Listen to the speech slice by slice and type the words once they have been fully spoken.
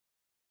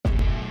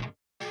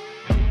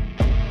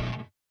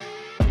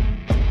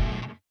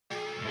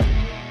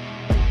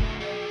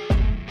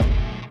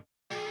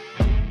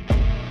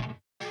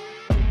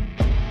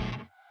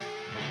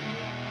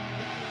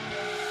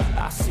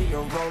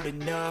we're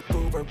rolling up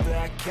Uber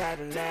black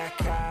Cadillac,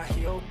 high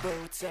heel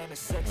boots, and a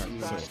sexy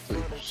body.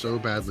 So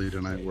badly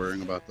tonight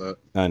worrying about that.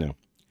 I know.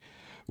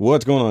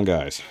 What's going on,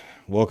 guys?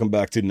 Welcome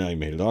back to Now You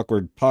Made It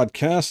Awkward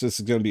podcast. This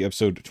is going to be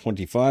episode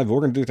 25.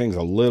 We're going to do things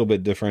a little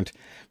bit different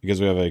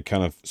because we have a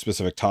kind of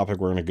specific topic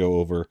we're going to go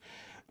over,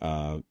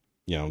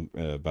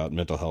 about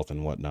mental health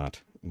and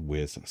whatnot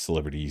with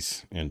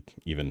celebrities and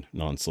even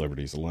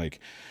non-celebrities alike.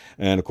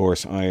 And of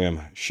course, I am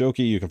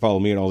Shoki. You can follow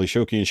me at all the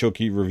Shoki and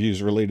Shoki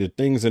reviews related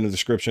things in the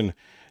description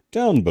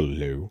down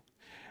below.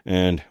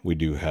 And we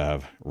do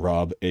have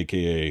Rob,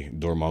 aka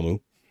Dormammu.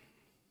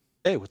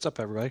 Hey, what's up,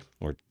 everybody?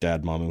 Or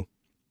Dad Mamu.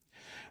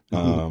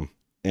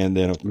 And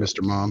then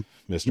Mr. Mom,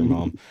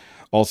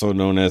 also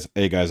known as,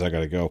 hey guys, I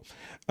gotta go.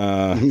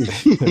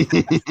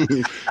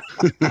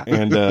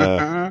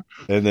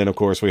 And then of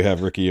course we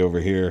have Ricky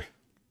over here.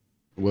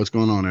 What's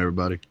going on,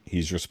 everybody?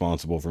 He's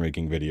responsible for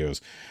making videos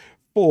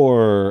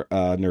for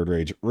Nerd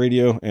Rage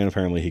Radio, and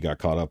apparently he got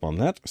caught up on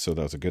that, so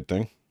that's a good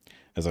thing.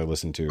 As I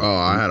listened to,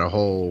 I had a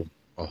whole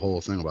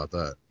thing about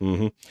that.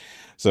 Mm-hmm.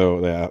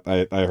 So yeah,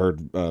 I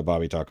heard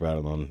Bobby talk about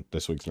it on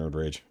this week's Nerd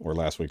Rage or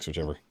last week's,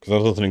 whichever, because I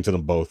was listening to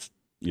them both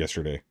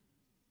yesterday.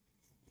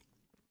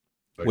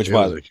 Which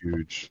was a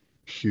huge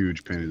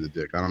pain in the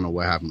dick. I don't know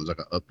what happened. It was like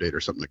an update or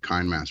something. The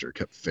KindMaster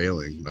kept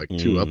failing. Like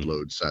two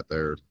uploads sat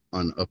there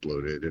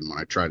unuploaded, and when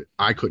I tried it,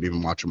 I couldn't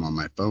even watch them on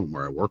my phone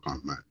where I work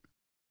on that.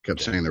 Kept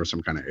saying there was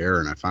some kind of error,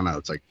 and I found out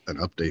it's like an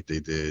update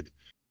they did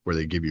where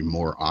they give you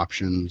more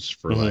options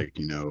for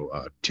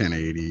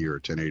 1080 or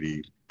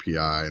 1080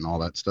 PI and all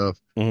that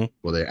stuff.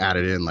 Well, they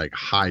added in like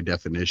high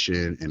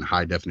definition and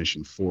high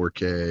definition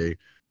 4K,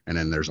 and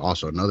then there's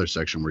also another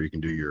section where you can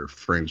do your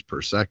frames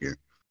per second.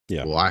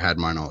 Yeah. Well, I had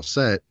mine all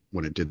set.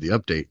 When it did the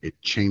update, it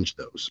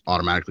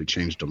automatically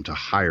changed them to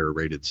higher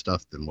rated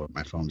stuff than what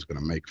my phone's going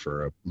to make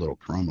for a little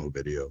promo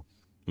video.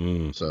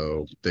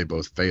 So they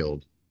both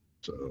failed.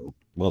 So,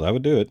 well, that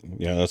would do it.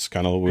 Yeah, that's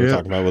kind of what we were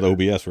talking about with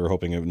OBS. We were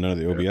hoping none of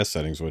the OBS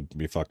settings would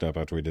be fucked up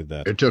after we did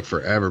that. It took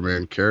forever,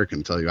 man. Kara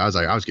can tell you. I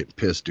was getting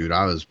pissed, dude.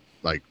 I was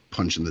like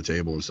punching the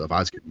table and stuff. I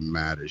was getting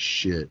mad as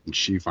shit. And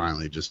she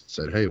finally just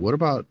said, hey, what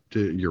about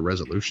your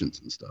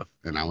resolutions and stuff?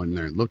 And I went in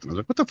there and looked, and I was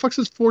like, what the fuck's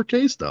this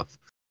 4K stuff?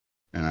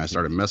 And I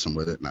started messing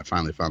with it, and I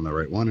finally found the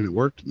right one, and it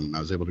worked, and I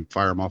was able to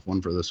fire them off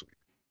one for this week.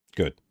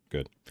 Good.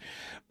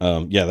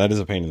 Yeah, that is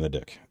a pain in the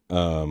dick.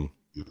 But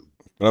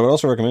I would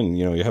also recommend,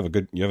 you have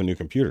a new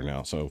computer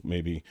now, so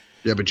maybe.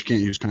 Yeah, but you can't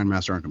use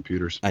KindMaster on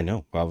computers. I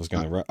know. I was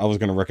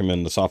gonna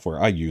recommend the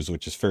software I use,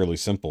 which is fairly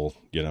simple,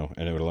 and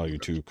it would allow you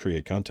to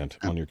create content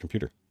on your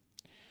computer.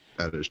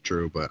 That is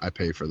true, but I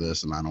pay for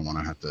this, and I don't want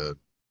to have to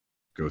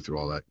go through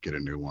all that, get a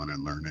new one,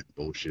 and learn it.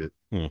 Bullshit.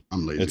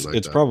 I'm lazy.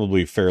 It's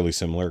probably fairly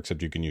similar,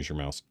 except you can use your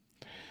mouse.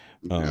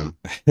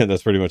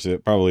 That's pretty much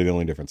it. Probably the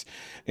only difference.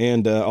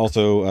 And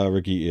also,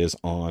 Ricky is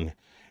on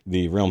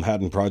the Realm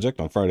Hatton Project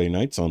on Friday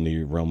nights on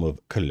the Realm of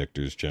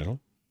Collectors channel.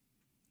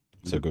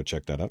 So go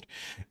check that out.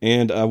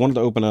 And I wanted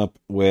to open up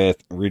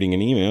with reading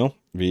an email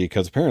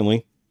because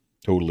apparently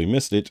totally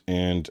missed it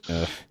and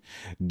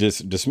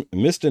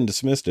missed and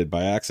dismissed it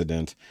by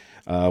accident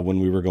when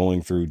we were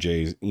going through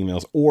Jay's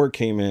emails, or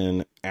came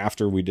in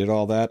after we did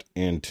all that,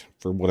 and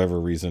for whatever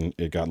reason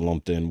it got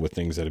lumped in with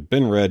things that had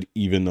been read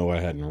even though I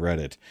hadn't read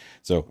it.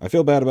 So I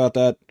feel bad about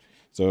that,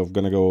 so I'm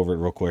going to go over it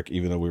real quick,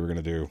 even though we were going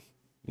to do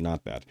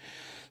not bad.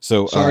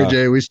 So sorry,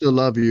 Jay, we still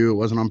love you. It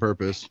wasn't on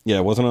purpose. Yeah,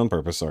 it wasn't on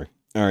purpose. Sorry.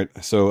 All right.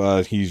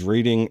 So he's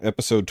reading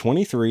episode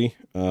 23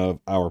 of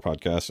our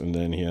podcast, and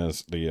then he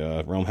has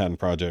the Realm Hatton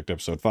Project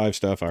episode 5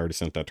 stuff. I already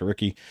sent that to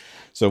Ricky,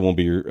 so won't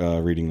be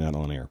reading that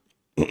on air.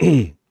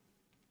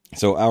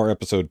 So our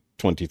episode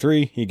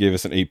 23, he gave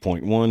us an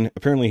 8.1.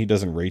 Apparently he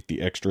doesn't rate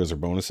the extras or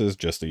bonuses,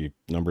 just the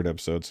numbered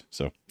episodes.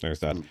 So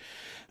there's that.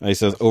 He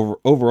says,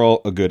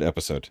 overall, a good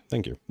episode.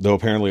 Thank you. Though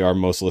apparently our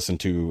most listened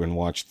to and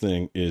watched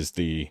thing is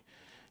the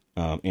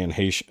Anne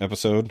Heche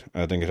episode.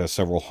 I think it has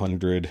several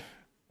hundred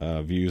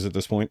views at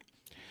this point,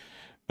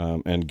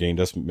 and gained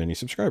us many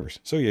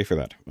subscribers. So yay for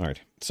that. All right.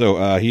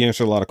 So he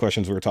answered a lot of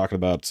questions we were talking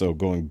about. So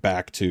going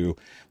back to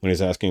when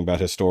he's asking about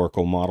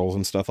historical models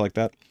and stuff like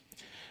that.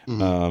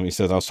 He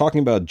says, I was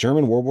talking about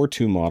German World War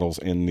II models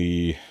in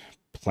the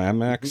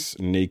Plamax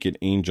Naked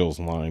Angels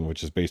line,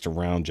 which is based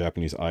around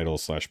Japanese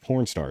idols /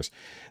 porn stars.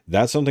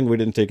 That's something we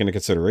didn't take into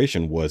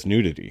consideration was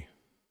nudity.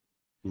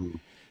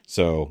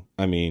 So,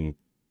 I mean,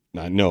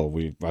 I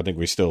think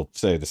we still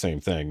say the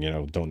same thing,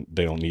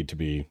 they don't need to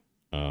be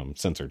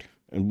censored.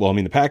 And well, I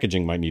mean, the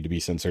packaging might need to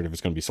be censored if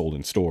it's going to be sold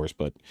in stores,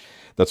 but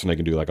that's when they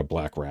can do like a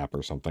black wrap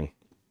or something,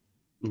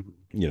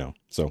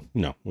 so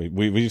no,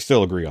 we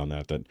still agree on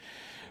that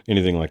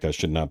anything like that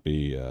should not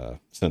be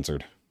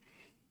censored.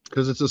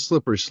 Because it's a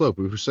slippery slope.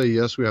 If we say,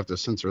 yes, we have to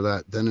censor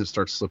that, then it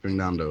starts slipping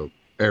down to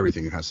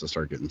everything has to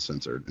start getting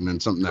censored. And then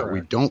something that we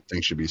don't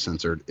think should be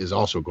censored is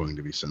also going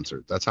to be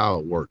censored. That's how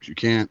it works. You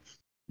can't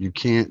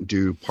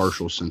do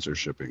partial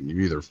censorshiping.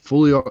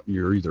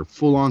 You're either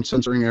full on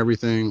censoring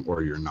everything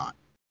or you're not.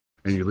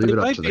 And you leave it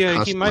up to the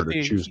customer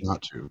to choose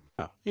not to.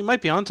 He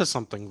might be onto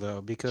something,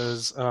 though,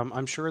 because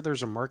I'm sure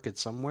there's a market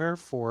somewhere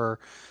for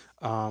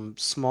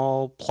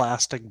small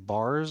plastic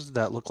bars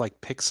that look like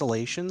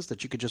pixelations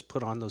that you could just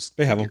put on those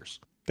They have them. figures.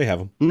 They have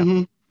them.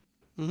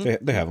 Mm-hmm.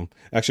 Mhm. They have them.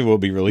 Actually, what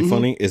would be really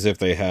funny is if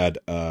they had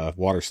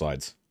water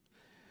slides.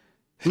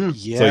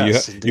 Yeah. So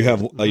Yes, you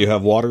have indeed. you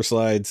have water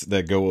slides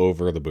that go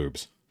over the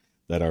boobs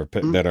that are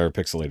that are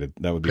pixelated.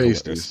 That would be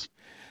hilarious. Pasties.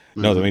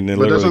 No, I mean it But that's what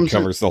literally I'm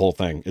saying. covers the whole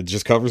thing. It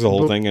just covers the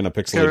whole But- thing in a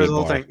Covers pixelated the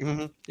whole bar.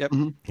 thing. Yep.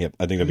 Mhm. Yep,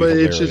 I think that'd be But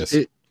it's hilarious.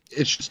 just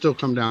it should still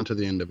come down to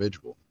the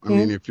individual. I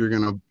mean, if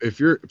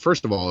you're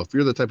first of all, if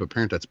you're the type of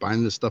parent that's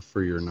buying this stuff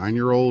for your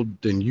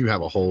 9-year-old, then you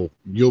have a whole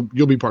you'll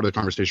be part of the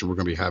conversation we're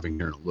going to be having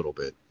here in a little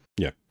bit.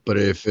 Yeah. But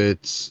if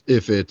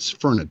it's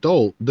for an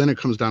adult, then it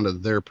comes down to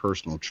their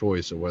personal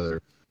choice of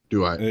whether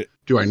do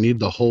I need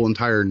the whole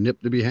entire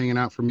nip to be hanging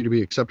out for me to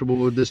be acceptable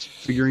with this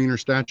figurine or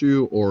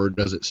statue, or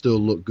does it still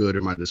look good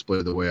in my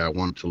display the way I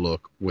want it to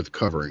look with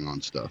covering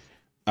on stuff?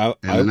 And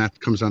then that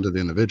comes down to the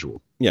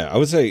individual. Yeah, I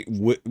would say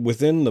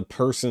within the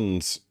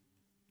person's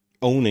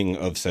owning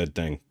of said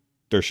thing,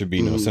 there should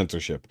be no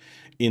censorship.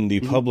 In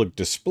the public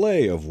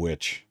display of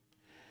which,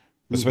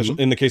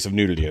 especially in the case of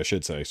nudity, I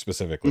should say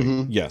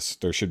specifically, yes,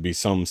 there should be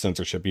some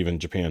censorship. Even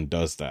Japan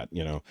does that,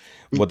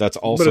 But that's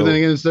also. But then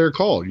again, it's their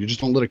call. You just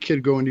don't let a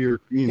kid go into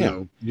your, you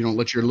don't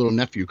let your little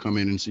nephew come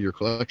in and see your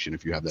collection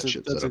if you have that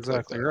shit. That's set up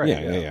exactly like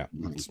that. right. Yeah.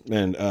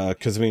 And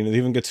because I mean, it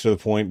even gets to the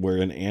point where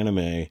in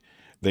anime,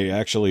 they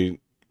actually,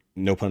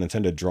 no pun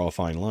intended, draw a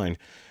fine line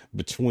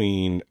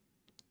between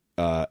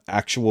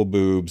actual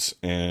boobs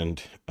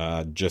and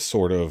just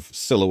sort of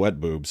silhouette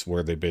boobs,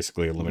 where they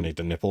basically eliminate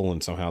the nipple,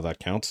 and somehow that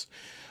counts.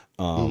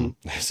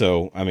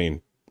 So I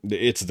mean,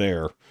 it's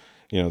there,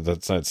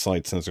 that's that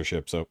slight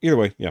censorship. So either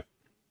way, yeah.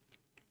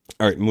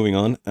 All right, moving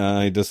on.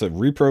 It does that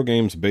repro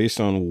games based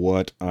on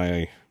what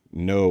I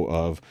know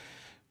of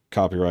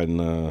copyright in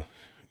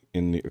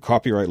the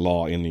copyright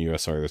law in the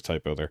US. Sorry, there's a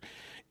typo there.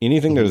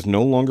 Anything that is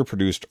no longer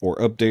produced or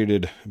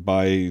updated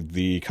by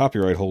the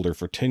copyright holder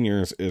for 10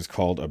 years is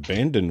called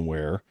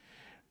abandonware,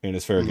 and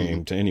is fair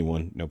game to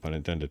anyone, no pun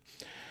intended.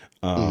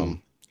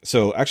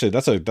 So actually,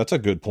 that's a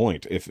good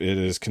point. If it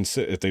is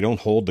if they don't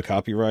hold the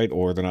copyright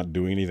or they're not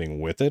doing anything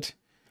with it,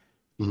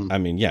 I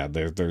mean, yeah,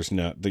 there's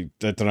no they're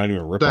not even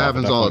a rip. That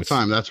happens all the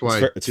time. That's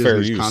why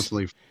Disney's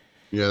constantly.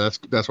 Yeah,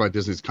 that's why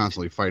Disney's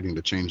constantly fighting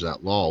to change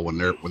that law when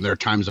their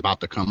time's about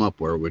to come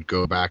up where it would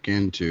go back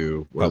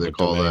into where they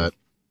call that.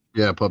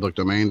 Yeah, public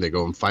domain. They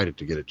go and fight it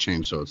to get it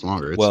changed so it's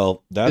longer.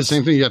 That's the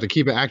same thing. You have to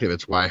keep it active.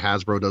 It's why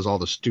Hasbro does all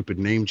the stupid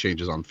name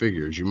changes on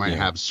figures. You might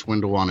have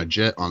Swindle on a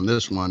jet on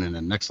this one, and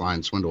the next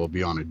line Swindle will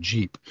be on a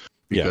Jeep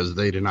because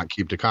they did not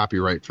keep the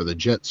copyright for the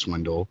jet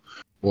Swindle.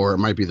 Or it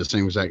might be the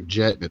same exact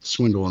jet, and it's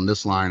Swindle in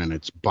this line, and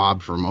it's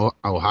Bob from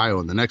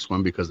Ohio in the next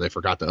one because they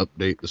forgot to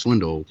update the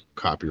Swindle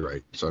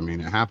copyright. So, I mean,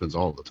 it happens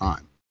all the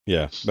time.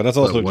 Yeah, but that's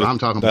also what I'm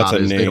talking about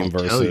is they don't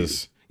tell you.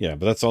 Yeah,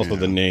 but that's also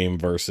the name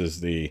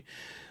versus the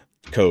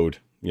code,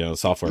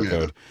 software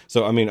code.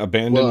 So I mean,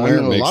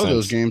 abandonware makes a lot sense. of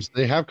those games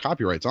they have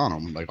copyrights on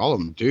them. Like all of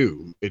them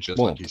do. It's just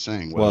like he's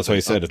saying. Well, that's why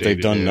he said if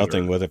they've done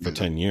nothing with it for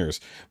 10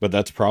 years. But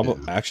that's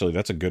probably actually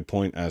that's a good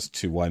point as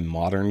to why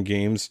modern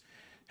games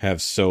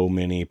have so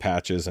many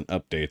patches and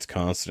updates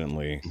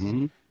constantly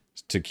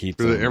to keep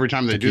them, every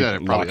time they do that,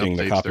 it probably locking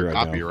updates their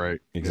copyright.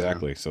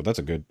 Exactly. Yeah. So that's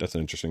an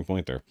interesting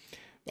point there.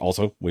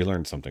 Also, we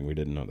learned something. We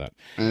didn't know that.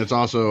 And it's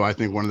also, I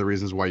think, one of the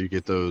reasons why you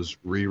get those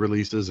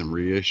re-releases and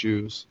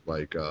reissues,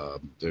 like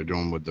they're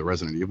doing with the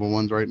Resident Evil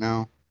ones right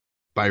now.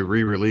 By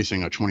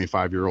re-releasing a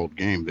 25-year-old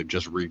game, they've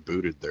just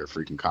rebooted their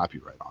freaking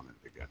copyright on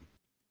it again.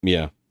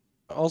 Yeah.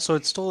 Also,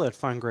 it's still that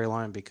fine gray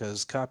line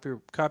because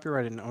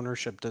copyright and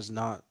ownership does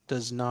not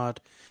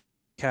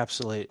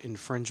encapsulate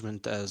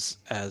infringement as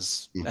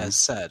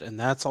said, and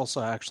that's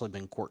also actually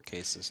been court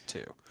cases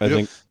too. I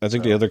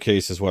think the other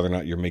case is whether or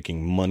not you're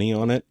making money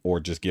on it or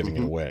just giving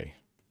it away.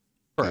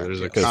 Yeah,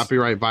 there's a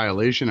copyright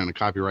violation and a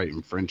copyright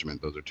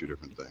infringement. Those are two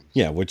different things.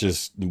 Yeah, which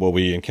is what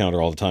we encounter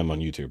all the time on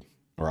YouTube,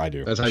 or I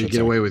do. That's how you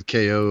get away with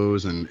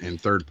KOs and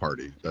third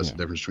party. That's the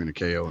difference between a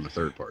KO and a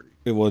third party.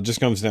 Well, it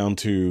just comes down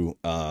to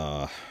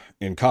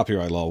in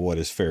copyright law, what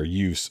is fair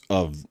use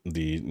of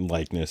the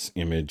likeness,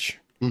 image,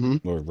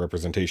 or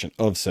representation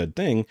of said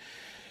thing,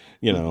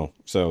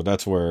 so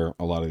that's where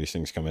a lot of these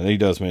things come in. And he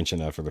does mention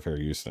that for the fair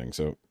use thing.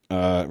 So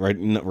right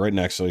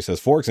next, so he says,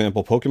 for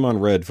example,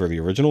 Pokemon Red for the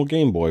original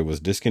Game Boy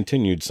was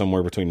discontinued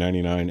somewhere between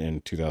 99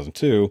 and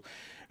 2002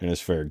 and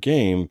is fair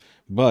game,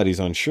 but he's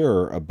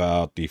unsure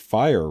about the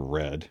Fire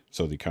Red,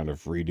 so the kind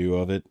of redo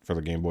of it for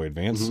the Game Boy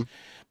Advance.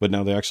 But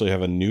now they actually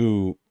have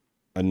another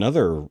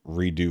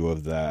redo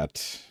of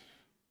that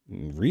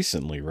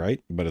recently,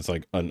 right? But it's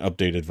like an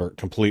updated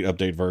complete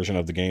update version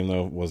of the game,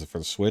 though. Was it for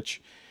the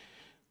Switch?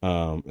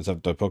 Is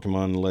that the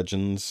Pokemon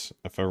Legends,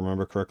 if I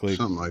remember correctly?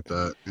 Something like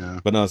that, yeah.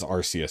 But no, it's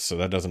Arceus, so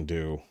that doesn't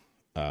do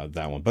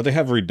that one. But they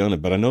have redone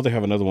it. But I know they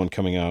have another one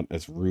coming out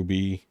as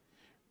Ruby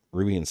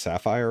and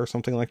Sapphire or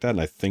something like that.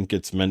 And I think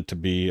it's meant to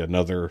be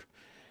another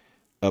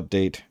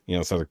update.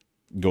 So they're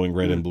going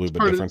red and blue,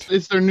 but different.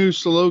 It's their new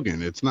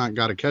slogan. It's not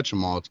got to catch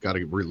them all. It's got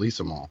to release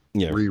them all.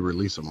 Yeah,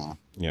 re-release them all.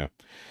 Yeah.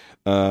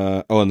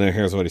 And then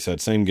here's what he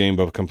said. Same game,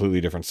 but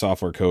completely different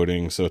software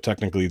coding. So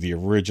technically the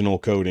original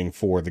coding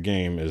for the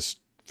game is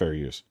fair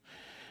use.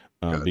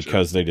 Gotcha.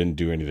 Because they didn't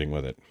do anything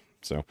with it.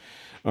 So,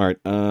 all right,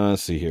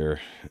 let's see here.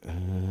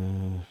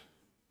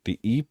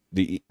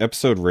 The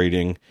episode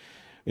rating,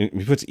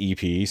 he puts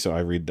EP, so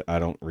I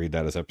don't read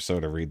that as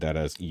episode. I read that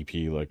as EP,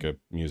 like a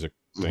music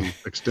thing.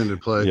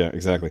 Extended play. Yeah,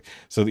 exactly.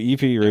 So the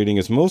EP rating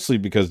is mostly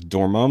because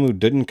Dormammu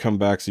didn't come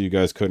back, so you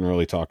guys couldn't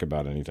really talk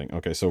about anything.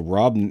 Okay, so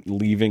Rob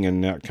leaving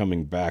and not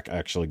coming back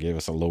actually gave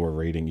us a lower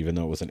rating, even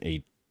though it was an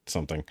 8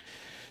 something.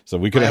 So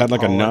we could have had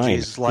like a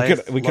 9.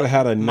 We could have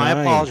had a 9. My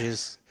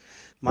apologies.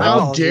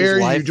 How dare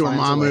you,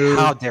 Dormammu?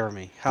 How dare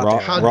me? How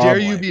dare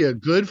you be a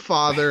good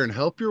father and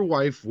help your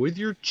wife with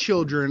your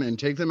children and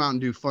take them out and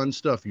do fun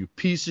stuff? You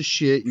piece of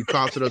shit! You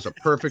costed us a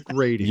perfect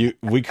rating.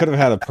 We could have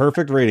had a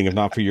perfect rating if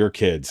not for your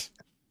kids.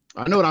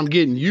 I know what I'm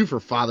getting you for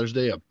Father's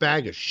Day: a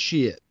bag of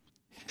shit.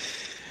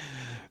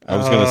 I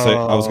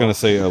was gonna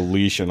say a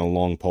leash and a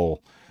long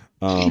pole.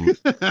 Anyway,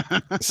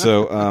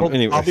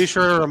 I'll be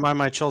sure to remind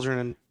my children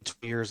in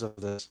 2 years of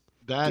this.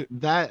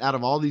 That out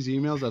of all these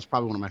emails, that's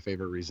probably one of my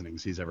favorite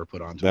reasonings he's ever put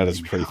on. That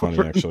is pretty funny,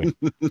 actually.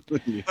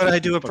 But I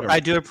do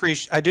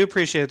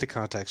appreciate the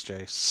context,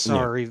 Jay.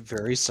 Sorry,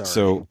 very sorry.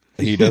 So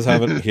he has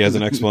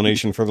an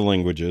explanation for the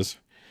languages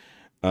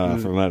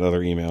from that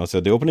other email. It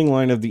said the opening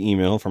line of the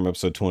email from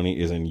episode 20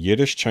 is in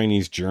Yiddish,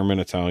 Chinese, German,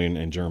 Italian,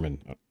 and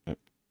German.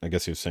 I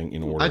guess he was saying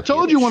in order. I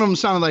told you one of them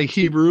sounded like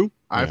Hebrew. Yeah.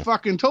 I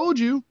fucking told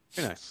you.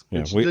 Very nice.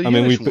 Yeah,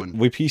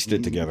 we pieced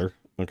it together.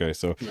 Okay,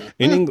 so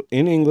in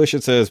English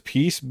it says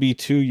 "Peace be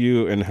to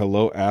you" and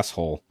 "Hello,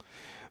 asshole."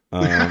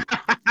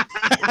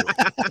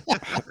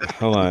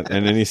 Hold on,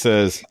 and then he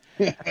says,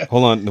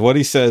 "Hold on." What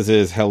he says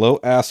is "Hello,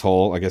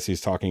 asshole." I guess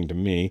he's talking to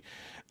me.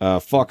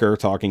 Fucker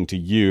talking to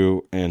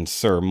you and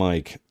Sir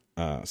Mike.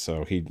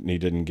 So he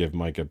didn't give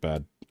Mike a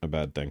bad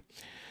thing.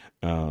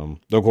 Though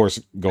of course,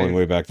 going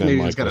way back then,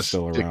 Mike was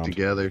still around.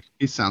 Together.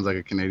 He sounds like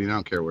a Canadian. I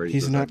don't care where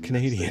he's not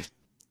Canadian.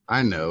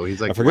 I know he's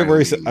like. I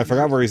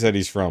forgot where he said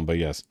he's from, but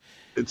yes.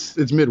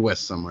 It's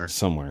Midwest somewhere.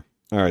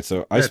 All right,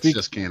 so I speak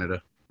just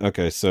Canada.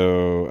 Okay,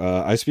 so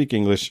I speak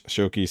English.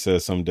 Shoki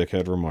says some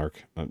dickhead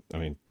remark. I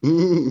mean,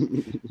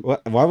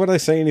 why would I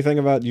say anything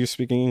about you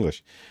speaking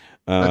English?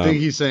 I think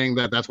he's saying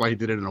that's why he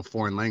did it in a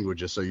foreign language,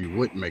 just so you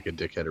wouldn't make a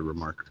dickheaded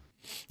remark.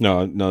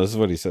 No, this is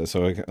what he says.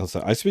 So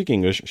I speak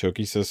English.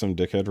 Shoki says some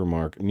dickhead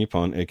remark.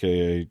 Nippon,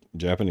 aka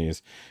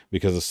Japanese,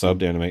 because of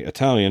subbed anime.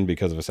 Italian,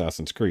 because of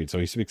Assassin's Creed. So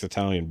he speaks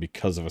Italian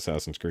because of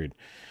Assassin's Creed.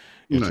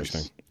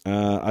 Interesting.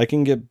 Nice. I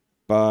can get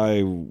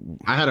by.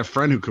 I had a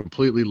friend who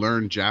completely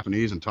learned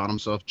Japanese and taught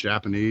himself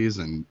Japanese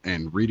and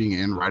reading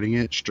and writing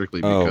it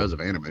strictly because of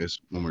animes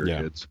when we were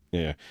kids.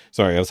 Yeah.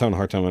 Sorry, I was having a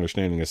hard time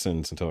understanding a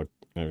sentence until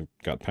I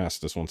got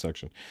past this one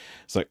section.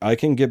 It's like I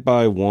can get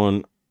by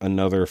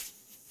another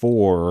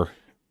 4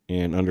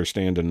 and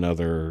understand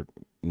another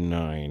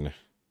 9.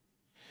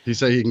 He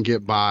said he can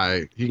get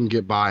by.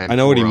 I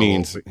know what he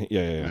means.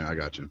 Yeah. I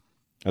got you.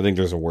 I think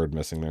there's a word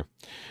missing there.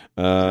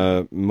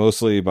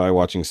 Mostly by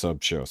watching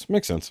sub shows.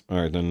 Makes sense.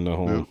 All right, then the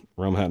whole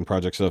Realm Hatton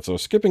Project stuff. So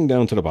skipping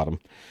down to the bottom,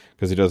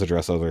 because he does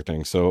address other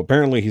things. So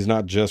apparently he's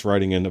not just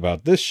writing in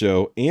about this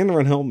show and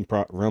Realm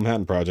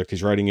Hatton Project.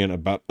 He's writing in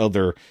about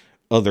other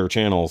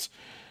channels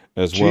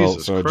as well.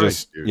 So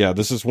Christ,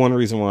 this is one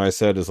reason why I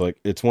said is like,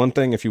 it's one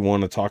thing if you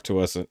want to talk to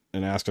us and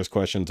ask us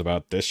questions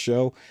about this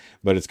show,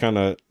 but it's kind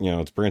of,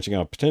 it's branching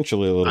out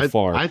potentially a little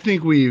far. I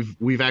think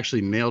we've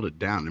actually nailed it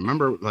down.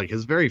 Remember, like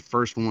his very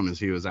first one is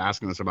he was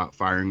asking us about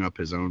firing up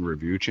his own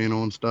review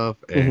channel and stuff.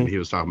 And he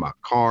was talking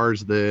about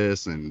cars,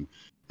 this and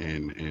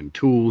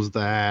tools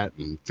that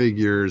and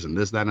figures and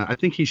this, that. And I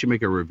think he should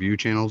make a review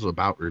channels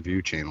about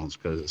review channels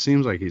because it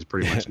seems like he's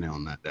pretty much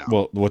nailing that down.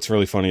 Well, what's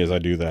really funny is I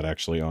do that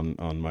actually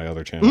on my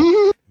other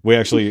channel. We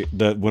actually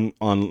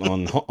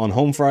on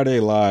Home Friday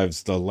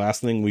Lives, the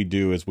last thing we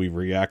do is we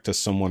react to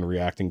someone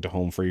reacting to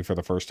Home Free for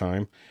the first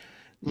time,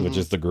 which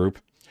is the group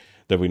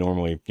that we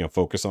normally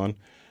focus on.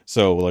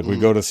 So like we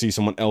go to see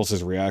someone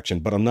else's reaction,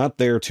 but I'm not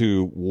there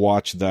to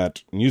watch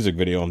that music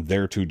video. I'm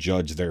there to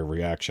judge their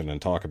reaction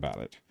and talk about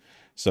it.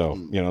 So,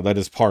 that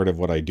is part of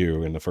what I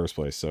do in the first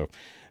place. So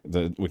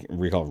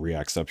we call it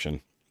reacception.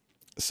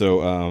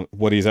 So,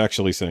 what he's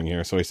actually saying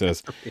here. So he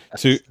says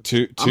to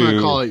I'm going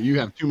to call it, you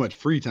have too much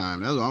free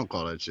time. That's what I'll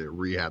call that shit.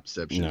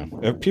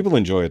 Rehabception. No, people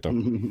enjoy it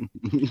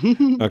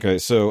though. Okay.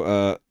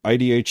 So,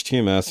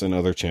 IDHTMS and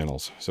other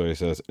channels. So he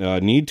says,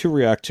 need to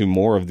react to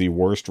more of the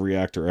worst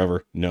reactor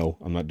ever. No,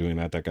 I'm not doing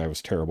that. That guy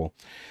was terrible.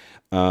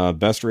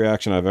 Best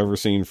reaction I've ever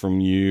seen from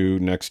you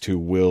next to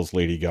Will's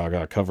Lady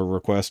Gaga cover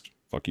request.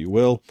 Fuck you,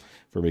 Will,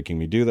 for making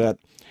me do that.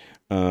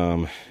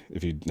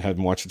 If you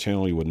hadn't watched the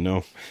channel, you wouldn't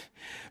know.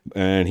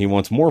 And he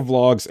wants more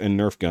vlogs and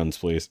Nerf guns,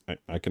 please.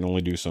 I can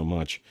only do so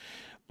much.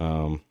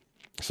 So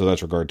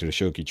that's regard to the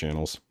Shoki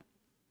channels.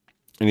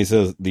 And he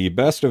says, the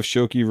best of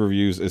Shoki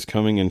reviews is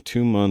coming in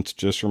 2 months.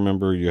 Just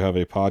remember you have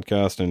a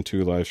podcast and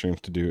 2 live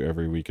streams to do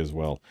every week as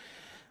well.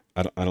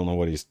 I don't know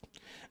what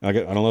I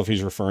don't know if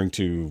he's referring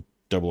to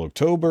Double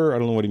October. I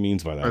don't know what he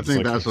means by that. I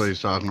think that's what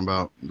he's talking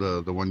about.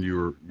 The one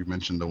you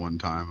mentioned the one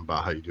time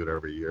about how you do it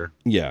every year.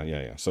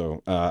 Yeah.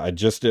 So I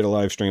just did a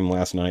live stream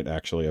last night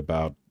actually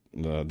about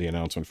the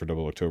announcement for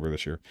Double October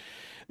this year,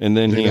 and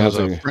then he has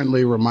a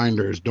friendly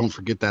reminders. Don't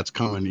forget that's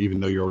coming, even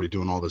though you're already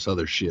doing all this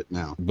other shit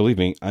now. Believe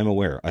me, I'm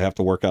aware. I have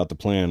to work out the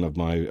plan of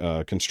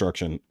my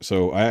construction.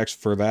 So I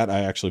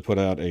actually put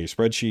out a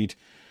spreadsheet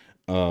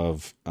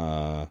of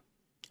all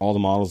the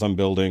models I'm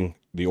building,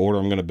 the order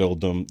I'm going to build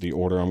them, the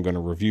order I'm going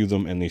to review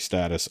them, and the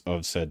status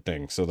of said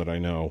thing, so that I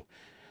know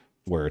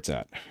where it's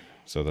at.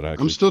 So that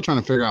I'm still trying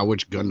to figure out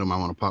which Gundam I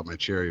want to pop my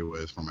cherry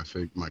with for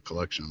my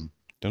collection.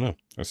 Don't know.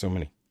 There's so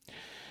many.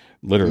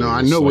 Literally, no,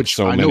 I know which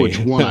one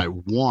I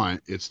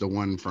want. It's the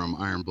one from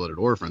Iron Blooded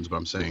Orphans, but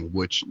I'm saying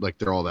which, like,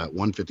 they're all that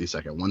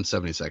 152nd,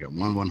 172nd,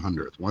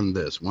 1/100th, one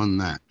this, one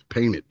that.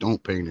 Paint it,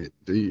 don't paint it.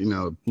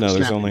 No,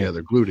 snap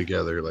together, glue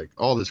together, like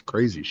all this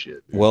crazy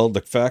shit. Well, the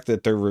fact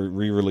that they're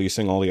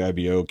re-releasing all the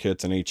IBO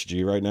kits in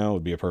HG right now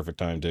would be a perfect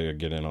time to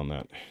get in on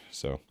that.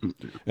 So,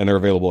 and they're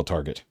available at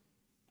Target.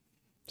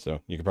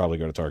 So you could probably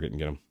go to Target and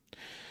get them.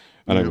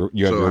 I know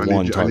you have your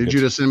one Target. I need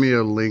you to send me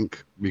a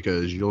link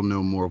because you'll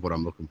know more of what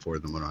I'm looking for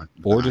than what I.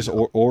 Or just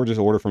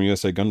order from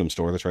USA Gundam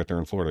Store. That's right there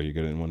in Florida. You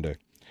get it in one day.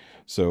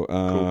 So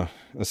cool.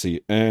 Let's see.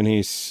 And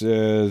he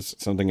says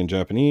something in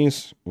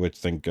Japanese, which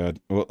thank God.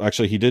 Well,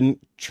 actually, he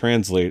didn't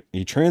translate.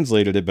 He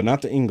translated it, but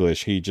not to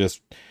English. He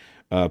just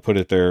put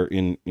it there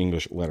in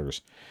English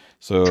letters.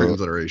 So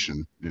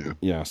transliteration. Yeah.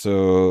 Yeah.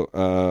 So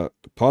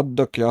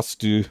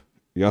podcast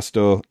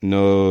yasto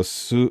no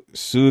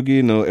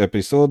sugi no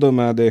episodo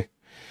made.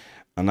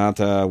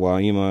 Anata wa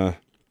ima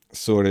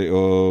sore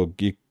o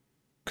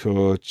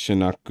giko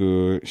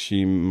chinaku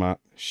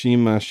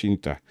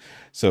shimashita.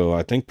 So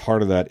I think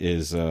part of that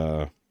is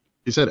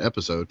he said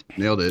episode.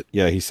 Nailed it.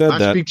 Yeah, he said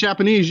that. I speak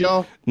Japanese,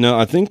 y'all. No,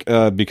 I think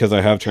because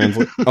I have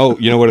translate. Oh,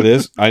 you know what it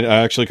is? I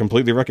actually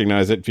completely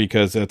recognize it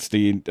because that's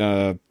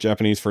the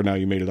Japanese for Now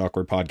You Made It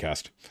Awkward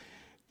podcast.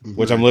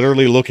 Which I'm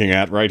literally looking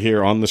at right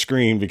here on the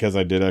screen because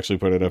I did actually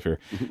put it up here.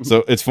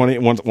 So it's funny.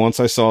 Once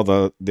I saw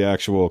the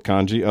actual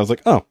kanji, I was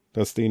like, oh,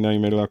 that's the Now You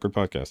Made It Awkward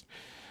podcast.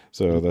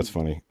 So that's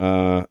funny.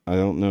 I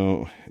don't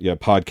know. Yeah,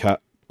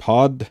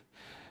 podokasuto.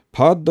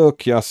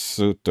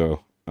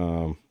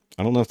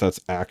 I don't know if that's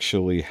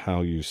actually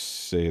how you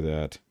say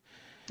that.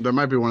 There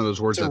might be one of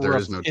those words that there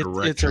is no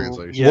direct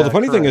translation. Well, the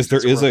funny thing is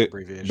there is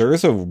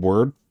a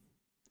word,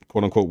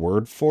 quote unquote,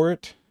 word for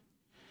it.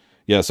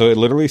 Yeah, so it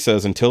literally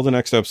says, until the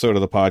next episode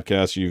of the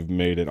podcast, you've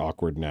made it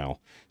awkward now.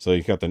 So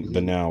you got the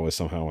now is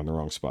somehow in the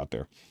wrong spot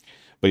there.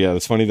 But yeah,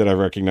 it's funny that I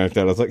recognized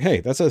that. I was like, hey,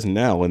 that says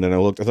now. And then I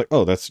looked, I was like,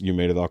 oh, that's You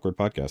Made It Awkward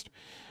podcast.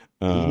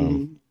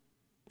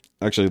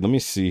 Actually, let me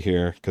see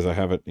here, because I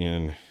have it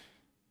in.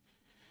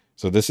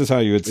 So this is how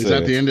you would say it. Is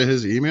that the end of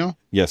his email?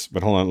 Yes,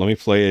 but hold on. Let me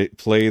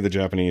play the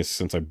Japanese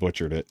since I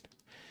butchered it.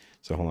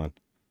 So hold on.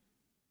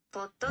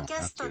 ポッドキ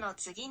ャストの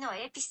次の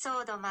エピソ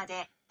ードまで、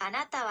あ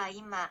なたは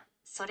今、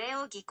それ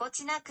をぎこ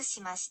ちなく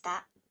しまし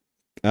た。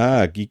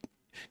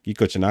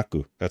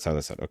Gikochinaku. That's how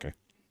they said. Okay.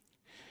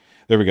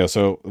 There we go.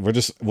 So we'll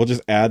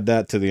just add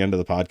that to the end of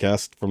the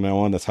podcast from now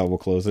on. That's how we'll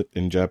close it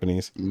in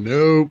Japanese.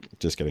 Nope.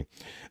 Just kidding.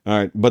 All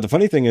right. But the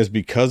funny thing is,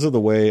 because of the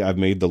way I've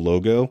made the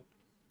logo,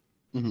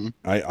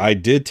 I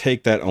did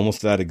take that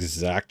almost that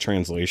exact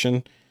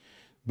translation,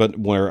 but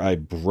where I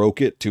broke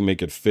it to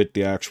make it fit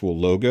the actual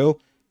logo,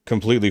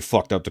 completely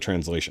fucked up the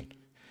translation.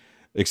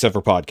 Except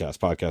for podcast.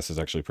 Podcast is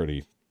actually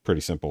pretty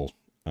simple,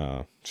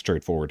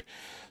 straightforward.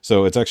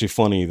 So it's actually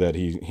funny that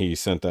he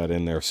sent that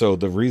in there. So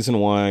the reason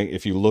why,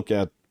 if you look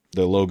at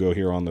the logo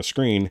here on the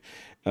screen,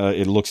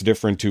 it looks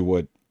different to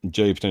what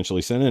Jay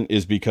potentially sent in,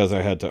 is because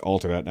I had to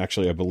alter that. And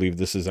actually, I believe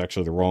this is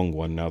actually the wrong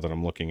one now that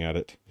I'm looking at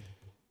it.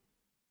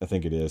 I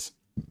think it is.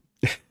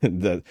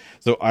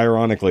 So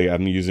ironically,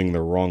 I'm using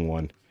the wrong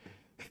one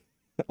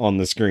on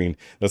the screen.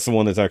 That's the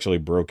one that's actually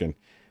broken.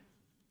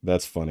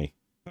 That's funny.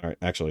 All right,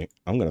 actually,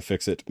 I'm going to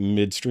fix it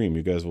midstream.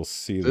 You guys will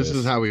see this. This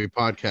is how we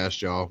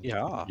podcast, y'all.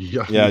 Yeah.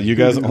 Yeah, you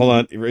guys, hold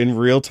on. In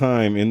real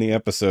time, in the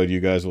episode, you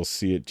guys will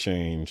see it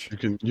change.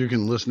 You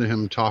can listen to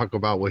him talk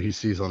about what he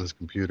sees on his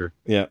computer.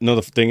 Yeah, no,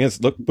 the thing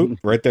is, look, boop,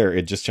 right there,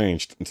 it just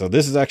changed. And so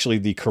this is actually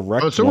the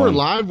correct one. So we're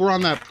live? We're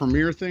on that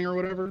Premiere thing or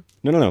whatever?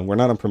 No, we're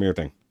not on Premiere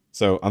thing.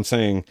 So I'm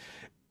saying,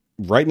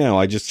 right now,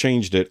 I just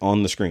changed it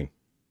on the screen.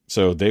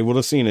 So they would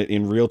have seen it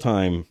in real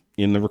time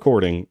in the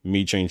recording,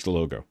 me change the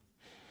logo.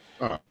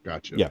 Oh,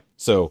 gotcha. Yeah.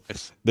 So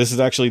this is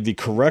actually the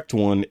correct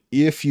one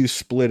if you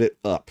split it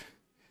up.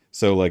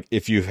 So like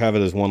if you have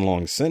it as one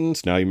long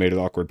sentence, Now You Made It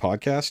Awkward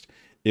podcast,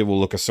 it will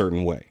look a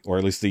certain way. Or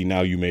at least the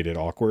Now You Made It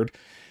Awkward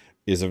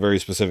is a very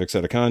specific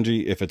set of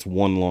kanji if it's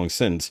one long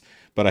sentence.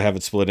 But I have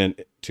it split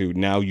into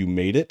Now You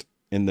Made It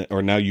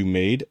or Now You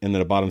Made, and then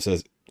the bottom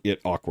says It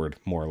Awkward,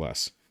 more or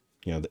less.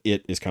 You know, the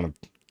it is kind of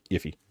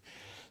iffy.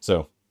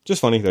 So just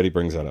funny that he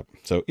brings that up.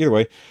 So either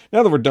way,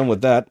 now that we're done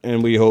with that,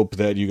 and we hope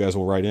that you guys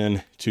will write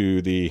in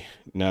to the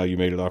Now You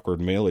Made It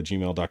Awkward mail at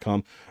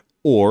gmail.com,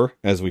 or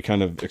as we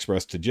kind of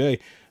expressed to Jay,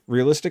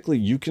 realistically,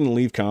 you can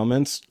leave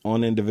comments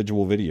on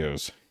individual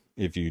videos.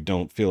 if you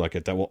don't feel like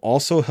it. That will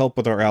also help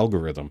with our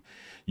algorithm.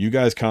 You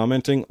guys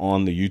commenting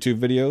on the YouTube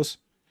videos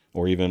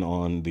or even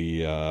on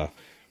the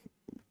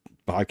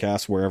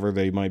podcasts, wherever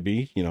they might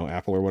be,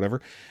 Apple or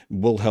whatever,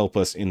 will help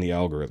us in the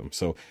algorithm.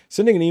 So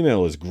sending an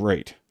email is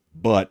great,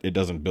 but it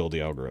doesn't build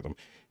the algorithm.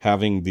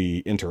 Having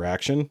the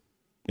interaction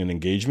and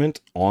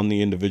engagement on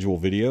the individual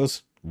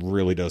videos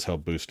really does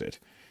help boost it.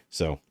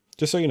 So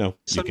just so you know,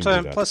 you can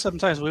do that. Plus,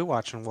 sometimes we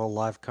watch and we'll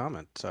live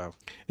comment. So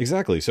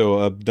Exactly. So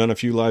I've done a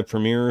few live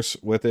premieres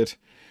with it.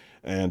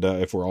 And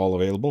if we're all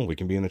available, we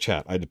can be in the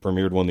chat. I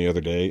premiered one the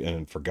other day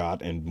and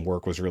forgot, and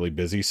work was really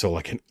busy. So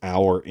like an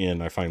hour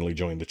in, I finally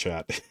joined the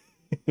chat,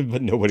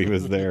 but nobody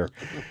was there.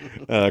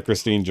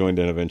 Christine joined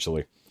in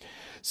eventually.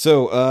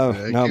 So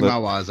it now came that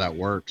out while I was at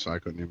work, so I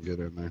couldn't even get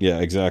in there. yeah,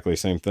 exactly,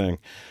 same thing.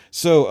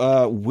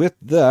 So with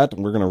that,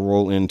 we're gonna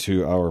roll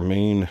into our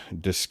main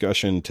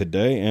discussion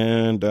today,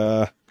 and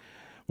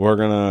we're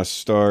gonna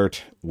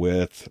start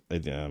with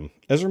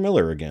Ezra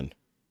Miller again.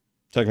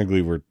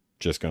 Technically, we're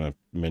just gonna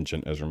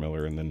mention Ezra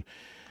Miller and then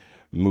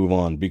move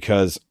on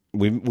because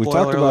we've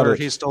talked about it.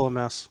 He's still a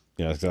mess.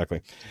 Yeah,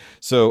 exactly.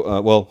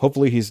 So, well,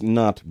 hopefully he's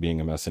not being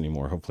a mess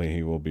anymore. Hopefully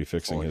he will be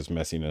fixing his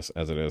messiness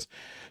as it is.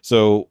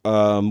 So,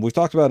 we've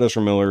talked about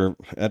Ezra Miller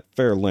at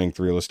fair length,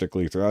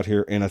 realistically, throughout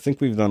here, and I think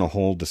we've done a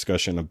whole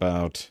discussion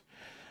about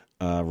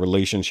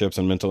relationships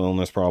and mental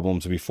illness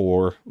problems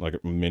before,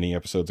 like many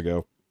episodes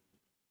ago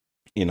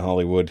in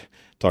Hollywood,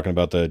 talking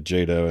about the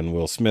Jada and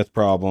Will Smith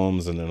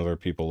problems, and then other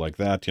people like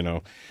that,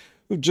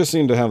 who just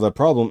seem to have that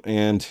problem.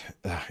 And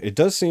it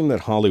does seem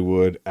that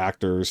Hollywood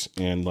actors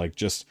and like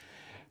just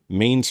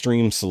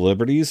mainstream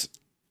celebrities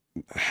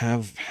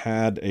have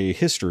had a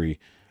history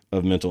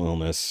of mental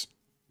illness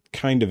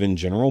kind of in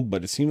general,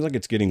 but it seems like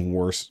it's getting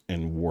worse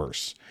and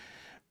worse,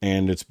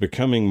 and it's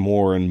becoming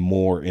more and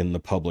more in the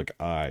public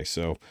eye.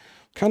 So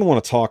kind of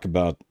want to talk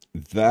about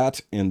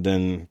that, and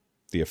then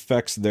the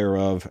effects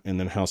thereof, and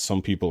then how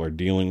some people are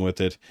dealing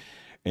with it,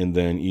 and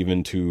then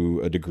even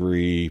to a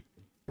degree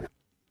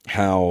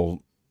how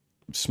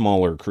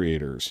smaller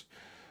creators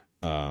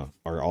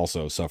are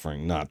also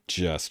suffering, not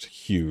just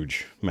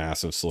huge,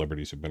 massive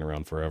celebrities who've been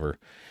around forever.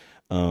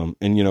 And,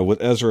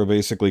 with Ezra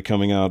basically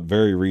coming out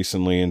very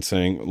recently and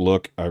saying,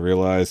 look, I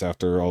realize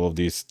after all of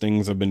these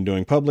things I've been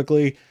doing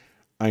publicly,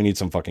 I need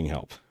some fucking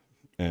help.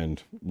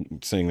 And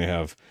saying they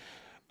have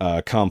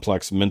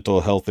complex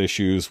mental health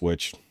issues,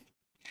 which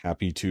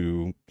happy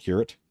to hear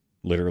it.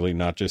 Literally,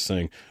 not just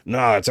saying,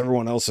 nah, it's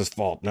everyone else's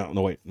fault. No,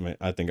 wait.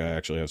 I think I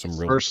actually have some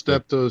real... First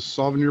step to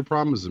solving your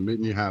problem is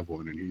admitting you have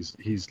one, and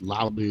he's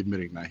loudly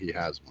admitting that he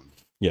has one.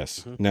 Yes.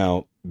 Mm-hmm.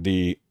 Now,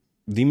 the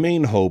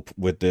main hope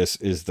with this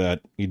is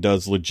that he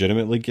does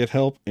legitimately get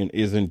help and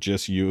isn't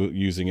just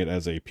using it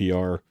as a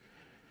PR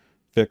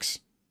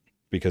fix,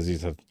 because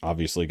he's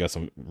obviously got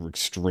some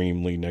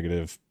extremely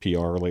negative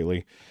PR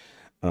lately.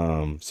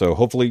 So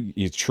hopefully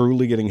he's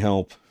truly getting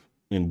help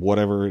in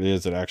whatever it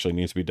is that actually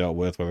needs to be dealt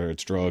with, whether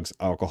it's drugs,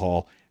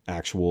 alcohol,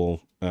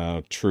 actual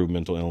true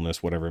mental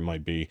illness, whatever it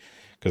might be,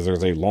 because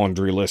there's a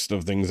laundry list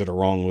of things that are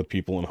wrong with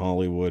people in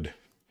Hollywood.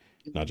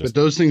 Not just... But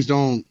those things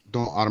don't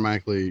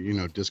automatically,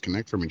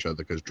 disconnect from each other,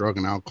 because drug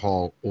and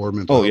alcohol or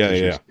mental health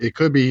issues. Yeah. It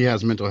could be he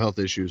has mental health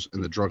issues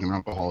and the drug and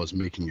alcohol is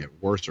making it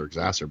worse or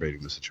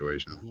exacerbating the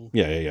situation.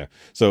 Yeah.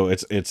 So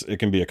it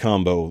can be a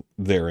combo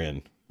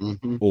therein,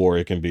 or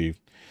it can be,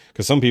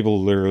 because some people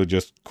literally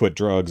just quit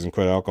drugs and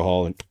quit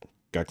alcohol and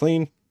got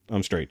clean,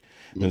 I'm straight.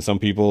 And then some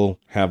people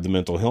have the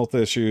mental health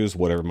issues,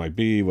 whatever it might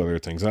be, whether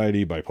it's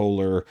anxiety,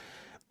 bipolar,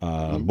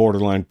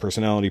 borderline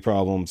personality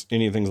problems,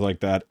 anything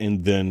like that.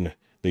 And then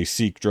they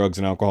seek drugs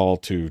and alcohol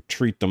to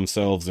treat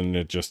themselves, and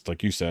it just,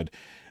 like you said,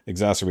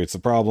 exacerbates the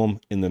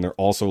problem. And then they're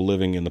also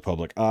living in the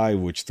public eye,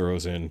 which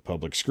throws in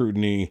public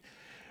scrutiny,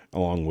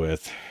 along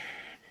with,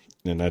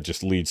 and that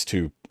just leads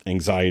to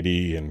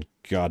anxiety and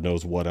God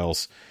knows what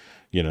else,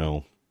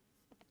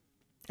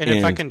 And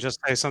if I can just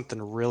say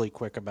something really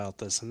quick about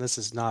this, and this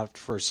is not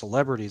for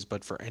celebrities,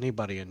 but for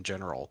anybody in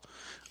general.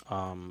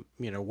 One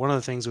of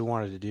the things we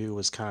wanted to do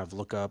was kind of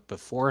look up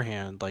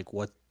beforehand, like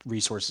what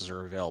resources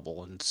are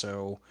available. And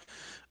so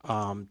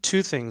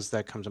two things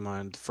that come to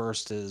mind.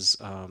 First is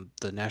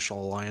the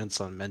National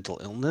Alliance on Mental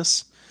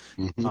Illness,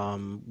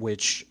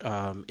 which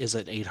is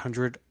an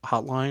 800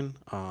 hotline.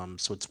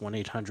 So it's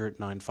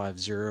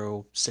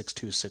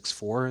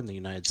 1-800-950-6264 in the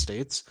United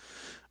States.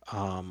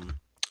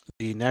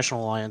 The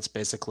National Alliance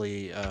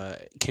basically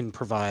can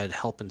provide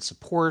help and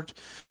support,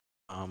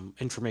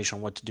 information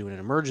on what to do in an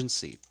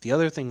emergency. The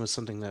other thing was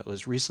something that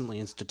was recently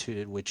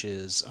instituted, which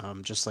is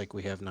just like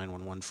we have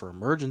 911 for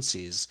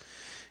emergencies,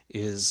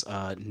 is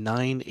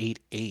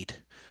 988,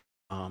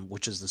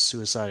 which is the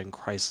Suicide and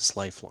Crisis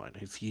Lifeline.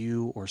 If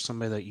you or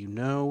somebody that you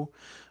know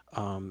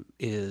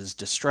is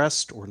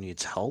distressed or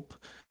needs help,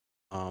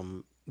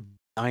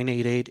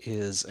 988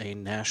 is a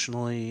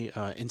nationally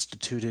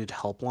instituted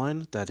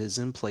helpline that is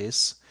in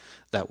place,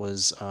 that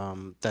was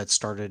that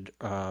started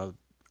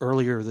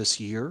earlier this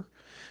year,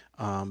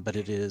 but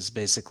it is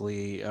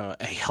basically a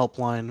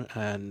helpline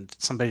and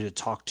somebody to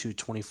talk to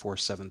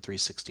 24/7,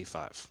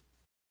 365.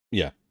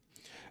 Yeah.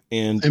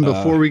 And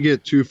before we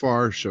get too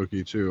far,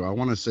 Shoki, too, I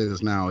want to say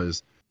this now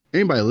is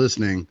anybody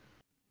listening,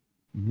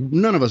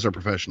 none of us are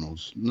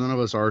professionals. None of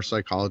us are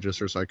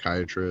psychologists or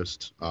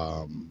psychiatrists.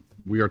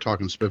 We are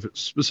talking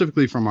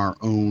specifically from our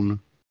own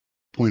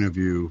point of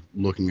view,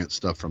 looking at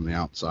stuff from the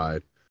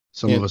outside.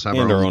 Some of us have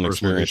our own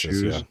personal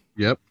issues. Yeah.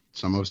 Yep.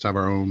 Some of us have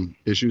our own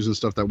issues and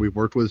stuff that we've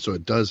worked with. So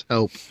it does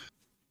help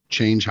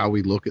change how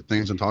we look at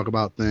things and talk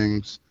about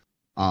things.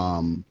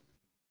 And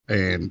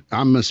I'm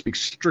going to speak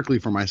strictly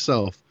for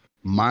myself.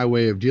 My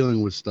way of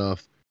dealing with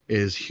stuff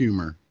is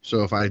humor.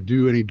 So if I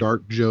do any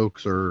dark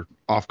jokes or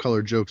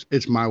off-color jokes,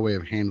 it's my way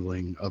of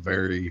handling a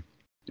very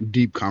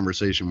deep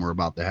conversation we're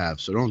about to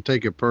have. So don't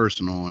take it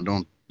personal and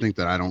don't think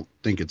that I don't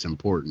think it's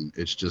important.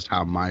 It's just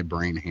how my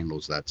brain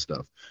handles that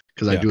stuff,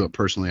 because I do it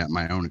personally at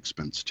my own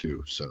expense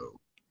too. So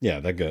yeah,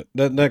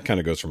 that kind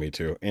of goes for me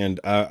too. And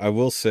I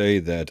will say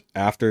that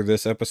after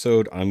this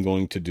episode, I'm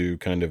going to do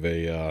kind of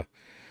a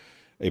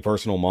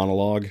personal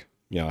monologue,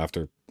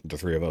 after the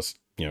three of us,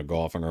 go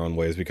off in our own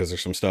ways, because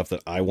there's some stuff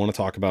that I want to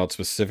talk about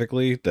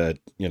specifically that,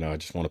 I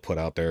just want to put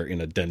out there in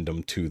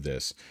addendum to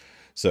this.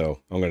 So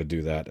I'm going to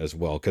do that as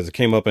well, because it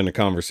came up in a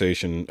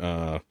conversation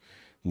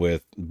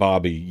with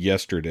Bobby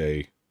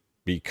yesterday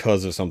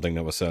because of something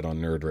that was said on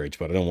Nerd Rage,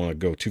 but I don't want to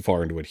go too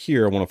far into it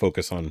here. I want to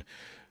focus on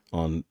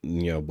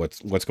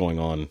what's going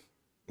on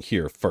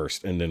here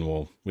first, and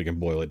then we can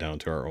boil it down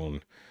to our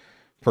own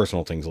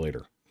personal things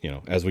later,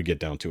 as we get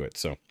down to it.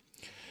 So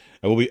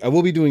I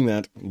will be doing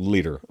that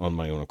later on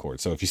my own accord.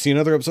 So if you see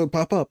another episode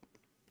pop up,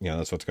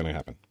 that's what's going to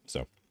happen.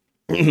 So,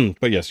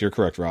 but yes, you're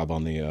correct, Rob,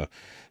 on the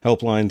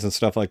helplines and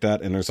stuff like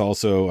that. And there's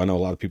also, I know a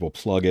lot of people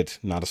plug it,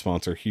 not a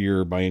sponsor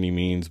here by any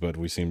means, but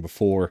we've seen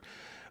before,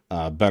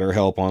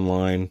 BetterHelp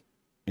Online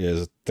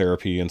is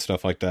therapy and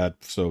stuff like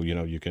that. So,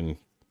 you can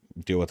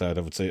deal with that.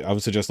 I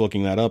would suggest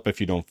looking that up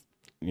if you don't,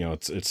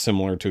 it's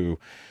similar to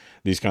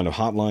these kind of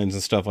hotlines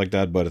and stuff like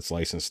that, but it's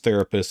licensed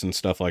therapists and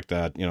stuff like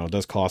that. It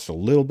does cost a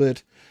little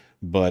bit,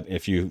 but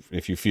if you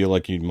feel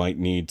like you might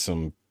need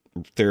some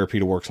therapy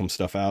to work some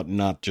stuff out,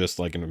 not just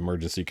like an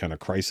emergency kind of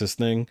crisis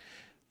thing,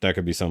 that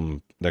could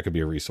be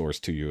a resource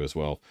to you as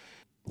well.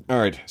 All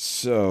right.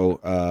 So,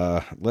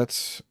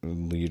 let's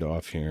lead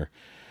off here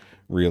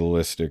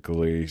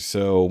realistically.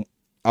 So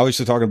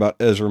obviously talking about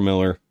Ezra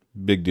Miller,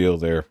 big deal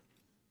there,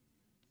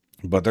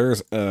 but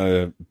there's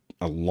a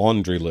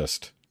laundry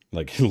list,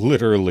 like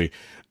literally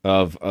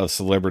of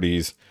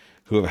celebrities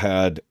who have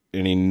had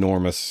an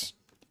enormous,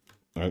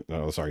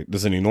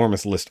 there's an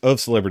enormous list of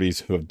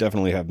celebrities who have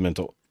definitely had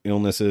mental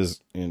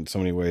illnesses in so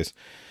many ways.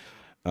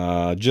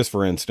 Just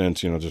for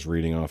instance, just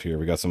reading off here,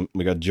 we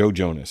got Joe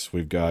Jonas,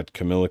 we've got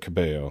Camila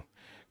Cabello,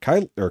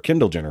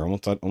 Kendall Jenner,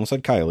 almost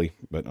said Kylie,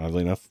 but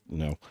oddly enough,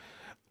 no.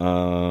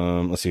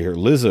 Let's see here,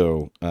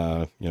 Lizzo,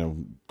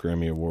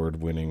 Grammy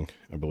Award winning,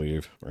 I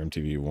believe, or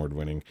MTV Award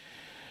winning.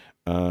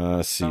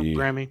 See,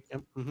 Grammy.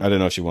 Yep. I don't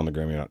know if she won the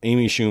Grammy or not.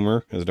 Amy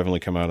Schumer has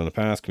definitely come out in the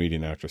past,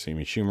 comedian actress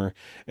Amy Schumer.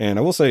 And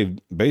I will say,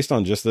 based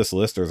on just this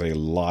list, there's a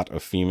lot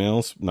of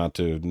females, not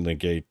to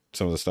negate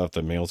some of the stuff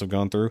that males have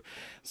gone through.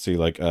 See,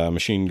 like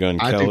Machine Gun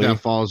Kelly. I think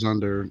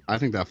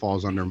that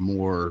falls under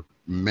more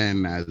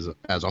men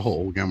as a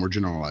whole. Again, we're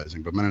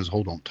generalizing, but men as a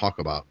whole don't talk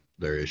about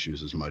their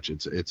issues as much.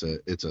 It's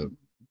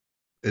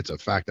a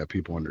fact that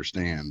people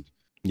understand.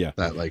 Yeah.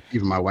 That, like,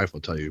 even my wife will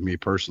tell you, me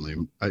personally,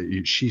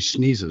 she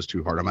sneezes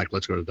too hard. I'm like,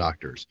 let's go to the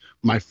doctors.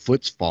 My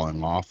foot's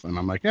falling off, and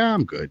I'm like, yeah,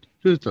 I'm good.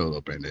 Just throw a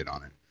little Band-Aid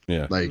on it.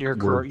 Yeah. Like, You're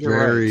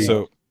we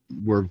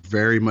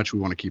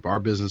want to keep our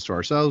business to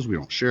ourselves. We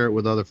don't share it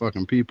with other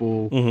fucking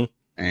people. Mm-hmm.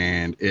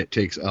 And it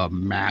takes a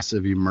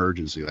massive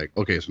emergency. Like,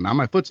 okay, so now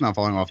my foot's not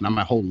falling off. Now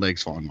my whole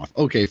leg's falling off.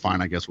 Okay, fine.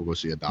 I guess we'll go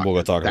see a doctor. We'll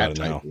go talk about it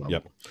now.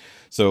 Yep.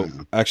 So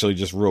actually,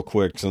 just real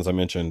quick, since I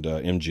mentioned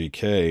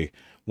MGK,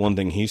 one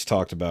thing he's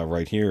talked about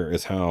right here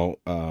is how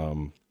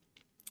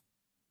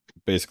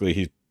basically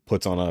he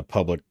puts on a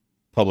public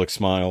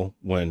smile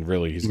when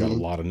really he's got a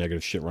lot of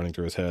negative shit running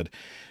through his head,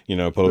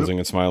 posing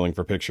and smiling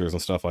for pictures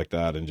and stuff like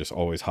that, and just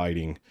always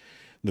hiding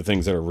the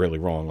things that are really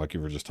wrong, like you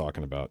were just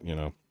talking about,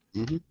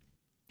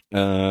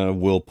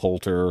 Will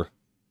Poulter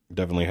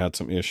definitely had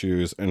some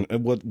issues. And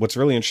what's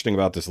really interesting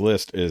about this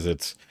list is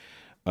it's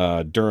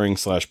during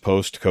 /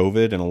 post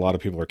COVID, and a lot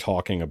of people are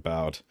talking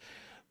about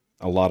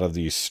a lot of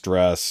the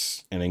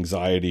stress and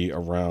anxiety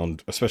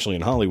around, especially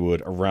in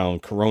Hollywood,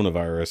 around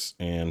coronavirus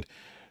and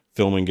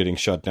filming getting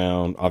shut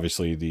down.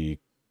 Obviously, the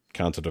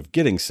concept of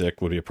getting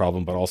sick would be a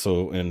problem, but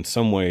also in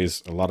some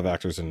ways, a lot of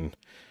actors and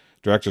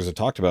directors have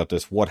talked about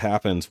this. What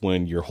happens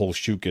when your whole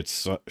shoot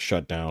gets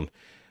shut down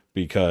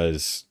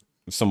because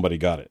somebody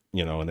got it,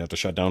 and they have to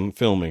shut down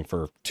filming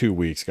for 2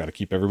 weeks, got to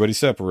keep everybody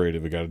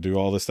separated. We got to do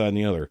all this, that, and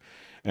the other.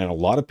 And a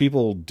lot of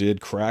people did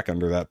crack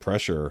under that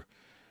pressure.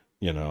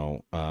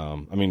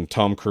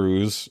 Tom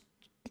Cruise,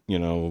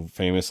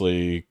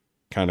 famously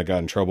kind of got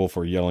in trouble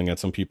for yelling at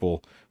some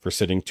people for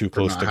sitting too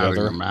close together.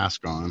 Having a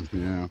mask on,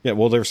 yeah. Yeah,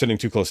 well, they were sitting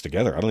too close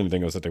together. I don't even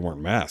think it was that they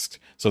weren't masked.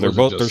 So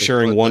they're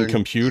sharing one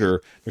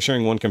computer. They're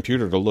sharing one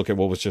computer to look at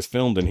what was just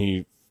filmed, and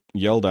he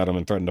yelled at them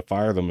and threatened to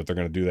fire them if they're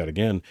going to do that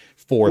again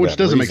for Which that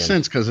doesn't make reason.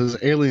 sense because his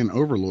alien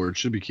overlord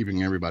should be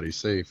keeping everybody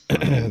safe.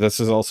 This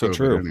is also COVID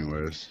true.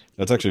 anyways.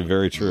 That's actually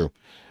very true.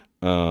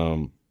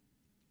 And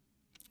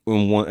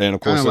of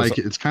course,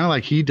 it's kind of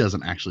like he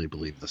doesn't actually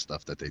believe the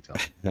stuff that they tell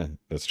him.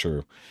 That's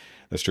true.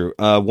 That's true.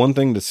 One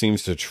thing that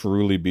seems to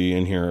truly be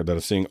in here that I'm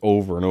seeing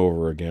over and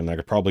over again, I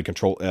could probably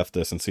control F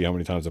this and see how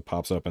many times it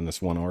pops up in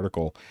this one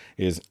article,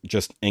 is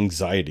just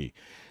anxiety.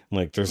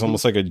 Like there's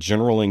almost like a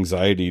general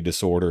anxiety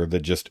disorder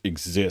that just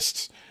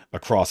exists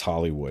across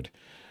Hollywood.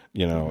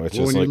 You know, it's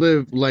just when like, you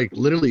live, like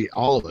literally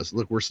all of us,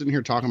 look, we're sitting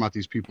here talking about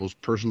these people's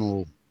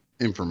personal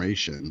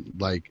information.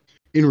 Like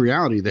in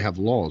reality, they have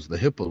laws, the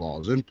HIPAA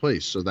laws in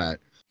place so that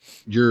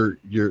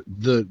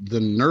the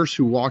nurse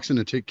who walks in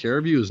to take care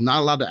of you is not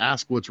allowed to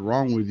ask what's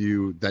wrong with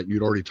you that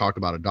you'd already talked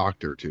about a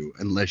doctor to,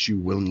 unless you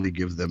willingly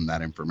give them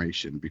that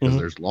information, because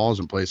there's laws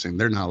in place saying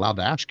they're not allowed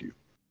to ask you.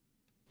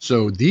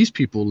 So these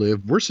people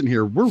we're sitting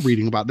here, we're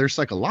reading about their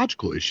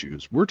psychological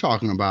issues. We're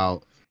talking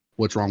about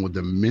what's wrong with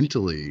them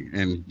mentally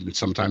and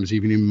sometimes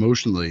even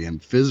emotionally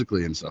and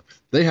physically and stuff.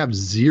 They have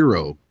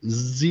zero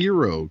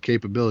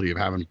capability of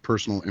having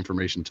personal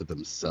information to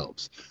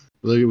themselves.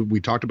 We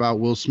talked about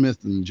Will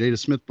Smith and Jada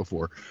Smith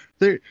before.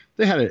 They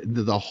had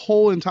the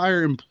whole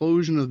entire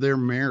implosion of their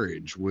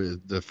marriage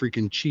with the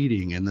freaking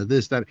cheating and the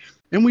this, that,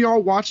 and we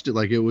all watched it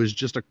like it was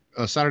just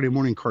a Saturday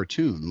morning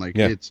cartoon. Like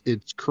it's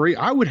crazy.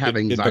 I would have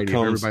anxiety if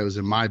everybody was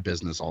in my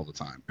business all the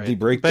time. the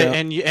breakdown.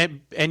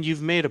 And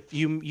you've made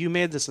you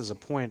made this as a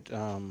point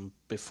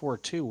before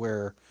too,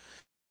 where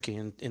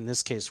in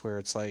this case where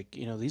it's like,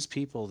 you know, these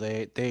people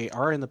they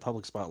are in the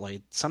public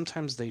spotlight.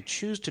 Sometimes they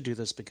choose to do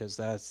this because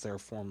that's their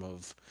form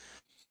of,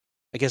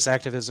 I guess,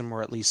 activism,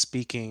 or at least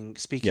speaking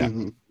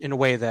in a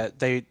way that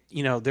they,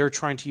 you know, they're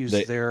trying to use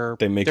they're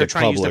trying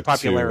to use their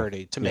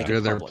popularity to make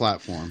it their public.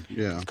 platform.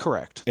 Yeah,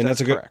 correct. And that's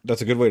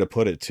a good way to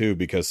put it too,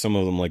 because some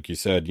of them, like you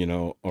said, you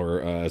know,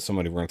 or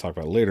somebody we're going to talk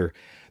about later,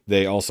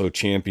 they also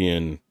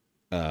champion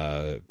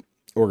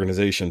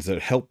organizations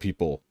that help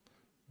people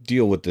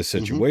deal with this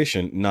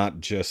situation, not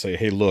just say,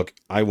 hey, look,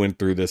 I went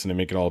through this, and they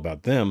make it all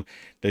about them.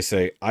 They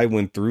say, I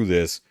went through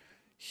this.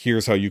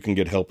 Here's how you can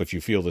get help if you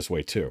feel this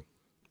way too.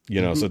 You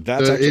know, so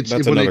that's that's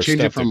when another they change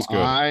step it from that's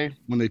good.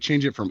 when they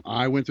change it from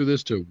I went through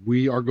this to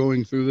we are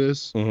going through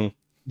this.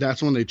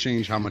 That's when they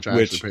change how much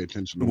I actually pay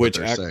attention to what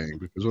they're saying.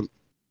 Because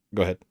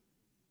go ahead.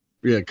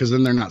 Yeah, because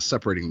then they're not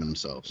separating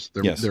themselves.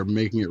 They're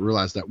making it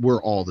realize that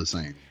we're all the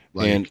same.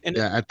 Like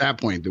at that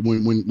point,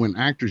 when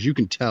actors, you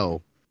can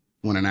tell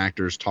when an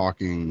actor is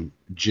talking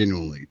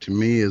genuinely. To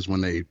me, is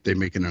when they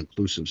make an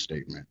inclusive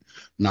statement,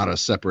 not a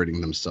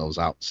separating themselves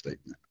out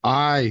statement.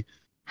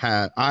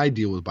 I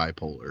deal with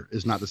bipolar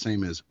is not the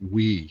same as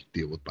we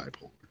deal with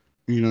bipolar.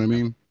 You know what I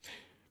mean?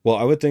 Well,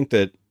 I would think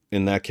that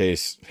in that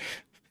case,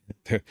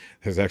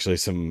 there's actually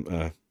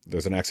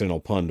there's an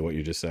accidental pun to what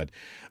you just said.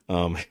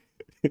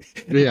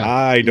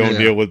 I don't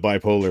deal with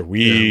bipolar.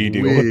 We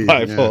deal with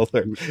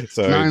bipolar. Yeah.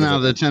 So 9 out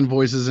of the 10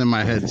 voices in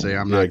my head say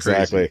I'm not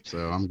exactly crazy,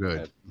 so I'm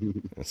good.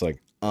 It's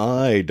like,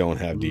 I don't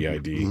have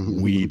DID.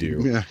 We do.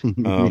 Yeah.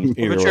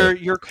 But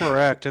you're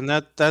correct, and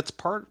that's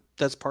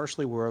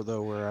partially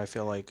where I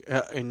feel like,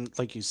 and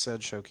like you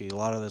said, Shoki, a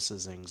lot of this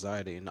is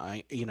anxiety, and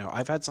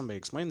I've had somebody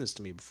explain this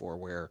to me before,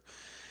 where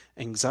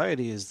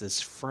anxiety is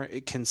this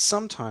it can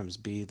sometimes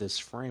be this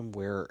frame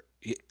where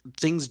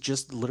things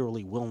just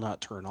literally will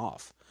not turn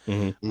off.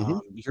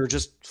 You're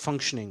just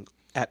functioning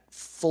at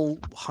full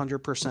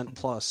 100%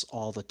 plus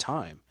all the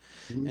time,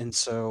 and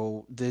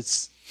so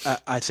this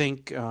I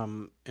think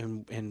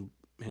and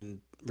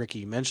Ricky,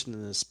 you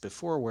mentioned this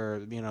before, where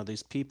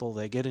these people,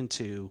 they get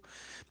into,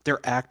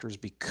 they're actors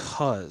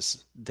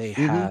because they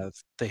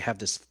have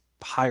this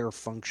higher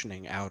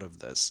functioning out of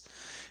this,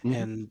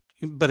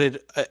 but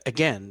it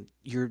again,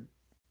 the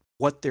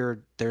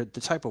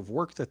type of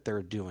work that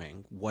they're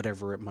doing,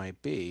 whatever it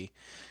might be,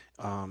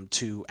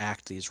 to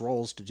act these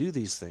roles, to do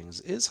these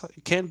things,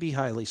 can be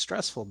highly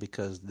stressful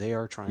because they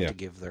are trying to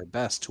give their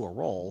best to a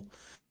role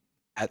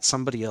that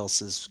somebody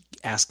else is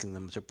asking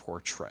them to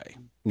portray.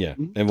 Yeah,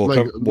 and we'll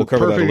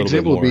cover that a little bit more. Perfect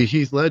example would be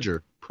Heath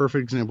Ledger.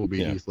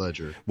 Heath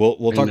Ledger.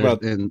 We'll talk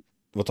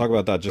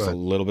about that just a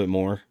little bit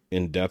more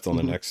in depth on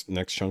the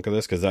next chunk of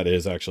this, because that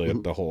is actually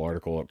the whole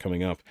article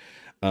coming up.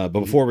 But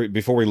before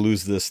we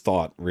lose this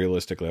thought,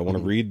 realistically, I want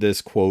to read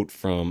this quote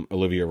from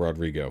Olivia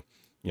Rodrigo,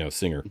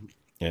 singer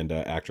and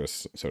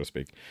actress, so to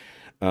speak.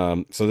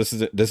 So this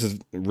is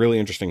really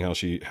interesting how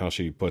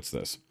she puts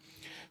this.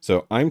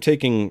 So, I'm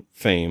taking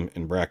fame,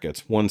 in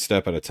brackets, one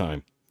step at a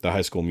time. The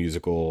High School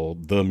Musical,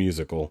 the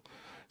musical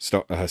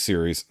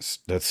series.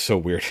 That's so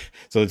weird.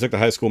 So they took the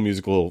High School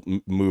Musical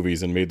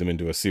movies and made them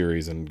into a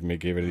series and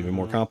gave it an even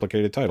more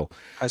complicated title.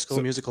 High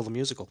School Musical, the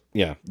musical.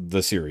 Yeah,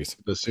 the series.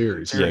 The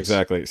series. Yeah,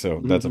 exactly.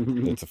 So that's a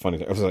funny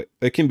thing. I was like,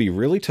 it can be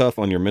really tough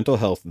on your mental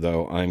health,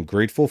 though. I'm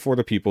grateful for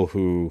the people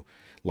who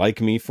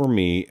like me for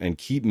me, and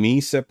keep me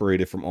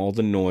separated from all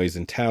the noise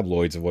and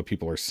tabloids of what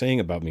people are saying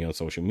about me on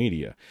social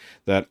media.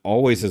 That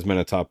always has been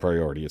a top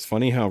priority. It's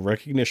funny how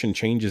recognition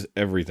changes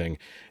everything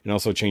and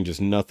also changes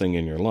nothing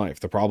in your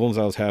life. The problems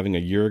I was having a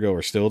year ago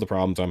are still the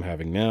problems I'm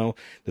having now.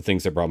 The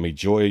things that brought me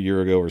joy a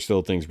year ago are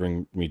still things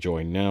bring me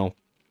joy now.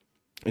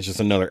 It's just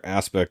another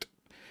aspect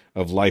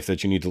of life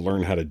that you need to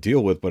learn how to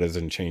deal with, but it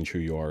doesn't change who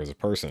you are as a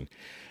person.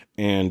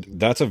 And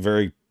that's a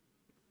very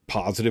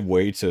positive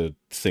way to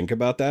think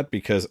about that,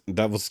 because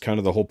that was kind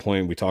of the whole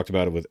point. We talked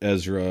about it with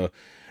Ezra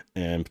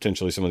and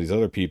potentially some of these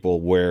other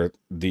people, where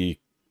the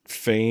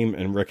fame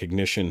and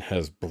recognition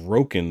has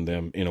broken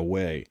them in a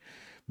way,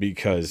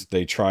 because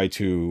they try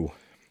to,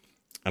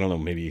 I don't know,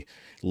 maybe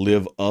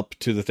live up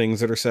to the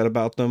things that are said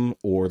about them,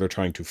 or they're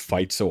trying to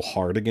fight so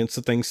hard against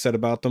the things said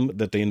about them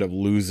that they end up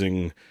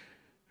losing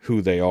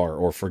who they are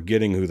or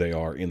forgetting who they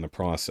are in the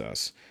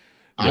process.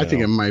 I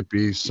think it might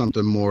be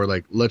something more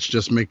like, let's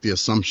just make the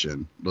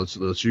assumption.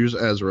 Let's use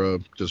Ezra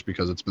just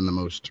because it's been the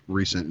most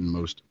recent and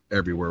most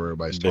everywhere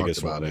everybody's talked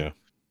about it.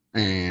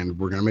 And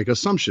we're going to make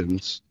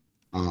assumptions.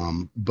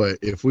 But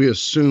if we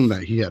assume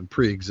that he had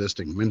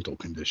pre-existing mental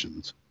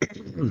conditions,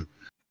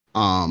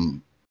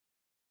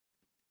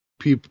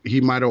 they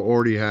might have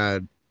already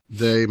had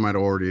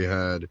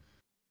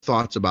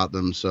thoughts about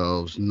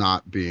themselves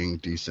not being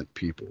decent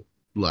people.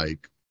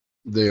 Like,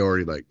 they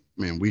already like,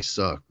 man, we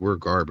suck, we're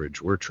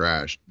garbage, we're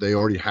trash. They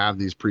already have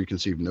these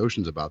preconceived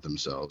notions about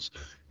themselves,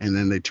 and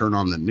then they turn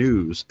on the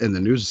news, and the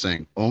news is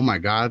saying, oh my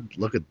God,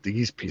 look at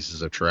these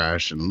pieces of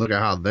trash, and look at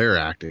how they're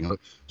acting.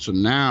 So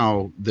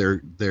now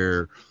their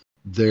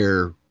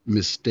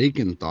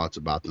mistaken thoughts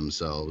about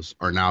themselves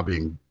are now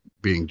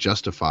being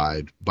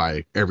justified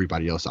by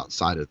everybody else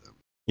outside of them.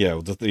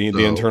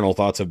 The internal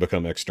thoughts have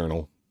become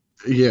external.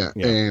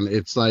 And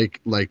it's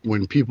like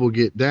when people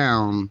get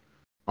down,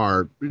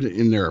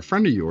 and they're a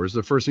friend of yours,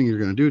 the first thing you're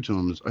going to do to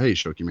them is, hey,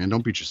 Shoki, man,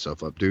 don't beat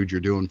yourself up, dude.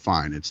 You're doing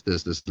fine. It's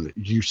this, and that.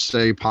 You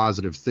say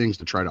positive things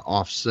to try to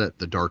offset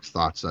the dark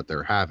thoughts that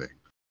they're having.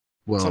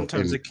 Well,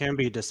 sometimes it can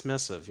be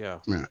dismissive.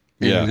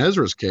 In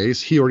Ezra's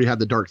case, he already had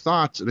the dark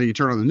thoughts, and then you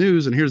turn on the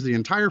news, and here's the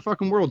entire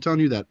fucking world telling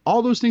you that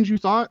all those things you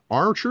thought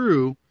are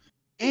true,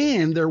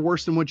 and they're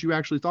worse than what you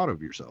actually thought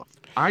of yourself.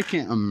 I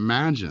can't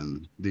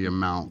imagine the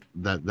amount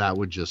that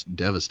would just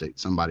devastate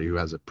somebody who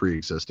has a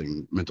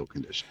pre-existing mental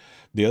condition.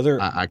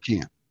 I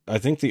can't. I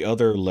think the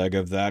other leg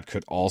of that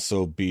could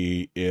also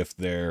be if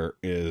there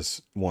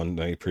is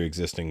a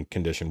pre-existing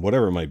condition,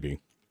 whatever it might be,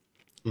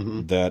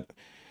 that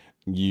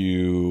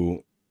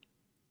you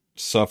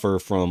suffer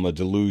from a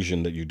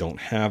delusion that you don't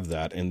have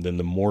that, and then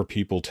the more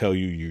people tell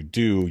you you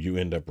do, you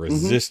end up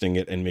resisting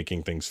it and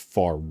making things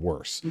far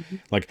worse.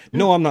 Like,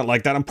 no, I'm not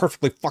like that, I'm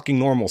perfectly fucking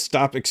normal,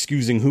 stop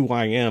excusing who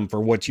I am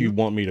for what you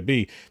want me to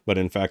be. But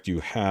in fact, you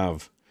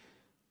have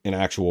an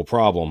actual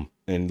problem,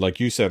 and like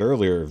you said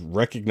earlier,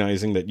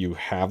 recognizing that you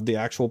have the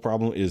actual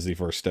problem is the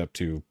first step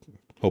to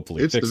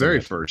hopefully fixing it. It's the very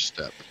first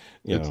step.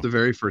 It's the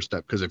very first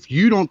step, because if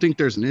you don't think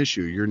there's an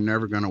issue, you're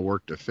never going to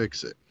work to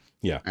fix it.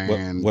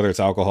 And whether it's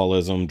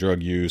alcoholism,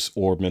 drug use,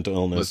 or mental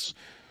illness.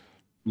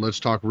 Let's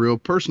talk real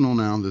personal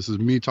now. This is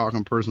me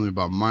talking personally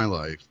about my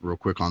life real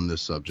quick on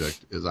this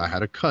subject. Is I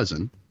had a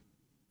cousin.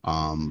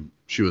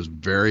 She was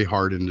very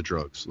hard into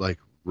drugs, like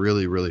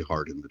really, really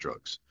hard into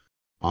drugs.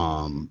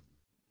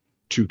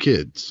 2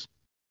 kids.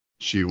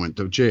 She went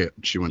to jail.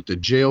 She went to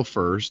jail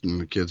first, and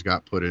the kids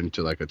got put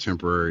into like a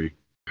temporary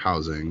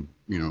housing,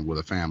 with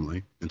a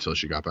family until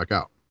she got back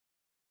out.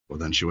 Well,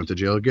 then she went to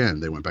jail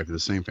again. They went back to the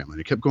same family. And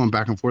it kept going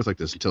back and forth like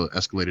this until it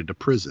escalated to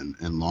prison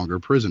and longer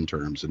prison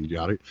terms and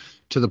yada,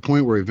 to the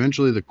point where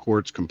eventually the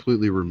courts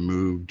completely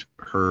removed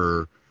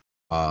her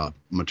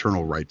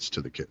maternal rights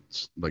to the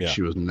kids. Like,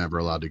 she was never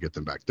allowed to get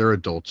them back. They're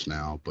adults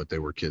now, but they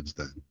were kids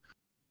then.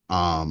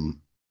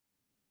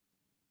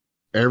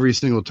 Every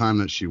single time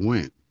that she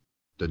went,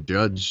 the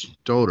judge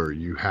told her,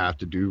 you have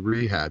to do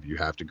rehab. You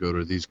have to go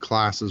to these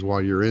classes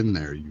while you're in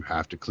there. You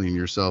have to clean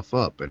yourself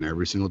up. And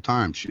every single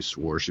time she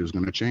swore she was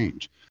going to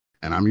change.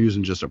 And I'm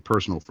using just a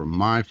personal from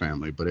my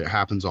family, but it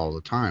happens all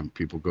the time.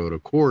 People go to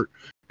court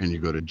and you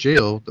go to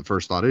jail. The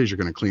first thought is you're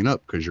going to clean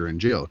up because you're in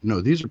jail. No,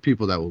 these are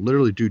people that will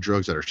literally do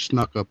drugs that are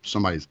snuck up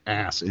somebody's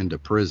ass into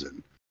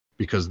prison,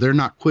 because they're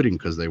not quitting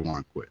because they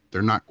want to quit.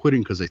 They're not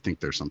quitting because they think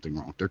there's something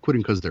wrong. They're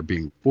quitting because they're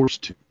being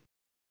forced to.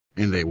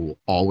 And they will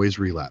always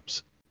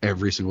relapse.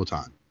 Every single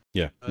time.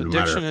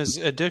 Addiction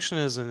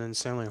is an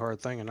insanely hard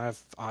thing, and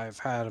I've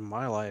had in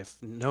my life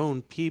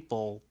known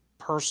people,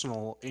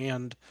 personal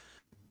and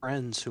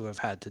friends, who have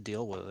had to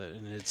deal with it,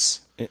 and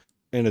it's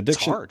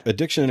hard.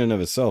 Addiction in and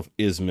of itself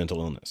is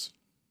mental illness.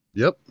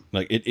 Yep.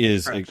 Like, it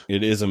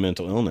is a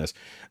mental illness,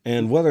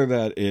 and whether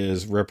that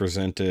is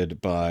represented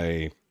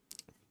by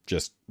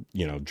just,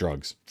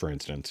 drugs, for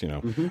instance,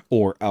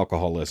 or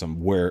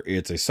alcoholism, where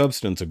it's a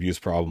substance abuse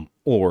problem,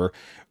 or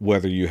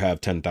whether you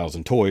have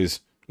 10,000 toys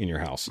in your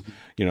house.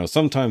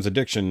 Sometimes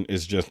addiction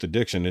is just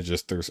addiction. It's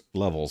just there's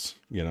levels,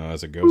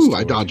 as it goes. Ooh,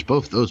 I dodged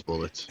both those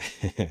bullets.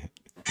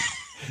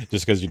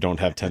 just because you don't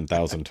have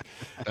 10,000.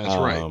 That's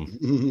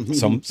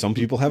right. Some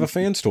people have a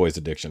fans toys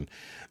addiction.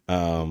 A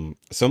lot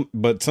of Some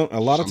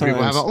times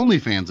people have an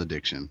OnlyFans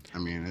addiction. I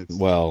mean, it's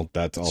well,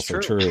 that's also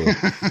true.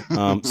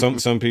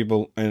 Some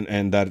people,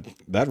 and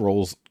that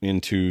rolls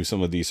into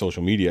some of the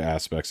social media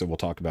aspects that we'll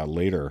talk about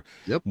later.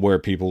 Yep. Where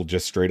people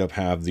just straight up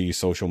have the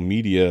social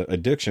media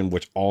addiction,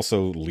 which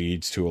also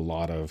leads to a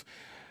lot of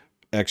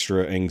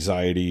extra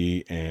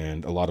anxiety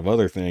and a lot of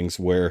other things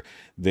where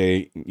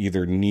they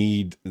either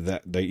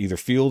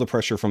feel the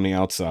pressure from the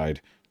outside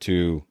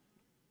to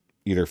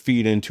either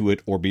feed into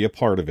it or be a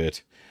part of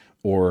it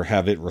or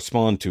have it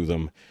respond to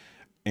them.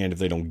 And if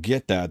they don't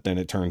get that, then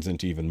it turns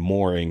into even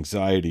more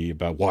anxiety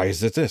about why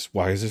is it this?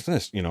 Why is it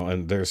this?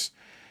 And there's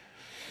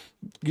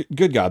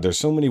good God, there's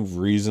so many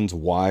reasons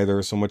why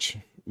there's so much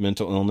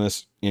mental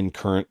illness in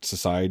current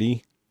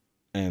society.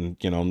 And,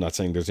 I'm not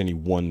saying there's any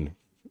one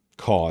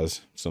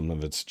cause. Some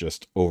of it's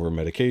just over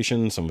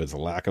medication, some of it's a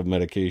lack of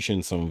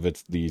medication, some of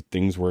it's the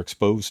things we're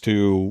exposed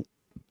to,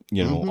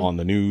 on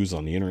the news,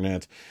 on the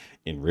internet,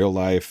 in real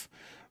life.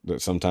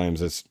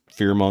 Sometimes it's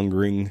fear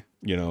mongering,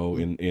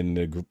 in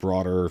the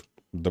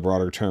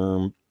broader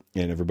term,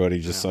 and everybody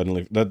just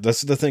suddenly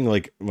that's the thing.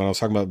 Like when I was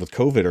talking about with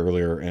COVID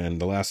earlier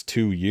and the last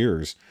 2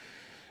 years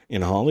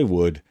in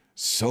Hollywood,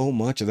 so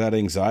much of that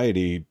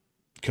anxiety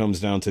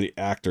comes down to the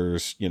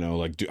actors,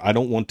 I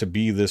don't want to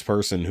be this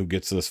person who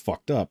gets this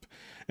fucked up.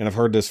 And I've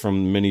heard this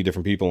from many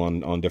different people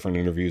on different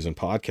interviews and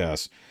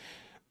podcasts.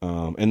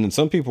 And then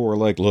some people were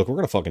like, look, we're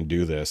going to fucking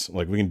do this.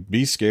 Like we can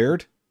be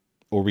scared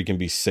or we can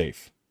be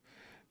safe.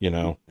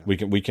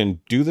 We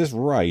can do this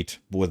right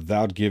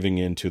without giving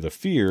in to the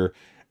fear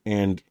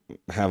and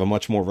have a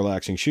much more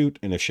relaxing shoot.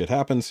 And if shit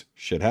happens,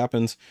 shit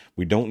happens.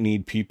 We don't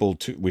need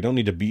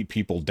to beat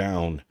people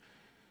down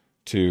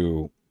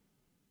to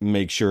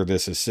make sure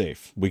this is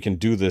safe. We can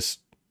do this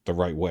the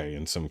right way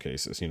in some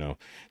cases,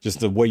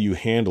 just the way you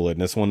handle it.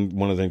 And that's one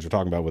of the things we're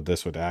talking about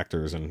with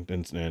actors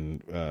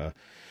and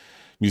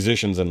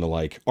musicians and the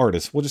like,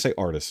 artists. We'll just say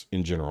artists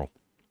in general.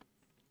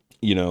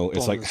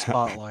 It's like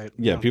spotlight.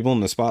 People in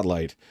the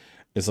spotlight.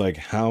 It's like,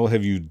 how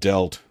have you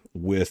dealt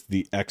with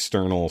the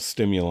external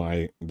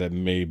stimuli that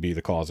may be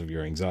the cause of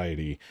your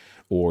anxiety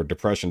or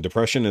depression?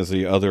 Depression is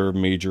the other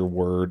major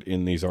word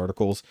in these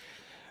articles.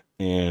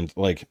 And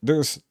like,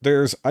 there's,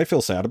 I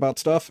feel sad about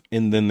stuff.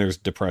 And then there's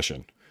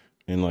depression.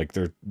 And like,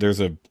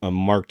 there's a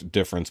marked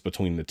difference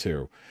between the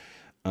two.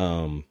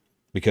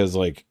 Because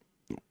like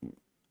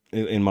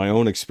in my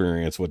own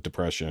experience with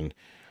depression,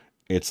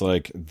 it's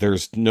like,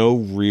 there's no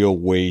real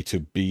way to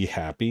be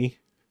happy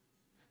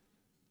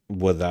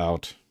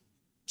without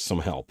some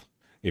help.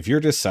 If you're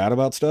just sad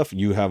about stuff,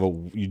 you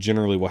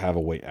generally will have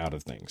a way out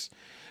of things.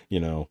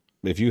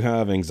 If you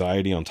have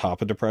anxiety on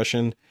top of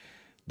depression,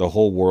 the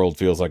whole world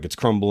feels like it's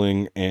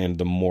crumbling, and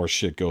the more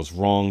shit goes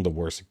wrong, the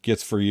worse it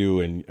gets for you,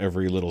 and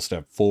every little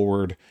step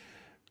forward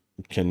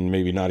can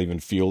maybe not even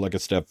feel like a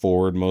step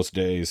forward most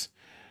days.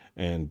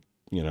 And,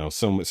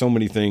 so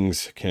many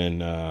things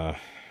can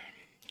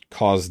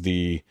cause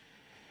the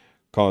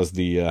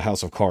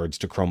house of cards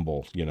to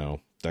crumble,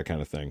 that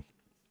kind of thing.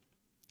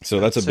 So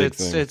that's a big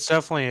thing. It's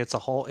definitely, it's a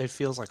hole. It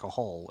feels like a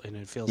hole, and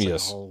it feels like a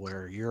hole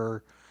where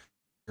you're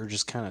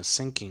just kind of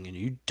sinking and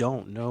you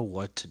don't know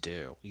what to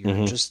do.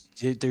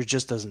 There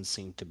just doesn't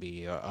seem to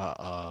be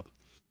a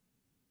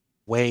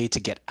way to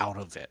get out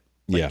of it.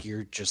 Like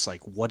you're just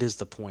like, what is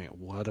the point?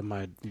 What am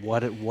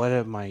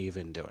I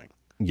even doing?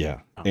 Yeah.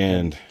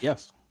 And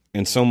yes.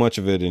 And so much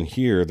of it in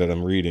here that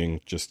I'm reading,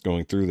 just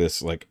going through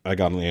this, like I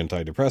got on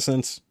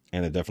antidepressants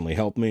and it definitely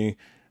helped me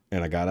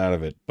and I got out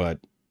of it. But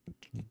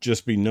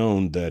just be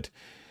known that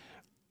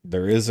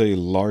there is a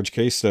large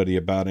case study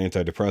about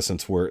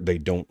antidepressants where they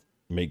don't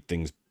make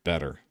things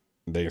better.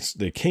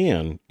 They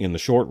can in the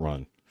short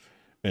run.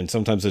 And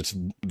sometimes it's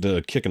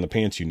the kick in the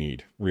pants you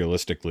need,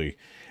 realistically.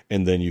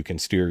 And then you can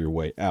steer your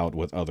way out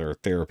with other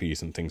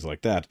therapies and things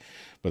like that.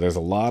 But there's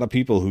a lot of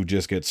people who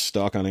just get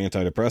stuck on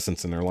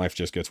antidepressants and their life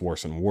just gets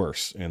worse and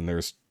worse. And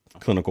there's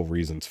clinical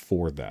reasons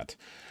for that.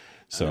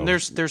 So and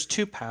there's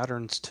two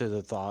patterns to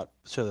the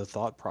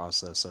thought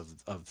process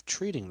of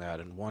treating that.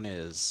 And one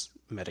is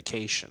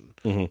medication,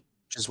 which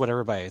is what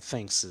everybody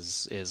thinks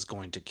is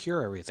going to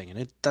cure everything.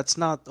 And that's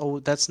not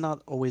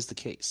always the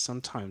case.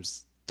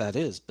 Sometimes that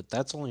is, but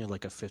that's only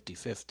like a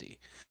 50-50.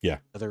 Yeah.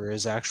 There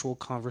is actual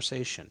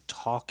conversation,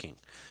 talking,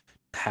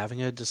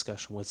 having a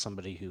discussion with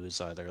somebody who's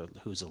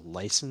a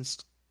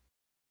licensed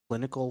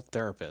clinical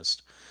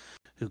therapist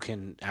who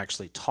can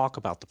actually talk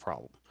about the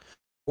problem,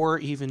 or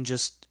even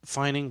just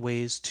finding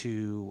ways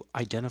to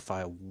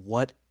identify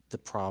what the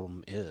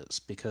problem is,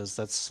 because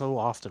that's so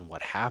often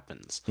what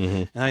happens.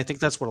 And I think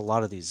that's what a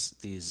lot of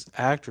these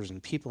actors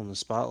and people in the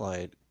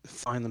spotlight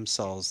find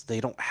themselves. They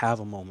don't have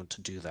a moment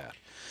to do that.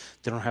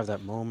 They don't have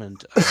that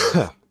moment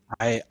of,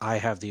 I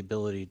have the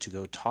ability to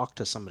go talk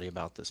to somebody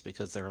about this,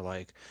 because they're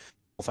like,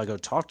 if I go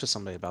talk to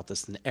somebody about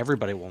this, then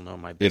everybody will know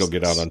my business. It'll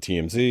get out on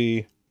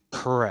TMZ.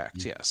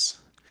 Correct. Yes.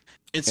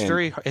 It's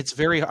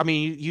very, I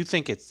mean, you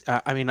think it's,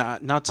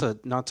 not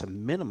to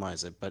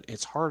minimize it, but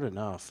it's hard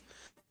enough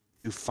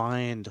to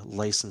find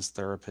licensed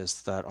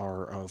therapists that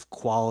are of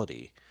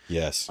quality,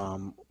 Yes.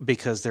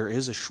 because there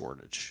is a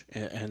shortage,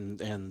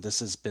 and this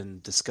has been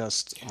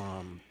discussed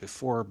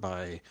before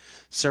by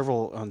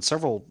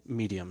several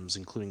mediums,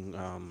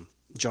 including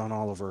John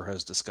Oliver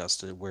has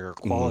discussed it, where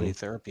quality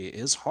therapy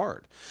is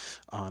hard,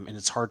 and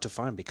it's hard to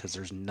find because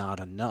there's not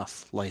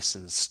enough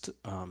licensed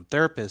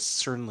therapists,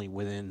 certainly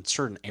within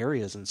certain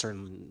areas and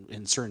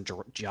certain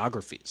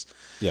geographies,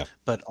 Yeah.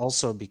 but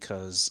also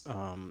because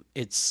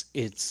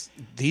it's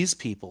these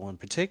people in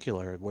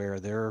particular where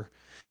they're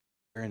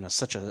in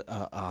such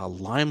a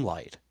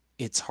limelight.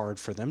 It's hard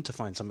for them to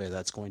find somebody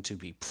that's going to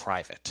be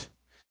private,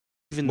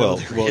 even though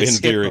there Well, is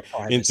HIPAA in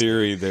privacy.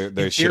 theory, there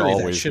In should theory, that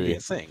always should be be. a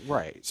thing,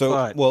 right? So,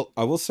 But well,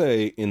 I will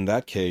say in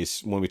that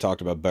case, when we talked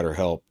about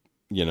BetterHelp,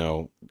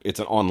 it's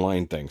an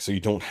online thing, so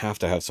you don't have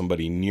to have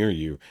somebody near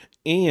you.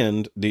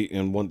 And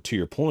to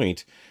your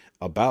point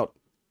about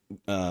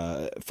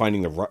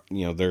finding the right,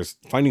 there's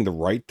finding the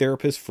right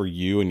therapist for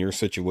you and your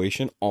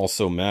situation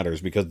also matters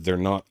because they're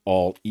not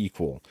all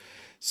equal.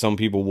 Some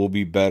people will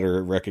be better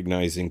at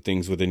recognizing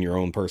things within your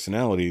own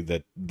personality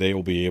that they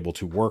will be able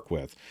to work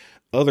with.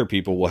 Other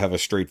people will have a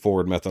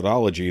straightforward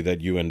methodology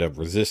that you end up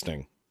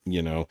resisting,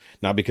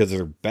 not because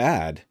they're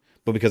bad,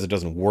 but because it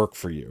doesn't work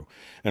for you.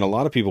 And a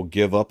lot of people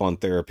give up on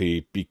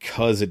therapy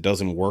because it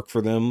doesn't work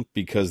for them,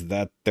 because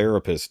that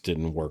therapist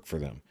didn't work for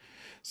them.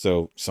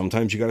 So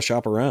sometimes you got to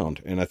shop around.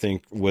 And I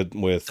think with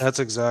that's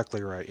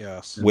exactly right.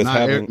 Yes. with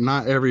having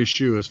not every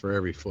shoe is for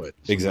every foot.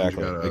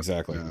 Sometimes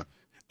exactly. Yeah.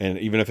 And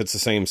even if it's the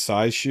same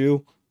size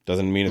shoe,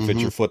 doesn't mean it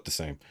fits your foot the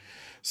same.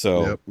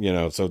 So,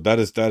 Yep. so that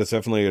is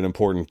definitely an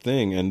important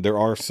thing. And there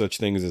are such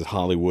things as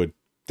Hollywood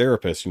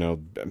therapists,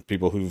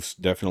 people who've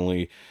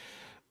definitely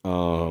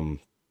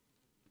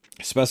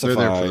specify. They're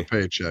there for the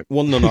paycheck.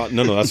 Well, no,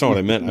 that's not what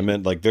I meant. I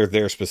meant like they're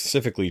there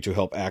specifically to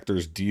help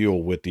actors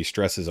deal with the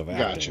stresses of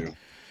acting.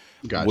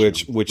 Gotcha.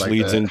 Which like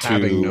leads into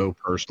having no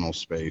personal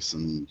space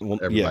and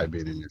everybody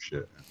being in your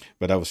shit.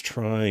 But I was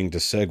trying to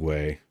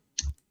segue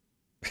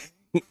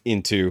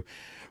into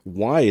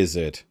why is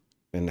it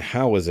and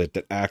how is it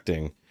that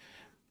acting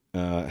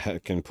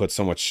can put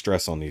so much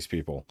stress on these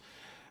people?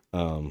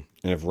 And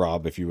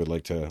if you would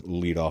like to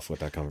lead off with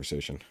that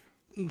conversation.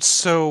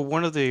 So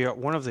one of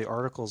the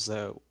articles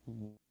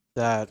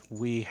that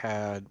we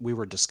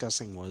were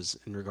discussing was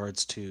in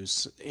regards to,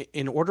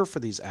 in order for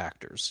these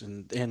actors,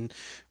 and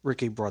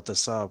Ricky brought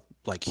this up,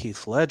 like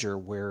Heath Ledger,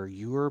 where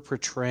you are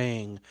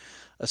portraying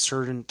a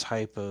certain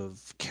type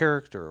of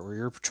character, or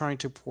you're trying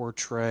to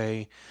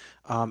portray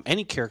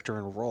any character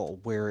in a role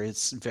where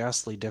it's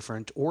vastly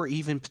different, or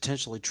even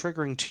potentially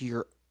triggering to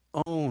your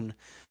own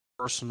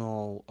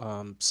personal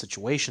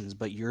situations,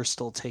 but you're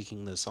still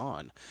taking this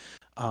on.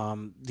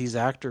 These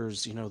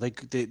actors,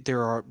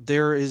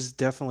 there is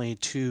definitely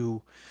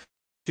two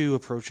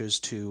approaches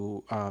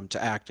to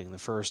acting. The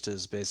first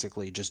is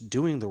basically just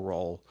doing the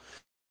role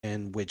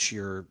in which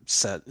you're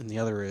set, and the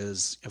other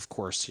is, of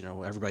course,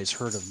 everybody's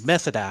heard of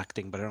method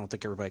acting, but I don't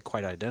think everybody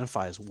quite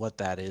identifies what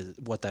that is,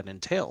 what that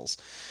entails.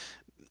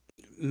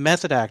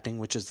 Method acting,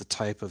 which is the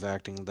type of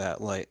acting that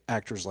like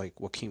actors like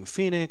Joaquin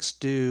Phoenix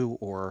do,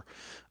 or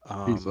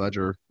Heath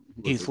Ledger.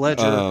 Heath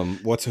Ledger.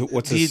 What's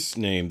his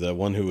name? The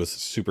one who was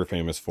super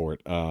famous for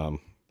it.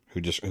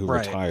 Who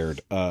Right.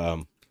 retired.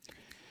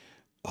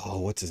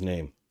 What's his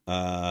name?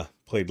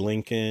 Played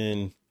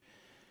Lincoln.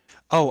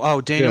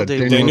 Daniel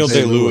Day-Lewis. Daniel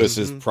Day-Lewis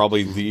is Mhm.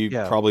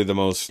 probably the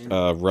most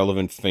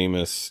relevant,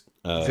 famous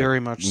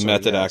very much so,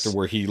 method yes. actor,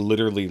 where he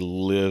literally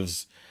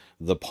lives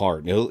the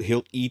part.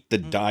 He'll eat the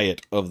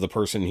diet of the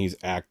person he's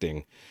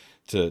acting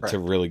to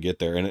really get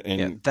there.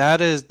 And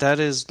that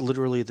is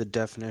literally the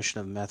definition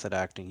of method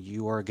acting.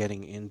 You are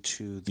getting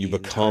into the you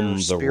become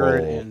the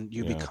spirit, role, and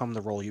you become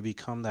the role. You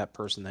become that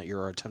person that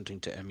you're attempting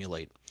to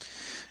emulate.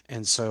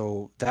 And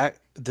so that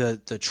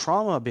the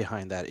trauma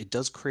behind that, it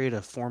does create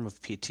a form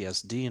of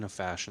PTSD in a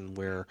fashion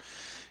where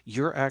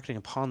you're acting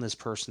upon this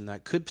person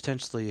that could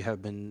potentially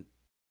have been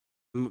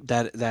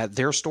that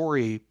their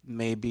story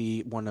may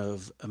be one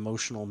of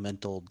emotional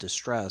mental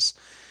distress,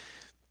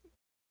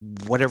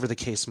 whatever the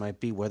case might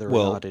be, whether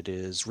or not it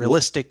is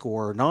realistic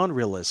or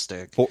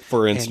non-realistic.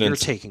 For instance, and you're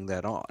taking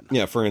that on.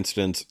 Yeah, for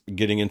instance,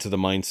 getting into the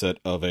mindset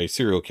of a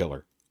serial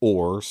killer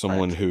or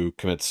someone who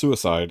commits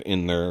suicide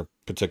in their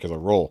particular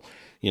role.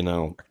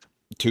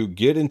 To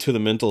get into the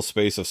mental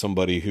space of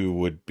somebody who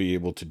would be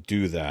able to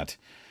do that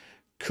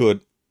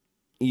could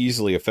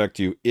easily affect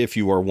you if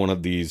you are one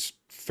of these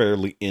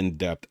fairly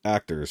in-depth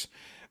actors.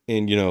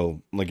 And,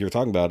 like you were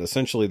talking about,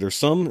 essentially there's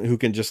some who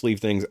can just leave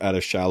things at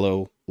a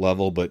shallow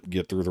level but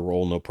get through the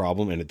role no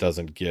problem, and it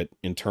doesn't get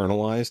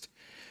internalized.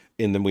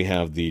 And then we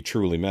have the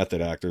truly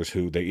method actors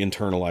who they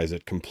internalize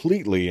it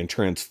completely and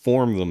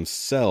transform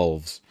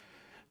themselves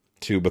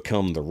to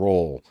become the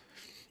role.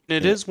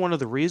 It is one of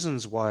the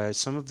reasons why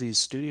some of these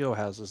studio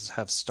houses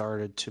have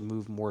started to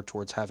move more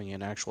towards having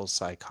an actual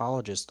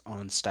psychologist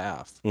on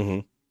staff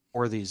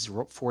for these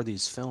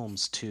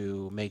films,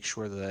 to make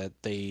sure that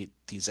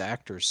these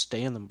actors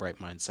stay in the right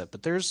mindset.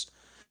 But there's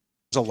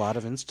a lot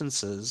of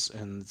instances,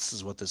 and this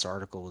is what this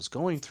article is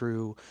going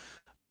through,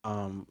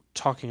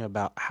 talking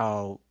about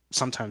how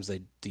sometimes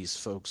these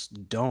folks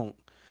don't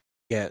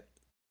get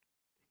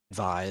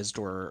advised,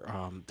 or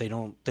they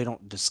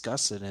don't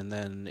discuss it, and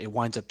then it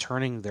winds up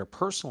turning their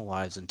personal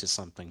lives into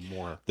something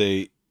more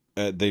They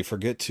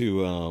forget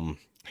to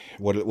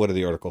what do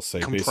the articles say?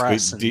 Basically,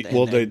 compress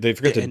and they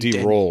forget to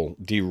de-roll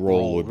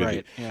roll, would be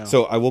right? Yeah.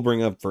 so I will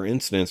bring up, for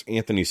instance,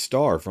 Anthony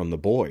Starr from The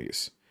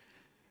Boys.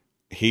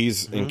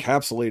 He's Mhm.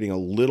 encapsulating a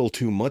little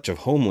too much of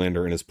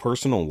Homelander in his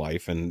personal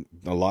life, and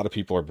a lot of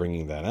people are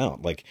bringing that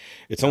out. Like,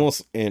 it's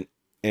almost,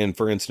 and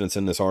for instance,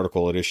 in this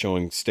article, it is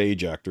showing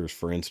stage actors,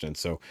 for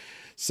instance. So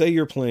say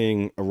you're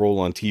playing a role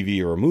on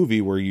TV or a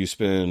movie where you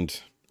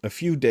spend a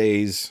few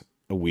days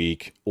a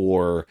week,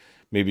 or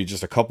maybe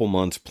just a couple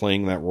months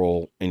playing that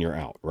role, and you're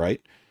out,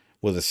 right?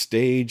 With a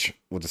stage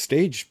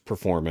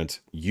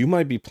performance, you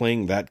might be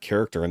playing that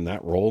character in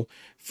that role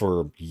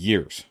for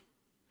years,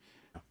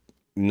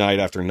 night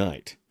after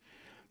night.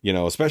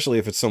 Especially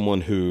if it's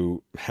someone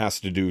who has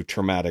to do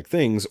traumatic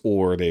things,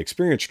 or they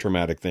experience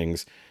traumatic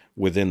things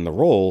within the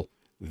role,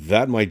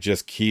 that might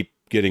just keep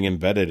getting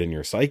embedded in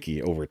your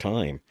psyche over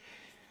time.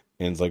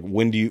 And it's like,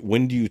 when do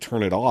you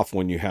turn it off,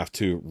 when you have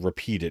to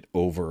repeat it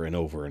over and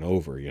over and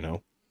over, Yeah.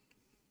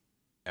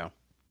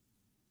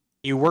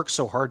 You work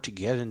so hard to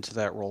get into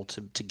that role,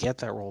 to get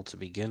that role to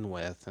begin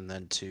with, and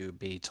then to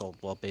be told,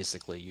 well,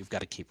 basically, you've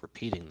got to keep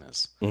repeating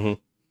this. Mm-hmm.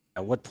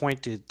 At what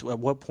point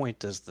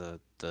does the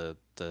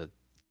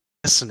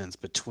dissonance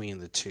between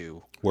the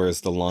two?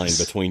 Where's the line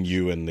between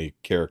you and the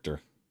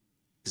character?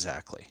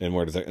 Exactly. And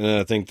where does that? And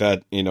I think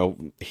that,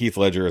 Heath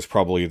Ledger is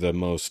probably the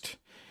most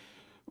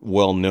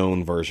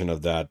well-known version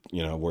of that,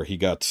 where he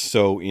got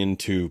so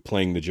into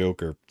playing the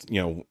Joker,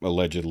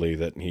 allegedly,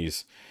 that he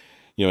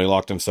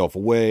locked himself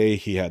away.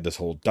 He had this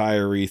whole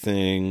diary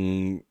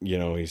thing.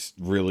 He's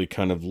really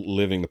kind of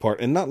living the part.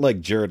 And not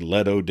like Jared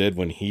Leto did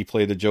when he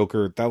played the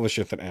Joker. That was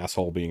just an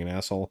asshole being an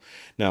asshole.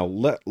 Now,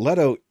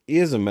 Leto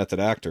is a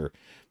method actor,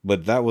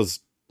 but that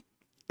was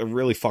a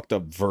really fucked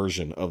up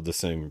version of the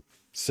same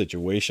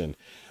situation.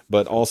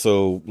 But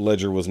also,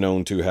 Ledger was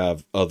known to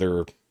have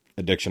other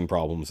addiction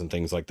problems and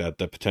things like that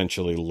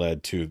potentially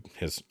led to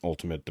his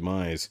ultimate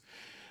demise.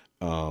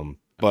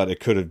 But it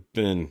could have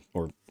been,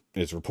 or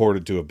is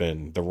reported to have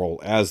been, the role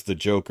as the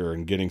Joker,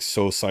 and getting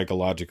so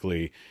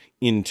psychologically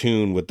in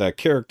tune with that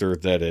character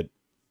that it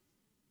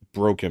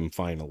broke him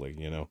finally,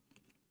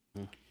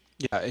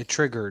 Yeah, it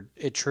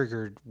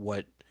triggered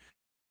what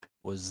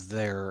was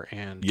there,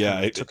 and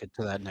Yeah, it took it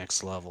to that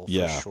next level,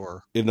 for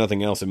sure. If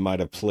nothing else, it might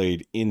have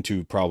played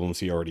into problems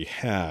he already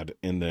had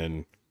and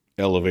then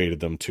elevated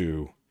them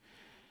to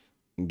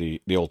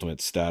the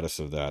ultimate status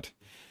of that.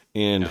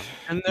 And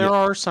there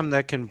are some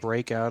that can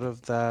break out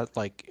of that,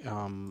 like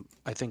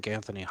I think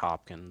Anthony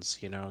Hopkins.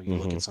 You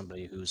look at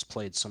somebody who's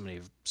played so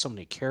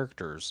many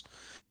characters,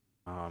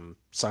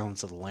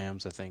 Silence of the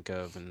Lambs, I think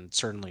of, and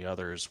certainly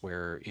others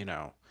where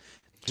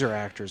these are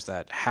actors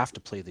that have to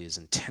play these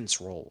intense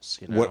roles.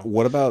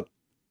 What about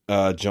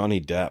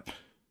Johnny Depp?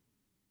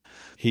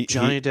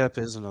 Johnny Depp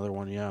is another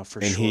one, yeah,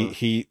 for sure. And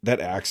he that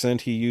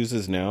accent he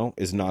uses now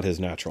is not his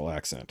natural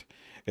accent.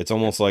 It's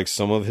almost like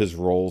some of his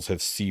roles have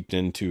seeped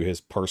into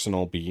his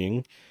personal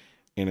being,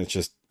 and it's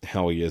just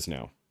how he is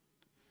now.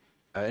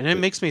 And it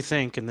makes me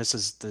think, and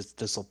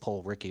this will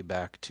pull Ricky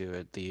back to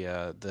it,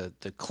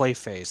 the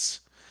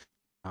Clayface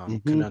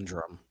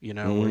conundrum,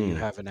 where you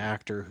have an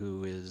actor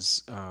who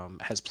has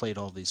played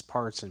all these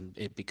parts, and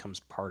it becomes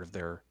part of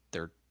their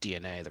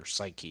DNA, their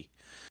psyche.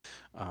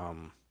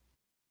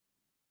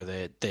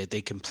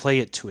 They can play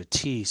it to a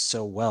T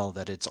so well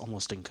that it's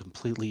almost a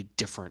completely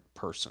different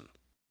person.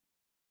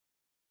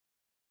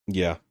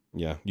 Yeah.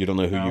 You don't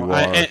know who you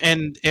are.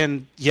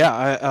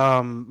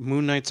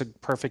 Moon Knight's a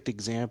perfect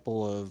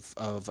example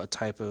of a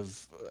type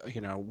of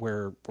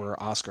where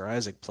Oscar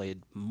Isaac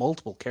played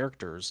multiple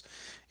characters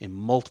in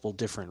multiple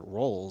different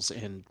roles,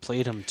 and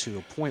played them to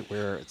a point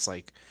where it's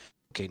like,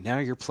 okay, now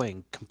you're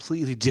playing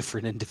completely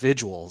different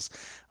individuals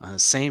on the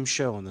same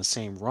show in the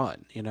same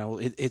run.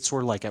 It's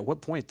sort of like, at what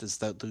point do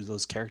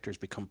those characters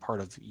become part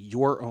of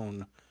your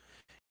own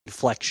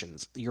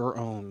inflections, your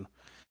own,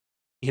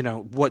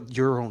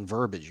 your own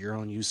verbiage, your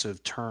own use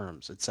of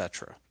terms,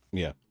 etc.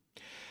 Yeah.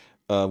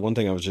 One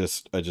thing I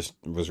just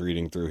was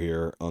reading through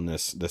here on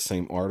this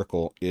same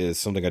article is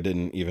something I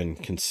didn't even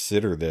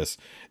consider, this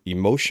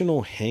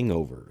emotional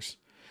hangovers,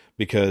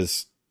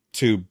 because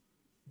to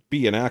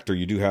be an actor,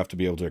 you do have to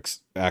be able to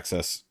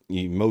access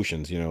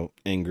emotions,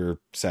 anger,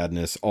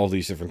 sadness, all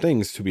these different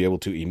things, to be able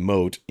to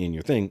emote in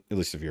your thing, at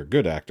least if you're a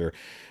good actor,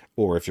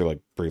 or if you're like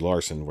Brie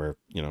Larson, where,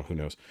 who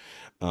knows.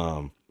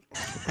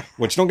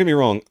 Which, don't get me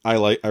wrong,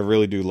 I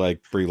really do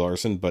like Brie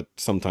Larson, but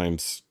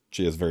sometimes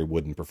she has very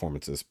wooden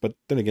performances. But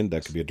then again,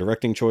 that could be a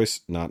directing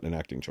choice, not an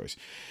acting choice.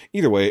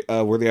 Either way,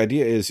 where the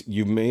idea is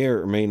you may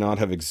or may not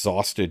have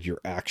exhausted your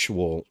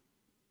actual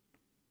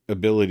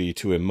ability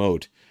to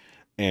emote,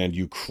 and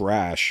you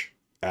crash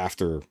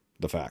after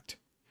the fact.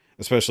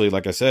 Especially,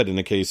 like I said, in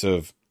the case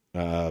of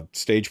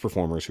stage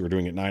performers who are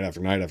doing it night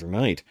after night after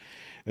night,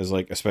 is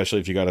like, especially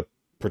if you got to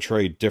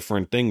portray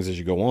different things as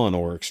you go on,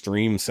 or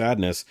extreme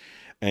sadness,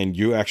 and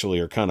you actually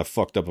are kind of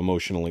fucked up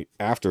emotionally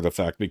after the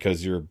fact,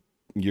 because you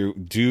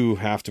do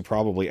have to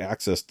probably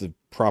access the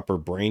proper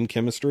brain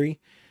chemistry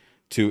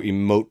to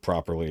emote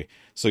properly.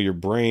 So your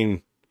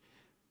brain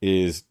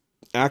is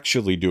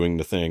actually doing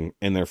the thing,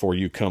 and therefore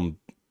you come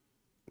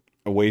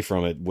away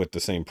from it with the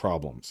same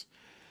problems.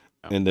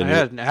 And then I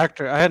had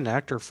an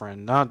actor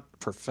friend, not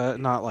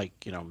like,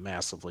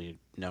 massively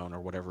known or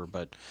whatever,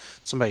 but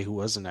somebody who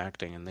wasn't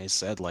acting, and they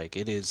said like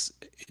to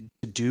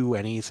do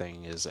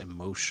anything is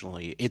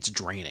emotionally, it's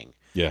draining.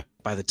 yeah,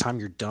 By the time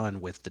you're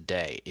done with the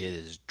day, it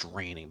is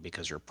draining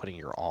because you're putting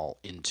your all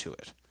into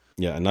it.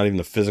 yeah, and not even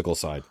the physical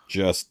side,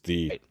 just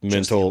the Right,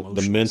 mental,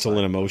 just the mental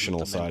and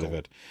emotional side of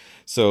it.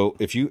 So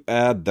if you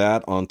add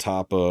that on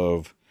top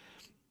of,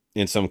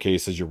 in some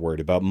cases, you're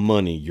worried about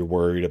money, you're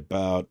worried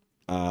about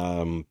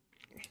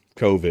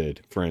COVID,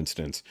 for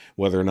instance,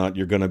 whether or not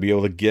you're going to be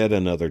able to get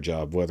another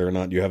job, whether or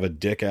not you have a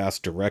dick-ass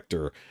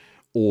director,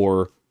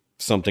 or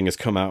something has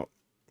come out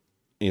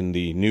in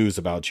the news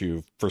about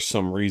you for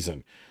some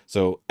reason.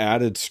 So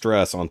added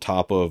stress on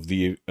top of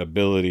the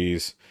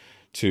abilities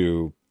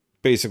to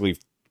basically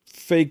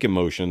fake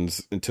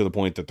emotions to the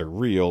point that they're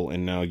real,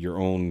 and now your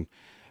own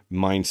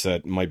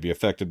mindset might be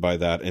affected by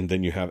that, and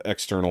then you have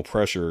external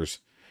pressures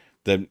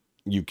that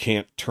you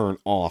can't turn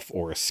off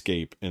or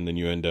escape, and then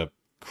you end up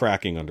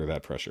cracking under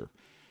that pressure,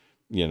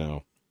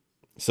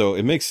 so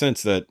it makes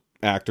sense that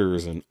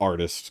actors and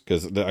artists,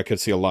 because I could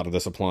see a lot of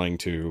this applying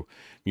to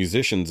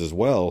musicians as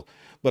well,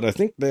 but I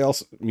think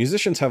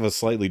musicians have a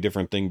slightly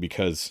different thing,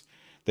 because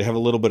they have a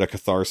little bit of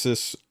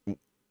catharsis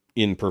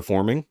in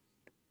performing,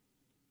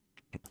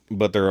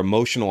 but their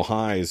emotional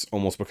highs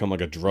almost become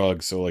like a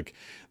drug. So like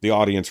the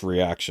audience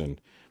reaction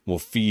will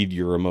feed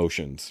your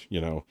emotions,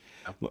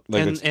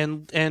 like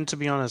and to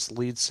be honest,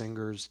 lead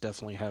singers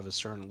definitely have a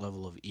certain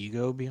level of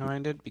ego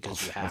behind it,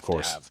 because you have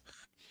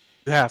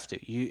to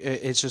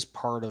it's just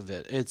part of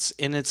it.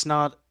 That's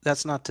not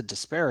to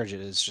disparage it.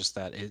 It's just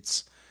that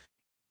it's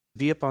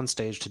be up on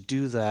stage to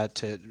do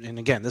that. And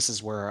again, this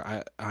is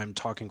where I'm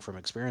talking from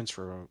experience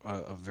for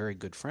a very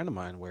good friend of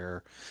mine,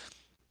 where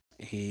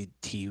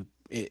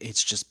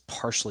it's just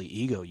partially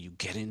ego. You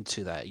get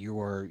into that.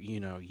 You're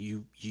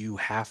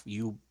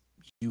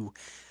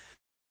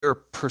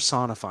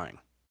personifying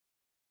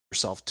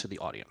yourself to the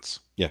audience.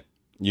 Yeah,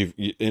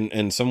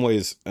 in some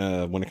ways,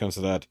 when it comes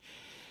to that,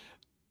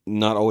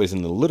 not always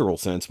in the literal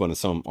sense, but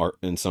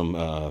in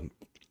some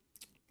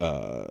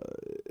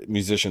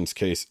musician's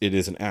case, it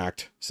is an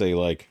act. Say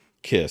like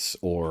Kiss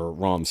or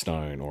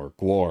Rammstein or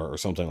Gwar or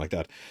something like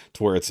that,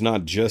 to where it's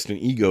not just an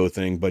ego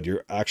thing, but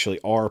you actually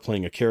are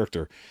playing a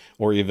character.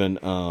 Or even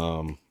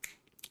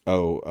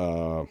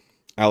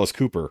Alice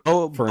Cooper.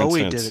 Oh, for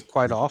Bowie instance. did it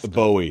quite often.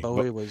 Bowie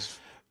was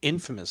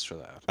infamous for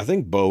that. I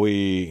think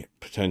Bowie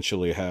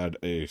potentially had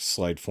a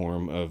slight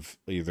form of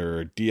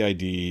either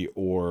DID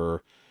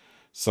or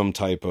some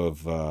type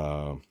of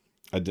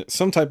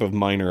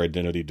minor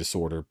identity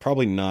disorder.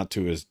 Probably not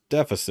to his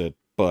deficit,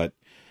 but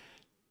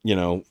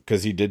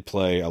because he did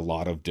play a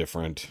lot of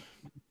different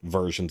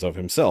versions of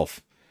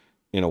himself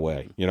in a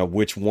way.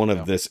 Which one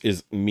of this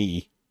is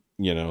me?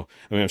 I mean,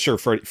 I'm sure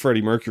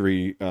Freddie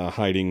Mercury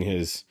hiding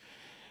his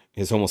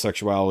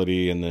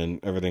homosexuality and then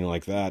everything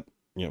like that,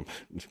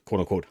 quote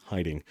unquote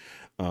hiding,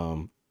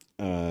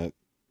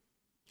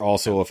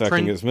 also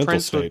affecting his mental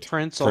state.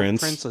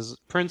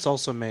 Prince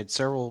also made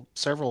several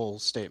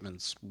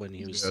statements when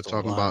he was still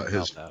talking about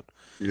that.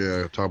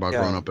 Yeah, talk about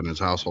growing up in his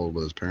household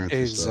with his parents.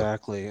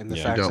 Exactly, and the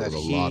he fact dealt that with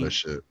a lot of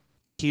shit.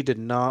 He did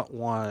not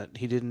want.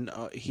 He didn't.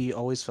 He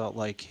always felt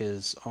like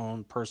his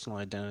own personal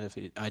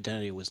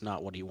identity was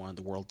not what he wanted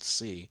the world to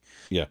see.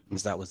 Yeah,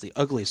 because that was the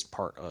ugliest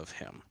part of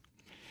him.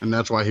 And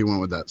that's why he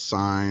went with that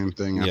sign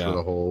thing after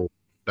the whole.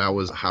 That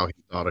was how he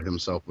thought of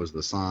himself, was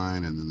the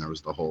sign, and then there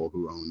was the whole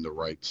who owned the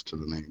rights to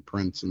the name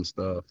Prince and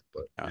stuff.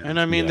 But and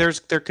I mean,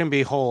 there can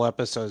be whole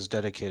episodes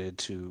dedicated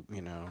to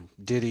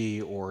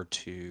Diddy or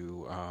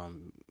to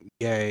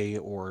Ye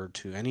or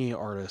to any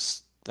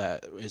artist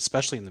that,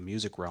 especially in the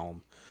music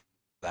realm,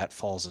 that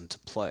falls into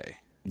play.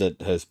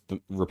 That has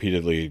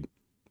repeatedly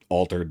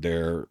altered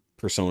their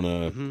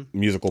persona,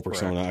 musical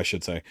persona, correct, I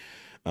should say.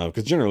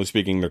 Because generally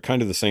speaking, they're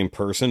kind of the same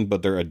person,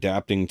 but they're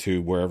adapting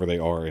to wherever they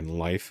are in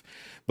life.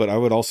 But I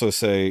would also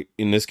say,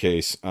 in this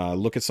case,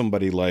 look at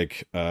somebody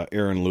like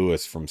Aaron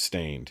Lewis from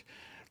Stained.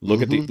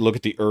 Look at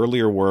the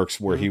earlier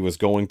works where he was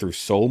going through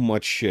so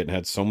much shit and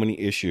had so many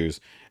issues,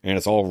 and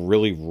it's all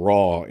really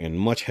raw and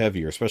much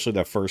heavier. Especially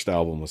that first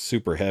album was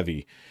super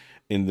heavy,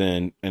 and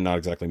not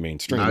exactly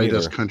mainstream. Now he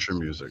does country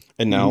music,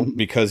 and now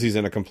because he's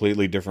in a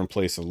completely different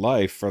place of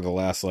life for the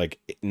last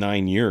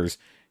 9 years.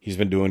 He's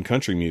been doing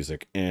country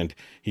music, and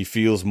he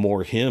feels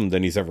more him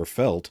than he's ever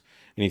felt,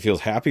 and he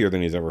feels happier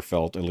than he's ever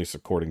felt, at least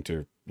according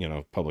to,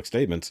 public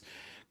statements,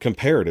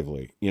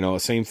 comparatively.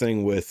 Same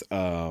thing with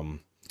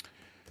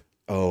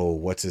oh,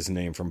 what's his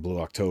name from Blue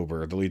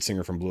October? The lead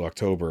singer from Blue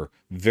October.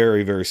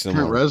 Very, very Trent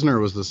similar. Reznor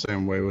was the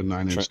same way with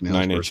Nine Inch Nails.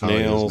 Nine Inch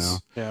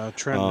Nails. Yeah,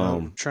 Trent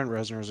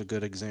Reznor is a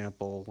good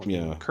example.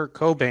 Yeah. Kurt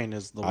Cobain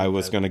is the one I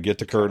was going to get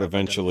to Kurt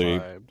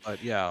eventually.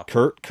 But yeah.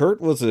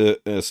 Kurt was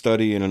a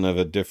study in and of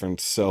a different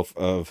self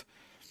of,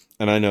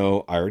 and I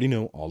already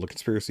know all the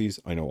conspiracies.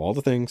 I know all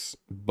the things,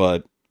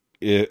 but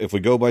if we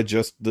go by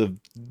just the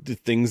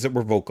things that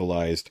were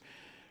vocalized,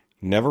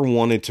 never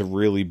wanted to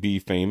really be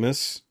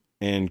famous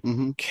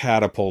and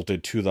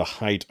catapulted to the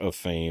height of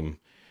fame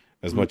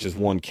as much as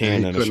one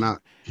can. And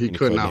he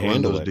could not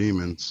run those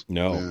demons.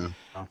 No.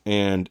 Yeah.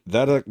 And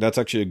that's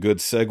actually a good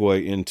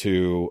segue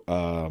into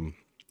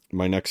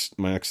my next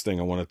thing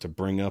I wanted to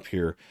bring up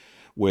here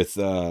with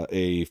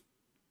a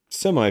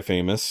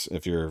semi-famous,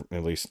 if you're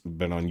at least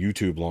been on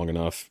YouTube long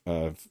enough,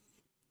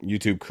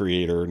 YouTube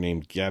creator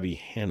named Gabby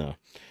Hanna.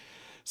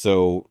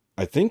 So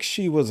I think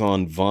she was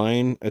on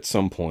Vine at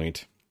some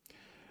point,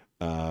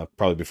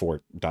 probably before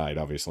it died,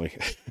 obviously,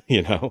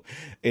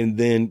 and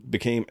then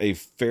became a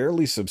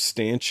fairly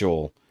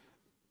substantial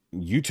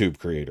YouTube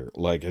creator.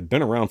 Like, had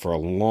been around for a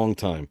long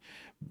time.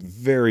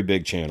 Very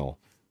big channel,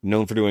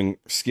 known for doing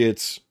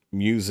skits,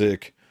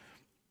 music,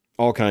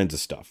 all kinds of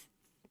stuff.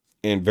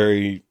 And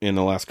in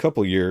the last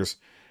couple years,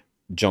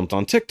 jumped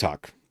on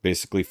TikTok,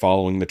 basically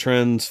following the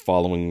trends,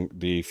 following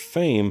the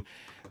fame.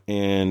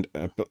 And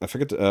I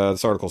forget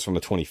this article's from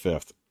the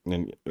 25th.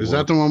 And is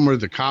that the one where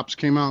the cops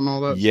came out and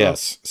all that?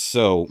 Yes.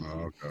 Stuff?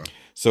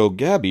 So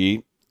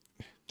Gabby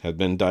had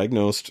been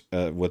diagnosed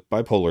with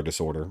bipolar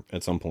disorder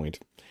at some point.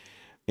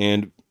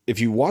 And if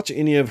you watch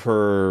any of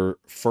her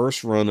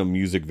first run of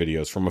music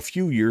videos from a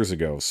few years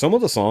ago, some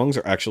of the songs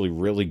are actually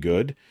really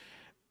good.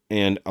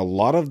 And a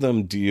lot of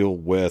them deal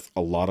with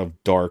a lot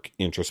of dark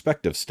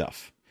introspective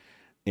stuff.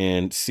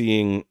 And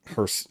seeing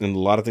her in a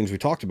lot of things we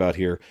talked about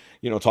here,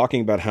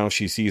 talking about how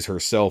she sees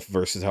herself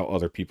versus how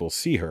other people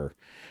see her.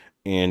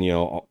 And,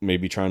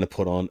 maybe trying to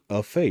put on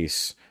a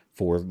face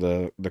for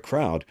the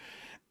crowd.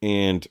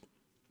 And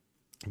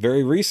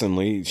very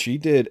recently, she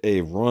did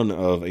a run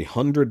of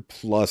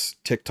 100+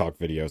 TikTok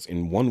videos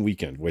in one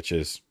weekend, which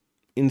is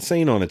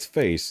insane on its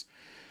face.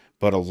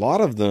 But a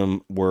lot of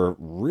them were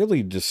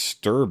really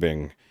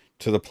disturbing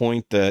to the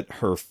point that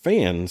her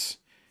fans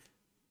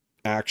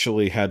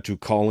actually had to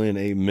call in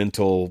a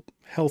mental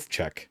health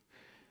check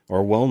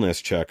or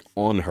wellness check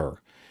on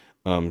her.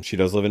 She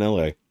does live in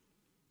LA.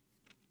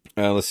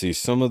 Let's see,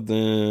 some of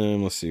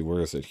them,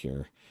 where is it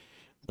here?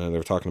 They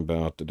were talking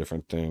about the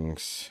different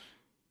things.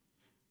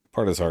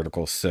 Part of this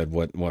article said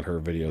what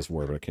her videos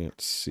were, but I can't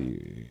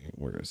see.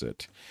 Where is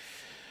it?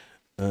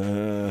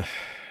 But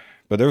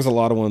there was a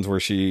lot of ones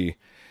where she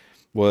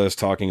was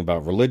talking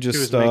about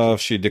religious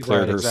stuff. She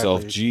declared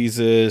herself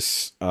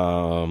Jesus.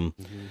 I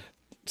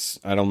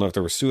don't know if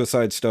there was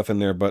suicide stuff in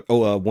there, but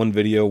one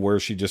video where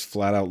she just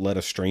flat out let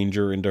a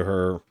stranger into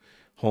her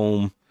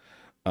home,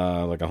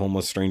 like a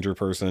homeless stranger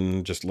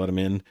person, just let him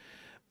in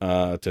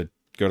to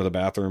go to the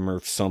bathroom or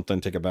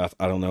something, take a bath.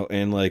 I don't know.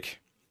 And like,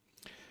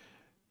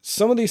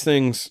 some of these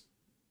things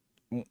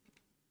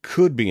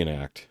could be an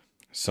act.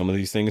 Some of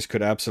these things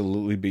could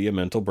absolutely be a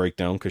mental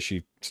breakdown because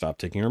she stopped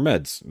taking her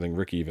meds. I think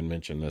Ricky even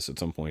mentioned this at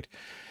some point.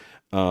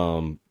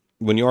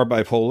 When you are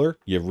bipolar,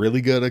 you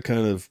really got to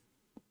kind of,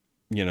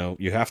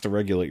 you have to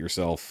regulate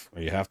yourself,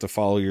 or you have to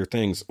follow your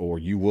things, or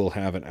you will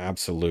have an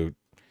absolute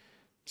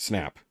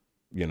snap.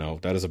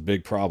 That is a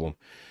big problem.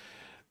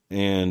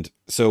 And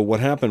so what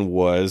happened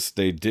was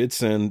they did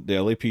send the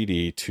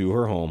LAPD to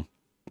her home.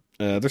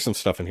 There's some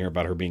stuff in here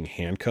about her being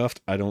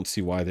handcuffed. I don't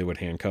see why they would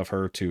handcuff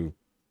her to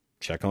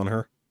check on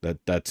her.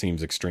 That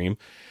seems extreme,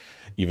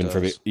 even for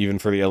the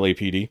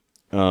LAPD.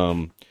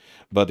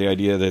 But the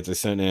idea that they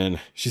sent in,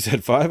 she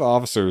said, 5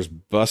 officers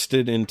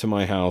busted into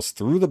my house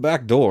through the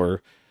back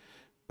door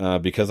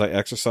because I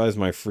exercised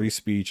my free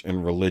speech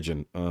and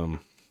religion.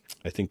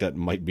 I think that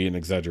might be an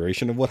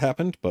exaggeration of what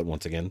happened, but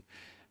once again,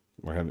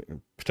 we're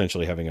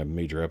potentially having a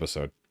major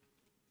episode.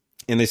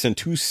 And they sent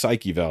 2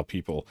 psych eval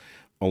people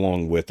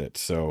along with it.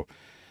 So,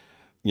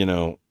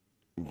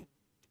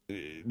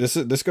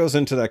 this goes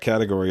into that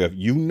category of,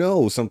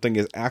 something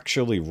is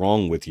actually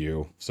wrong with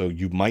you. So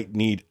you might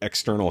need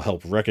external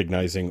help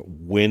recognizing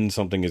when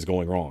something is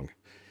going wrong,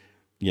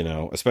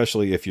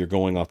 especially if you're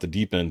going off the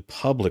deep end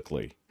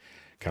publicly,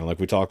 kind of like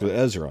we talked with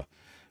Ezra,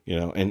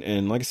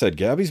 and like I said,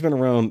 Gabby's been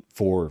around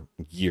for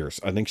years.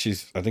 I think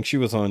she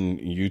was on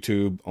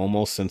YouTube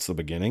almost since the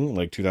beginning,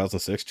 like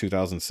 2006,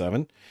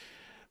 2007.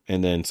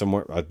 And then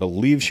somewhere, I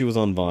believe she was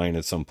on Vine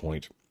at some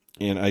point.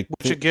 And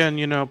which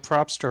again,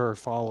 props to her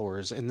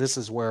followers. And this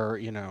is where,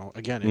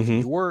 again,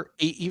 if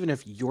even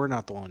if you're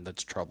not the one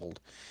that's troubled,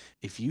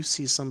 if you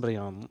see somebody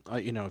on,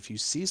 if you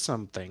see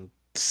something,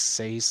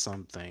 say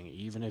something,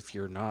 even if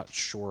you're not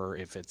sure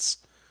if it's,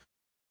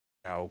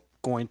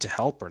 going to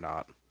help or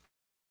not.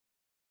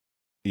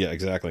 Yeah,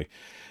 exactly.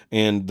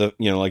 And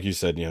like you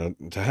said,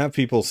 to have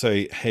people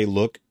say, hey,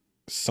 look,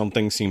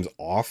 something seems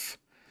off.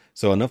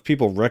 So enough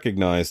people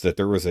recognize that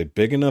there was a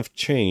big enough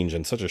change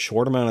in such a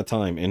short amount of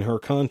time in her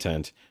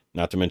content,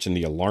 not to mention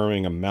the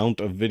alarming amount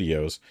of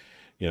videos,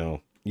 You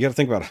know, you got to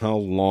think about how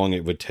long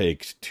it would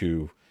take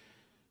the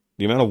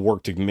amount of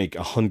work to make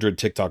 100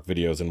 TikTok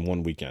videos in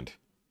one weekend,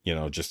 you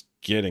know, just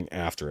getting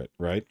after it.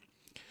 Right.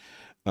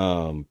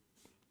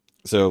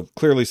 So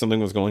clearly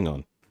something was going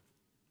on.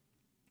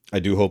 I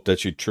do hope that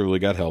she truly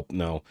got help.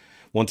 Now,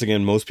 once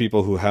again, most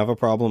people who have a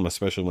problem,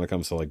 especially when it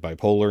comes to like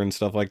bipolar and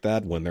stuff like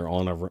that, when they're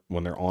on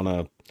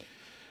a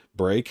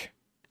break,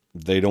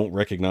 they don't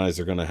recognize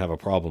they're going to have a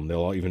problem.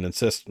 They'll even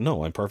insist,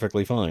 "No, I'm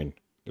perfectly fine.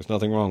 There's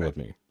nothing wrong with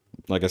me."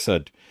 Like I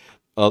said,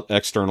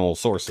 external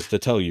sources to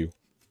tell you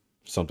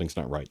something's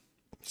not right.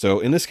 So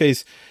in this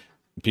case,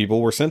 people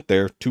were sent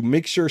there to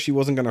make sure she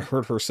wasn't going to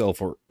hurt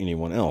herself or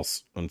anyone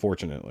else.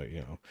 Unfortunately,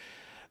 you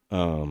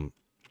know.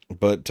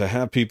 But to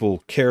have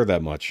people care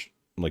that much,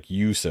 like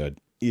you said,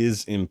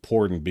 is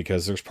important,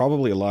 because there's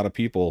probably a lot of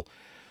people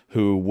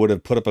who would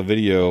have put up a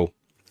video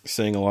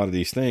saying a lot of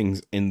these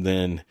things, and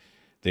then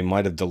they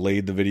might have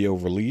delayed the video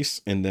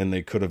release, and then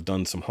they could have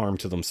done some harm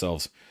to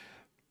themselves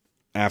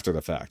after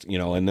the fact, you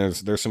know. And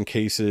there's some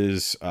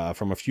cases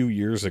from a few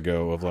years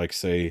ago of, like,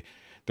 say,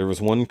 there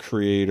was one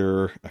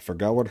creator, I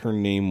forgot what her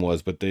name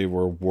was, but they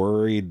were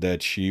worried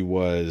that she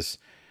was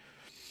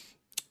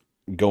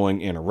going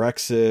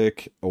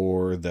anorexic,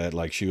 or that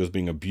like she was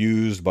being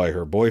abused by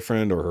her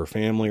boyfriend or her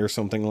family or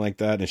something like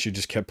that. And she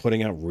just kept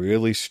putting out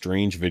really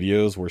strange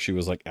videos where she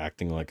was like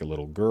acting like a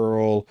little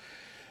girl,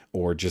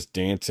 or just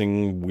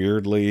dancing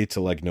weirdly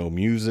to like no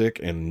music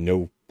and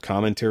no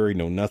commentary,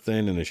 no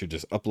nothing. And they should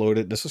just upload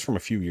it. This was from a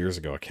few years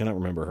ago. I cannot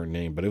remember her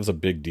name, but it was a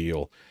big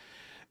deal.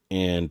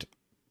 And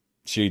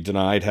she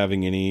denied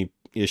having any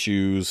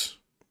issues,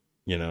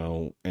 you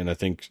know. And I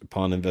think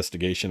upon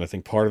investigation, I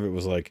think part of it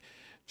was like,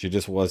 she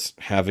just was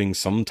having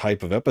some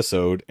type of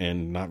episode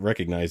and not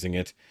recognizing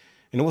it.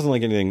 And it wasn't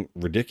like anything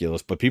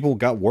ridiculous, but people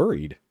got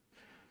worried,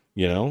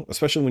 you know,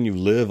 especially when you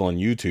live on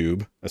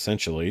YouTube,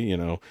 essentially, you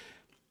know,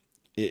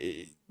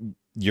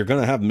 you're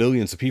going to have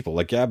millions of people.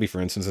 Like Gabby,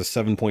 for instance, has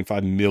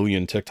 7.5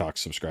 million TikTok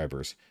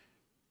subscribers,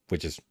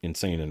 which is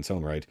insane in its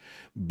own right.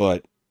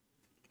 But,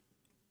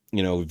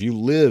 you know, if you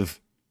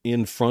live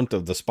in front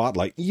of the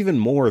spotlight, even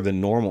more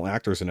than normal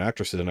actors and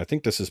actresses, and I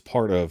think this is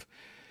part of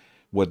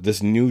what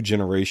this new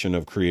generation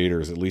of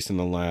creators, at least in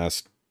the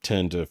last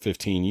 10 to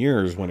 15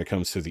 years, when it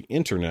comes to the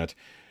internet,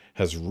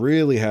 has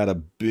really had a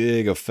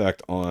big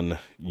effect on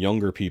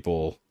younger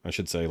people, I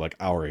should say, like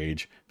our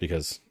age,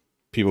 because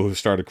people who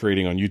started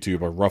creating on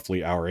YouTube are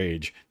roughly our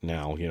age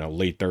now, you know,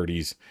 late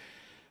 30s,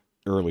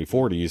 early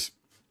 40s,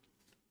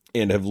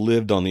 and have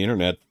lived on the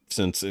internet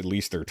since at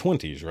least their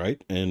 20s,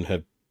 right? And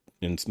have,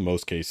 in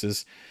most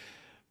cases,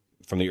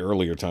 from the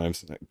earlier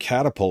times,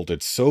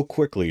 catapulted so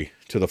quickly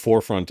to the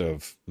forefront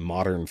of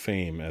modern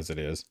fame as it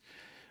is,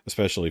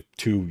 especially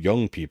to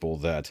young people,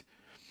 that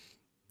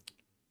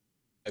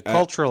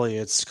culturally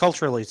it's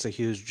a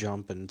huge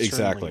jump. And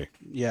exactly,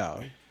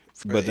 yeah,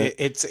 but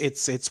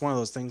it's one of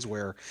those things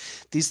where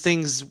these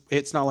things,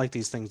 it's not like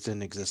these things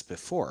didn't exist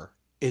before.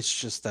 It's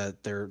just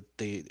that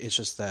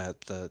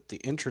the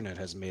internet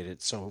has made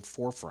it so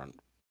forefront.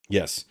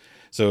 Yes.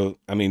 So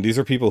I mean, these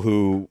are people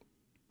who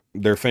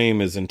their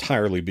fame is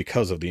entirely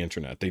because of the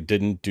internet. They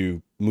didn't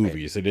do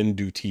movies. Right. They didn't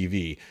do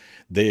TV.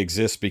 They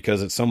exist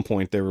because at some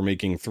point they were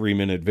making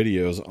 3-minute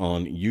videos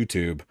on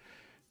YouTube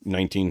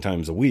 19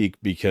 times a week,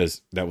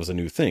 because that was a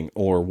new thing,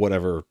 or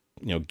whatever,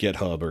 you know,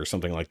 GitHub or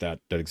something like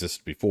that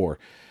existed before.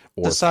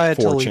 Or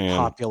societally 4chan.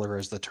 Popular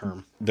is the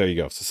term. There you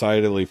go.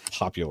 Societally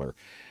popular.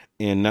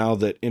 And now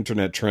that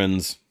internet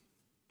trends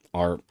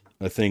are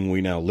a thing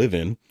we now live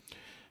in,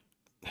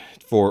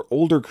 for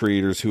older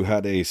creators who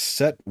had a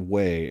set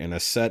way and a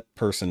set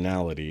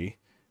personality,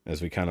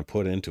 as we kind of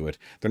put into it,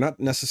 they're not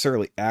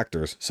necessarily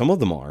actors. Some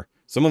of them are.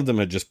 Some of them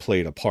had just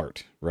played a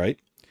part, right?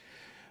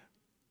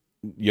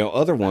 You know,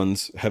 other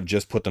ones have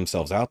just put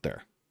themselves out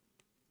there.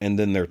 And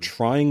then they're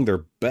trying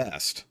their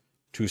best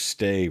to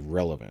stay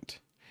relevant.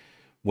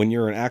 When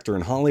you're an actor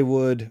in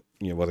Hollywood,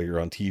 you know, whether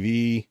you're on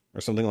TV or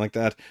something like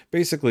that,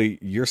 basically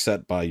you're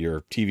set by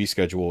your TV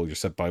schedule, you're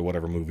set by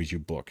whatever movies you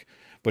book.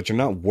 But you're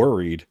not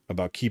worried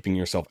about keeping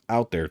yourself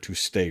out there to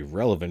stay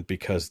relevant,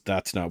 because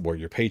that's not where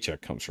your paycheck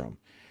comes from.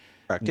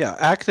 Correct. Yeah,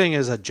 acting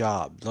is a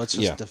job. Let's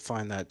just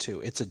define that too.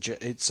 It's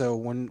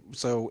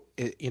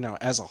you know,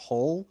 as a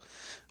whole,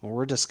 when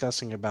we're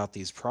discussing about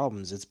these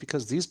problems, it's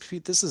because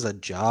this is a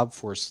job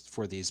for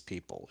these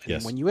people.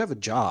 And when you have a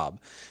job,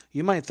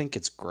 you might think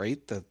it's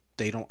great that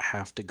they don't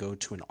have to go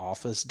to an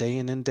office day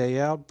in and day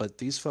out, but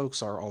these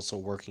folks are also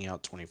working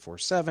out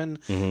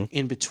 24/7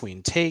 in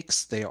between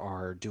takes. They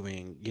are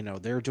doing, you know,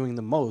 they're doing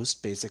the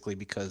most basically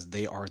because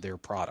they are their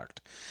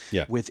product.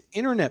 Yeah. With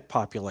internet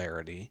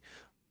popularity,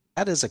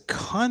 that is a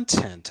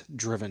content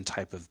driven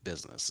type of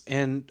business.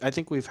 And I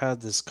think we've had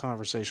this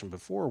conversation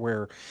before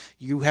where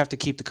you have to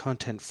keep the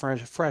content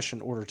fresh in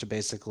order to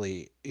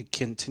basically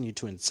continue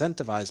to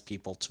incentivize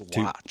people to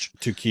watch.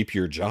 To keep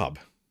your job.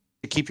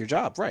 To keep your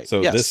job, right.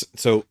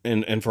 So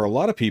and for a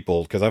lot of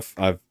people, because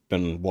I've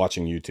been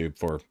watching YouTube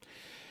for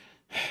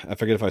I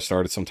forget if I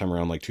started sometime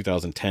around like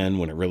 2010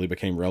 when it really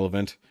became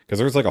relevant, because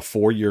there was like a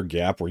 4-year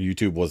gap where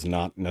YouTube was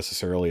not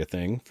necessarily a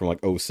thing from like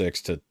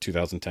 '06 to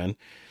 2010.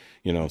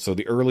 So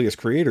the earliest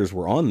creators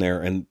were on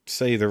there, and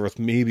say there was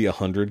maybe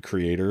 100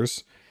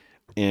 creators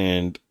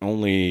and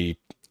only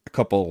a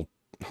couple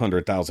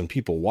 100,000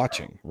 people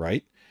watching,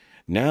 right?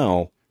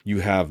 Now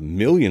you have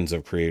millions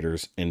of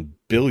creators and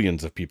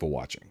billions of people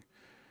watching.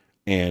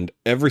 And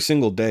every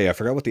single day, I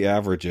forgot what the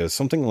average is,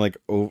 something like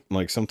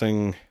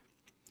something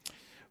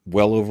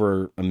well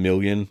over a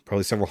million,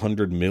 probably several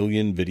 100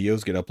 million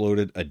videos get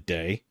uploaded a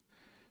day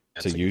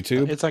to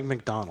YouTube. It's like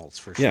McDonald's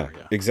for sure.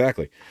 Yeah,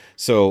 exactly.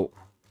 So,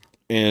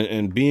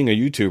 and being a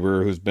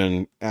YouTuber who's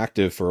been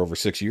active for over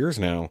 6 years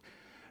now,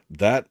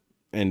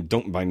 and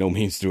don't, by no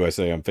means do I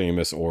say I'm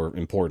famous or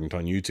important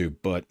on YouTube,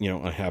 but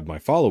I have my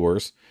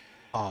followers.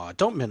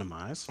 Don't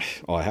minimize.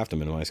 Oh, I have to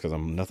minimize because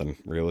I'm nothing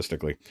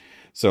realistically.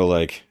 So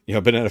like,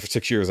 I've been at it for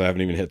 6 years. I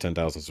haven't even hit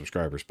 10,000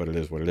 subscribers, but it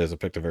is what it is. I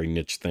picked a very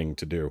niche thing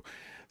to do.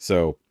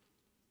 So,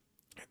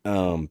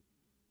 but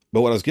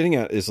what I was getting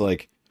at is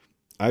like,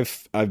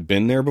 I've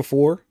been there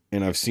before,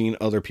 and I've seen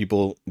other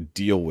people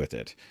deal with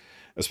it,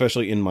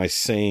 especially in my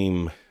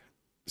same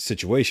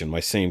situation, my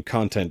same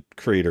content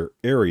creator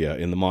area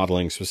in the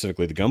modeling,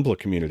 specifically the Gunpla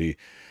community.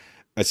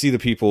 I see the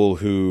people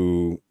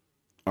who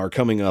are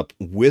coming up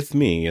with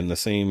me in the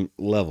same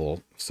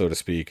level, so to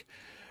speak,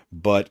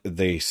 but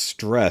they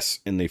stress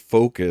and they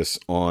focus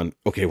on,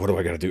 okay, what do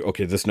I got to do?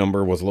 Okay, this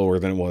number was lower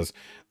than it was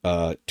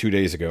 2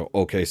 days ago.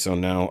 Okay, so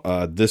now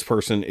this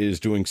person is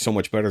doing so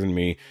much better than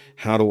me.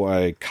 How do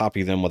I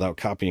copy them without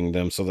copying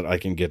them so that I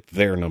can get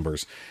their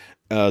numbers?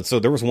 So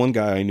there was one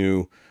guy I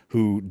knew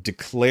who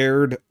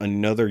declared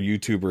another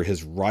YouTuber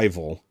his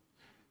rival,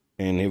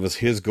 and it was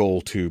his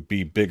goal to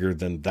be bigger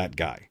than that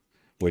guy,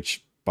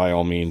 which by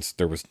all means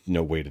there was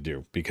no way to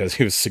do because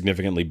he was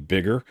significantly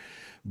bigger.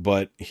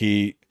 But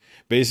he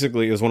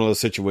basically, it was one of those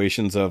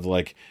situations of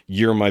like,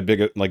 you're my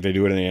biggest, like they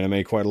do it in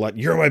anime quite a lot,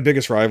 you're my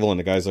biggest rival, and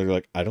the guys are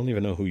like, I don't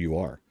even know who you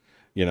are,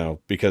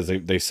 because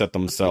they set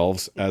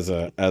themselves as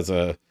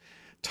a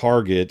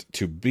target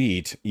to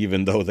beat,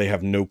 even though they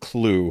have no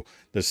clue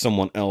that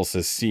someone else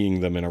is seeing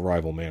them in a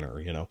rival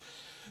manner.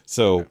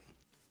 So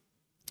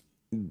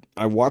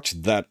I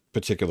watched that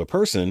particular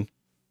person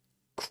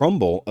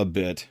crumble a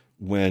bit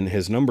when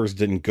his numbers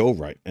didn't go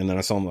right, and then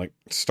I saw him like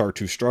start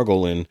to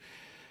struggle in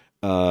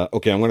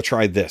okay, I'm going to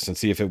try this and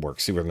see if it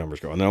works, see where the numbers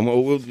go, and then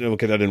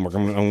okay, that didn't work,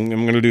 I'm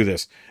going to do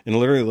this, and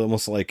literally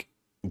almost like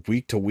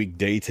week to week,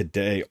 day to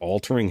day,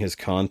 altering his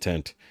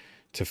content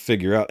to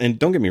figure out. And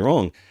don't get me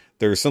wrong,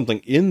 there's something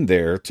in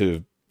there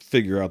to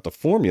figure out the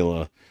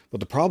formula, but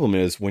the problem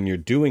is when you're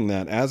doing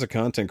that as a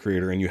content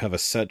creator and you have a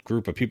set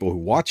group of people who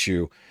watch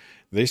you,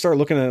 they start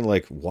looking at it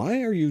like,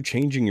 why are you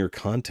changing your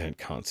content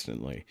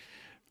constantly?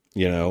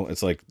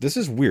 It's like, this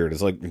is weird.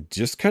 It's like,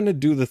 just kind of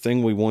do the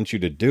thing we want you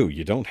to do.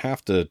 You don't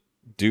have to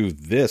do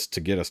this to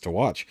get us to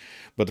watch.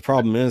 But the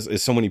problem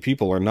is so many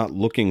people are not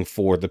looking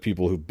for the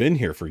people who've been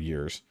here for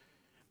years.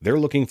 They're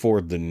looking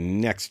for the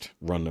next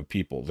run of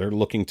people. They're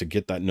looking to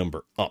get that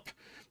number up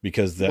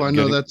because that. Well, I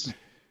know that's.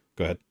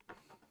 Go ahead.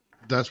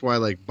 That's why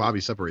like Bobby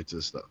separates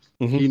his stuff.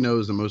 Mm-hmm. He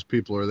knows that most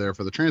people are there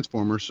for the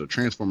Transformers, so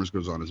Transformers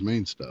goes on his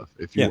main stuff.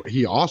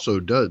 He also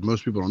does.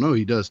 Most people don't know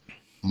he does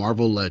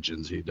Marvel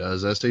Legends. He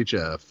does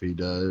SHF. He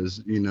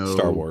does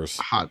Star Wars,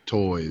 Hot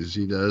Toys.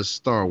 He does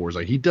Star Wars.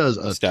 Like he does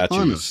a Statues.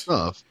 ton of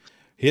stuff.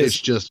 It's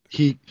just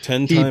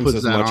 10 times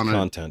as much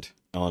content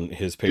on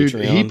his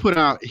Patreon.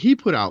 Dude, he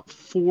put out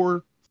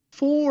four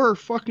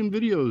fucking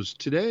videos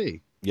today.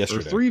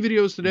 Yesterday. Or 3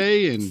 videos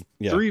today and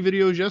 3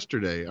 videos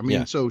yesterday. I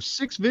mean, so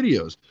 6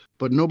 videos,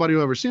 but nobody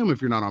will ever see them if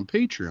you're not on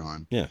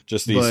Patreon. Yeah,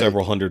 just these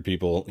several hundred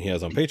people he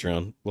has on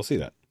Patreon will see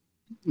that.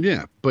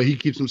 Yeah, but he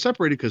keeps them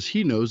separated because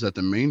he knows that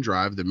the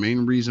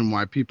main reason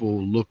why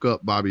people look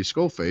up Bobby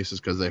Skullface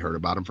is because they heard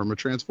about him from a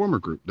Transformer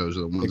group. Those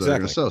are the ones that are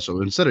going to sell.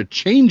 So instead of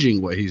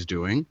changing what he's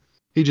doing,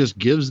 he just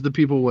gives the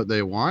people what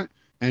they want,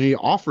 and he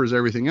offers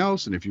everything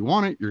else. And if you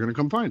want it, you're going to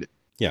come find it.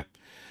 Yeah.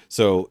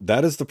 So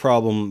that is the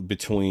problem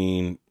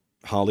between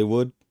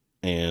Hollywood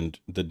and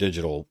the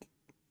digital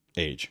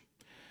age,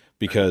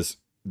 because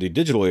the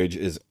digital age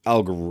is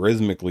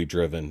algorithmically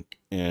driven,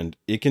 and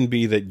it can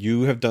be that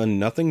you have done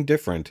nothing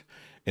different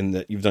and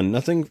that you've done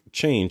nothing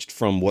changed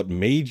from what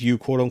made you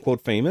quote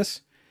unquote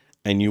famous,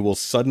 and you will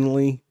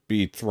suddenly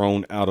be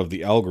thrown out of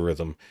the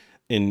algorithm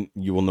and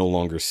you will no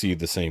longer see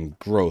the same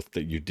growth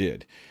that you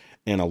did.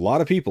 And a lot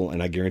of people,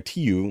 and I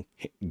guarantee you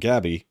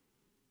Gabby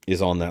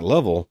is on that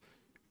level,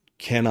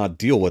 cannot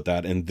deal with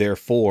that and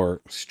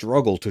therefore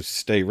struggle to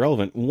stay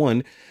relevant.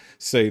 One,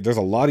 say there's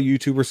a lot of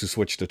YouTubers who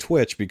switched to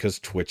Twitch because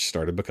Twitch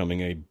started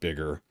becoming a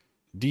bigger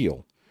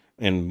deal.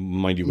 And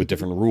mind you, with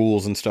different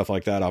rules and stuff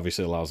like that,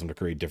 obviously allows them to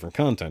create different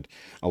content.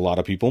 A lot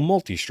of people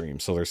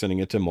multi-stream, so they're sending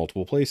it to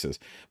multiple places.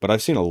 But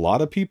I've seen a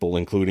lot of people,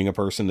 including a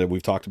person that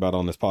we've talked about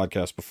on this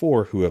podcast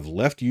before, who have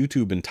left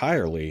YouTube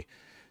entirely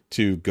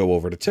to go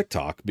over to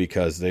TikTok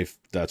because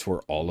that's where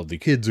all of the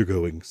kids are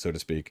going, so to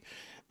speak.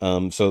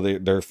 So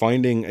they're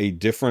finding a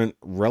different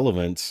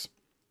relevance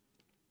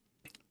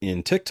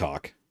in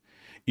TikTok,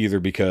 either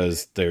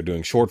because they're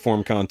doing short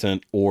form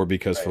content or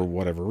because for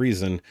whatever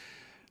reason,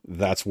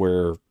 that's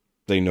where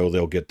they know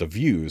they'll get the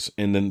views.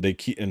 And then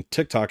and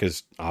TikTok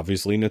is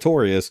obviously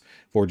notorious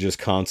for just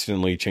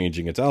constantly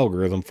changing its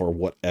algorithm for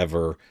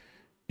whatever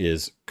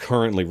is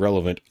currently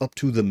relevant up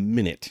to the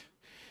minute,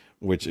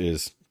 which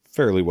is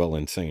fairly well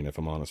insane, if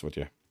I'm honest with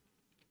you.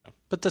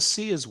 But the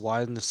sea is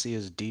wide and the sea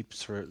is deep,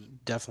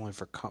 definitely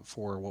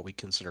for what we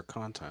consider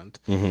content.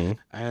 Mm-hmm.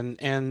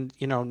 And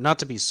not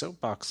to be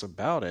soapbox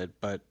about it,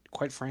 but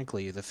quite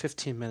frankly, the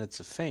 15 minutes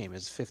of fame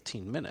is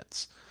 15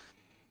 minutes.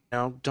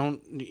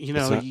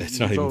 It's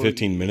not even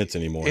 15 minutes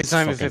anymore. It's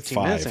not even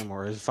 15 minutes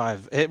anymore. It's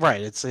 5.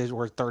 Right. It's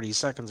worth 30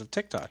 seconds of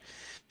TikTok.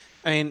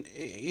 I mean,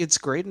 it's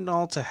great and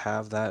all to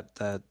have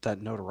that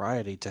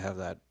notoriety, to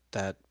have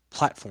that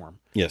platform.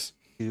 Yes.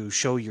 To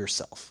show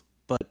yourself,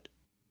 but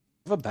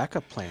have a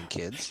backup plan,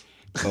 kids.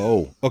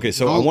 Oh, okay.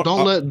 So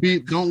don't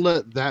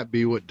let that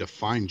be what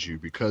defines you,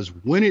 because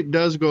when it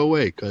does go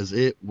away, because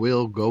it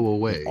will go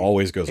away. It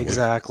always goes away.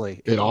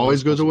 Exactly. It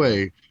always goes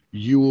away.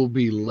 You will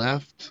be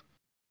left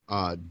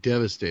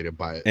devastated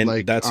by it. And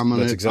like that's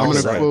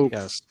exactly right.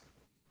 Yes.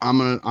 I'm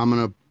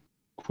gonna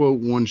quote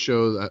one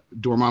show that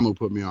Dormammu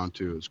put me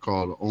onto. It's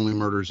called Only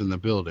Murders in the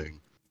Building,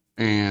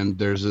 and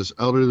there's this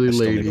elderly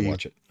lady. Need to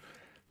watch it.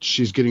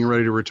 She's getting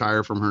ready to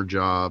retire from her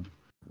job,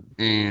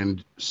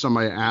 and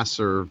somebody asks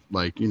her,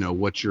 like,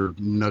 what's your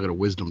nugget of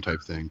wisdom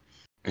type thing,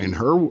 and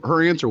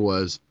her answer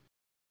was,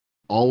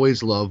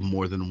 always love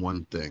more than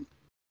one thing,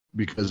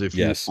 because if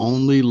you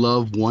only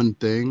love one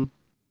thing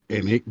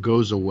and it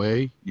goes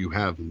away, you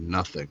have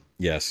nothing.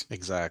 Yes,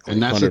 exactly.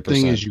 And that's 100%. The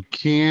thing is, you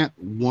can't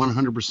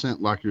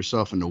 100% lock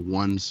yourself into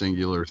one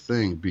singular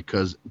thing,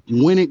 because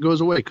when it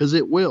goes away, because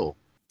it will,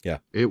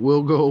 it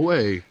will go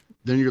away,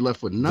 then you're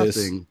left with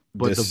nothing.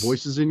 But the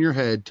voices in your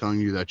head telling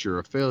you that you're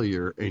a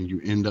failure, and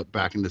you end up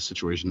back in the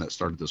situation that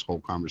started this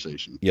whole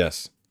conversation.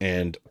 Yes.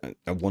 And I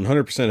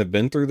 100% have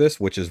been through this,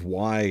 which is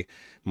why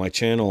my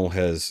channel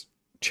has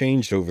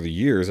changed over the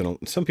years. And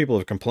some people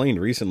have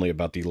complained recently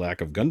about the lack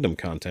of Gundam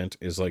content.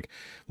 Is like,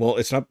 well,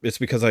 it's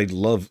because I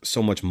love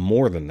so much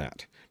more than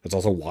that. That's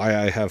also why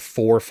I have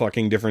 4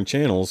 fucking different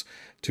channels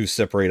to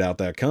separate out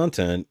that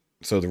content.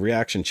 So the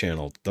reaction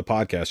channel, the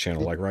podcast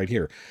channel, like right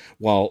here,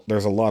 while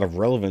there's a lot of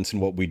relevance in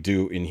what we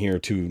do in here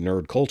to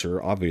nerd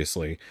culture,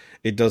 obviously,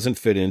 it doesn't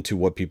fit into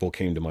what people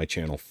came to my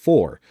channel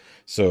for.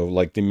 So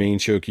like the main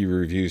Shoki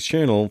Reviews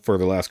channel for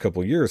the last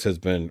couple of years has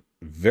been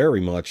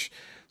very much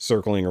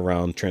circling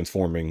around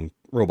transforming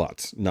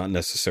robots, not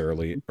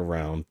necessarily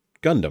around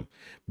Gundam.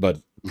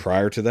 But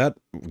prior to that,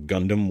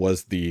 Gundam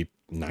was the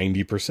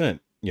 90%.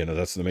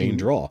 That's the main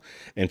draw.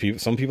 And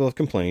some people have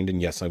complained,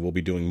 and yes, I will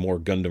be doing more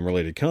Gundam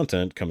related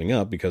content coming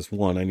up, because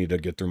 1, I need to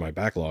get through my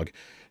backlog.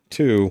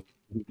 2,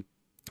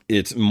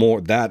 it's more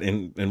that,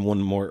 and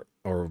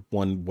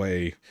one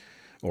way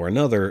or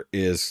another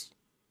is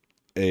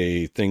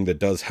a thing that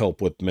does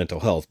help with mental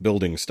health,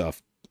 building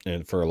stuff.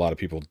 And for a lot of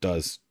people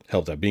does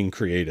help that. Being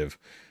creative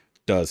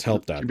does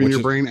help that. Keeping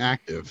your brain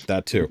active.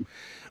 That too.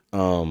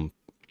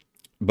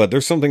 But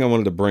there's something I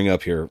wanted to bring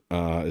up here.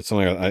 It's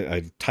something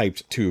I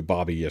typed to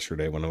Bobby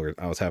yesterday when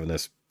I was having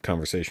this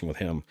conversation with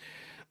him.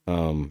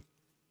 Let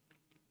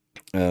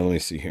me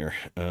see here.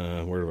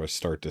 Where do I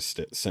start this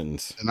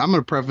sentence? And I'm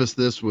going to preface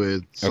this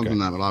with something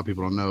that a lot of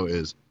people don't know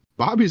is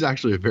Bobby's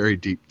actually a very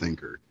deep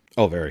thinker.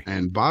 Oh, very.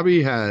 And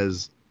Bobby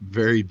has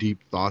very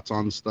deep thoughts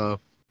on stuff.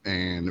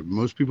 And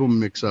most people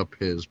mix up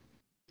his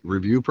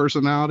review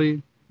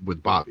personality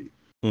with Bobby.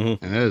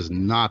 Mm-hmm. And that is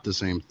not the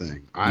same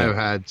thing. No. I have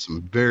had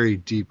some very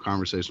deep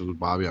conversations with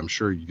Bobby. I'm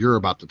sure you're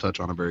about to touch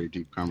on a very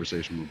deep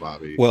conversation with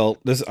Bobby. Well,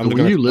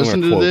 when you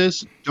listen to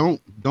this,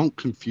 don't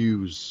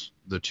confuse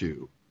the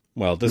two.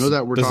 Well, know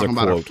that we're talking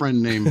about a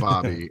friend named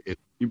Bobby.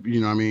 You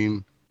know what I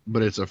mean?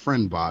 But it's a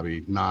friend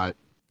Bobby, not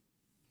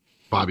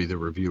Bobby the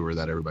reviewer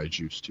that everybody's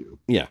used to.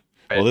 Yeah.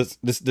 Well, this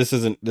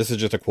is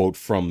just a quote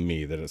from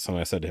me that it's something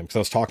I said to him, because I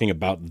was talking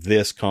about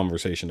this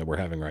conversation that we're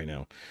having right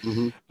now.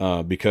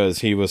 Mm-hmm.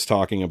 Because he was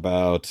talking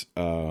about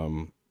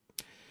hold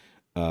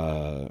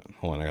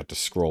on, I got to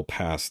scroll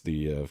past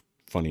the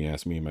funny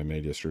ass meme I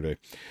made yesterday.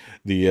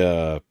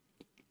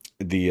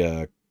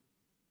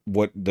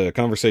 What the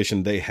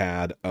conversation they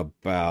had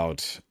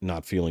about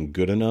not feeling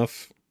good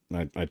enough.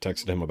 I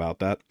texted him about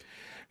that,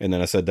 and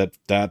then I said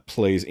that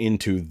plays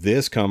into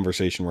this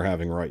conversation we're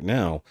having right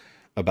now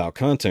about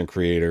content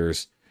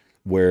creators,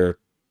 where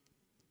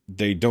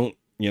they don't,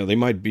 they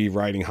might be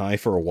riding high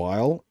for a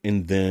while,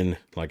 and then,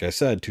 like I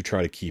said, to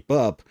try to keep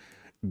up,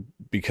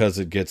 because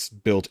it gets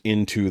built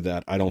into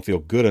that I don't feel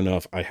good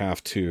enough, I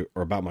have to,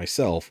 or about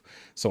myself,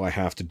 so I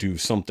have to do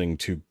something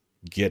to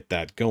get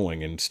that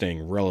going and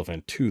staying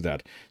relevant to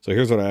that. So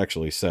here's what I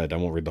actually said. I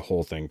won't read the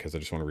whole thing because I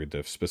just want to read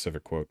the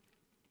specific quote.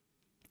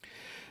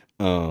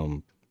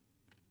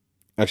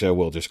 Actually, I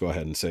will just go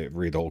ahead and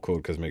read the whole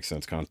quote because it makes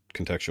sense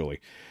contextually.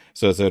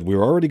 So it said,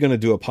 we're already going to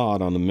do a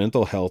pod on the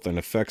mental health and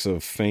effects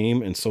of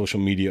fame and social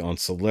media on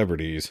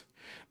celebrities,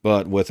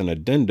 but with an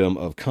addendum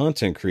of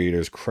content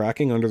creators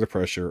cracking under the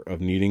pressure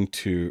of needing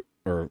to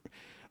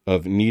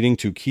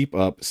keep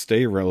up,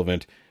 stay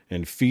relevant,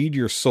 and feed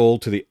your soul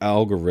to the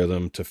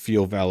algorithm to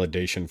feel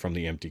validation from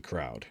the empty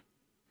crowd.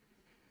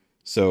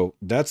 So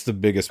that's the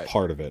biggest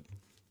part of it.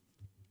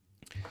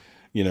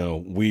 You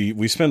know,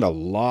 we spend a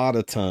lot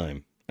of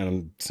time, and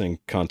I'm saying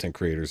content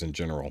creators in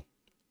general,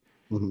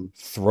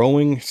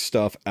 throwing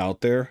stuff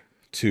out there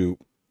to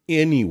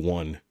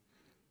anyone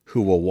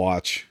who will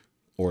watch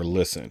or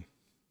listen.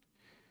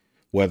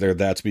 Whether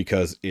that's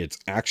because it's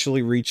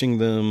actually reaching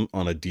them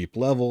on a deep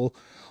level,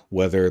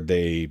 whether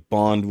they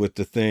bond with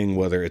the thing,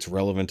 whether it's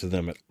relevant to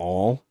them at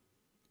all,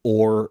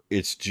 or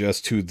it's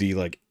just to the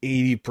like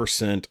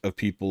 80% of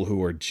people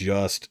who are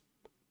just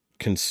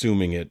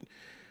consuming it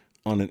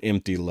on an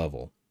empty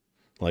level.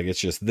 Like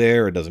it's just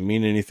there, it doesn't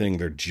mean anything,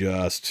 they're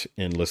just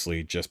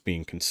endlessly just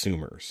being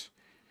consumers.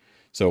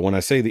 So when I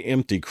say the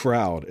empty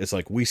crowd, it's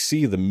like we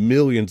see the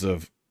millions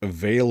of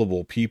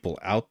available people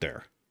out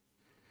there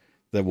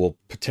that will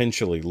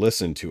potentially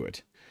listen to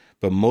it,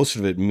 but most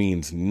of it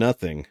means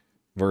nothing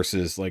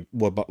versus like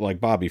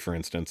Bobby, for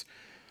instance,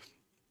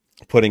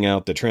 putting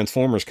out the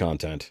Transformers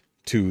content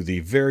to the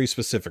very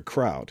specific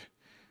crowd.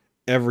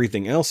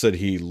 Everything else that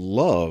he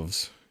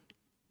loves,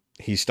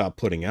 he stopped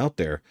putting out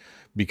there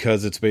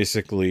because it's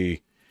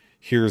basically,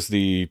 here's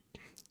the,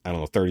 I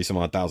don't know, 30 some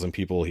odd thousand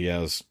people he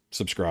has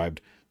subscribed,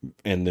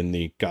 and then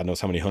the God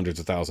knows how many hundreds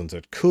of thousands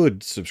that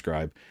could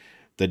subscribe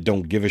that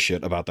don't give a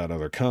shit about that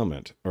other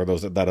comment or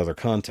that other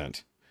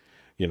content,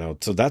 you know.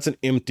 So that's an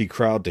empty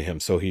crowd to him.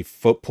 So he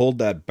pulled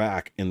that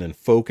back and then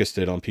focused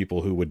it on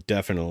people who would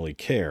definitely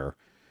care,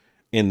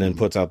 and then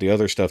puts out the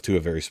other stuff to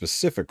a very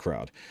specific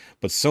crowd.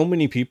 But so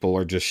many people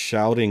are just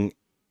shouting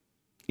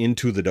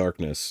into the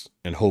darkness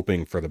and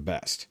hoping for the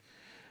best,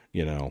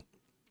 you know.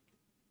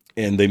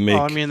 And they make,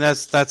 well, I mean,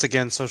 that's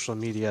again social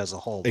media as a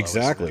whole, though,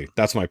 exactly.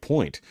 That's my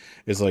point.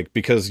 Is like,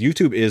 because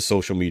YouTube is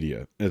social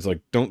media. It's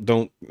like,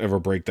 don't ever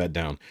break that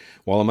down.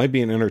 While it might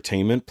be an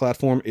entertainment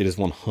platform, it is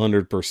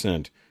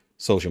 100%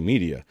 social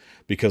media,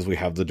 because we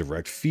have the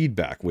direct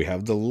feedback, we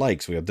have the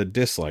likes, we have the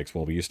dislikes.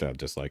 Well, we used to have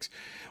dislikes.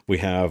 We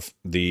have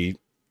the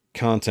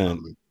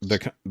content,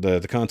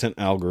 the content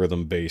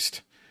algorithm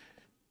based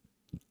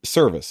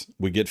service.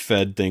 We get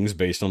fed things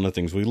based on the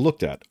things we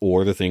looked at,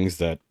 or the things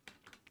that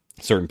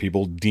certain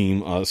people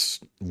deem us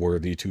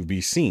worthy to be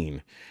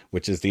seen,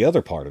 which is the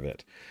other part of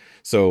it.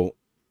 So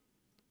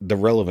the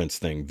relevance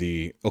thing,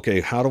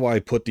 okay, how do I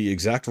put the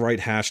exact right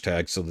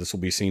hashtag so this will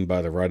be seen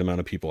by the right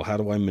amount of people? How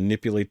do I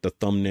manipulate the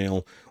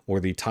thumbnail or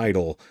the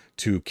title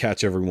to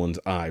catch everyone's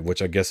eye?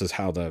 Which I guess is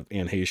how the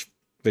Anne Heche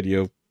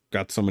video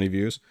got so many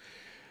views.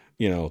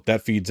 You know,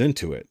 that feeds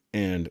into it.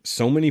 And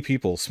so many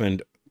people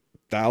spend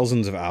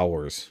thousands of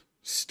hours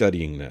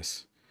studying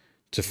this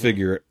to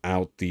figure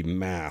out the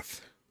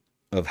math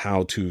of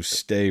how to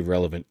stay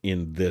relevant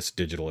in this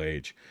digital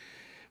age.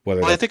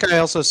 Well, I think I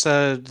also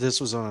said, this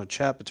was on a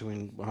chat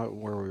between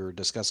where we were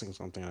discussing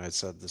something, and I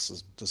said this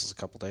is a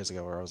couple days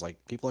ago, where I was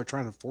like, people are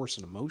trying to force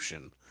an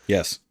emotion.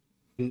 Yes.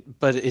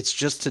 But it's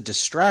just to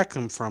distract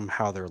them from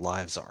how their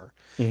lives are.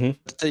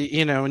 Mm-hmm.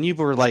 You know, and you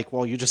were like,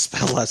 well, you just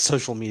spell out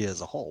social media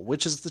as a whole,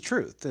 which is the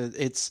truth.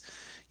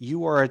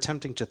 You are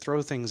attempting to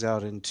throw things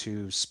out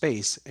into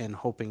space and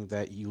hoping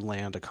that you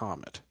land a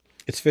comet.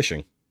 It's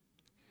fishing.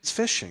 It's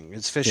fishing.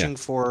 It's fishing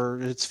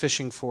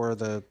for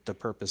the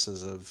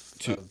purposes of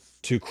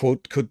to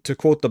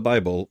quote the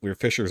Bible, we're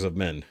fishers of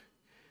men,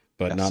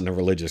 but yes. not in a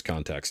religious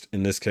context.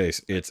 In this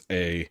case, it's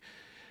a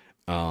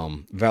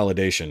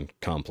validation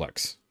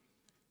complex.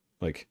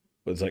 Like,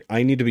 it's like,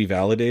 I need to be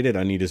validated.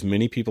 I need as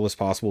many people as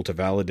possible to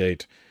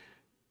validate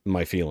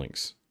my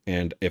feelings.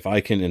 And if I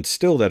can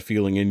instill that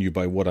feeling in you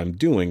by what I'm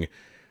doing,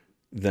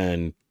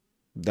 then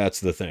that's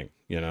the thing,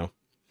 you know?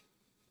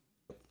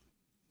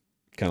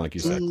 Kind of like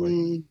you said.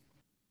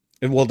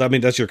 Well, I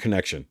mean, that's your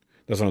connection.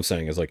 That's what I'm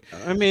saying. Is like,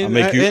 I mean, I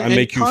make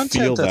you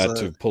feel that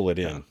to pull it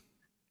in. Yeah.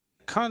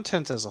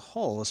 Content as a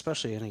whole,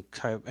 especially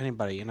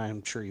anybody, and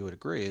I'm sure you would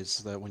agree, is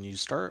that when you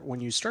start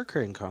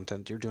creating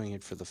content, you're doing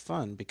it for the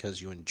fun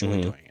because you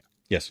enjoy doing it.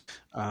 Yes.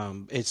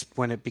 It's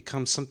when it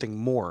becomes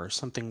something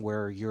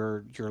where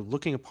you're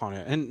looking upon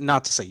it, and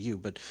not to say you,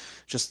 but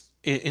just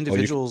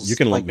individuals. You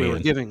can like lump me we were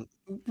in. giving.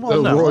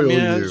 Well, no, I mean,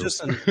 it's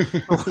just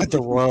the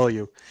royal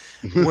you,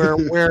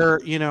 where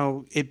you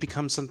know, it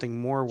becomes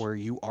something more where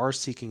you are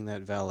seeking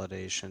that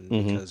validation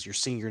because you're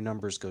seeing your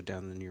numbers go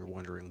down, and you're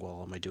wondering,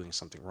 well, am I doing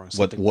something wrong?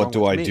 What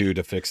do I do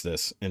to fix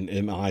this? And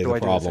am I the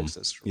problem?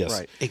 Yes,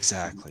 right,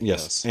 exactly.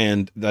 Yes,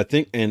 and I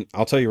think, and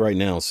I'll tell you right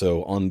now.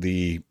 So on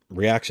the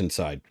reaction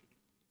side,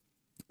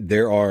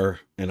 there are,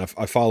 and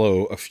I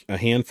follow a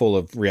handful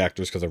of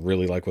reactors because I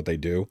really like what they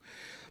do,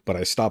 but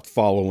I stopped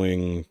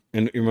following.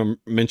 And you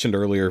mentioned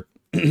earlier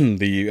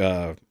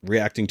the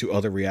reacting to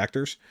other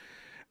reactors,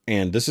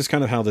 and this is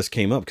kind of how this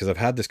came up, because I've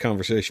had this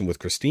conversation with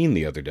Christine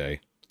the other day,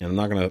 and I'm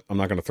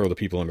not gonna throw the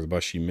people under the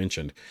bus she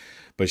mentioned,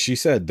 but she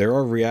said there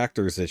are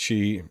reactors that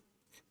she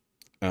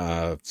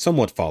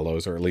somewhat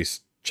follows, or at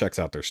least checks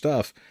out their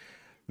stuff,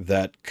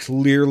 that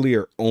clearly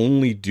are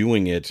only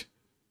doing it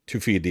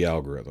to feed the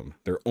algorithm.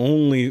 They're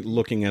only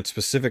looking at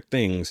specific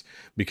things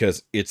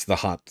because it's the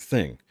hot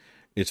thing.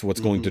 It's what's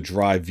going to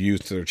drive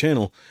views to their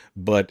channel,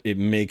 but it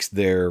makes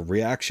their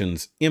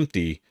reactions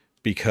empty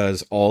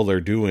because all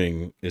they're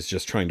doing is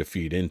just trying to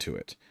feed into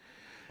it.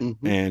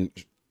 And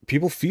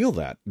people feel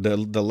that the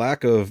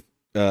lack of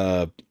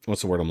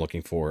what's the word I'm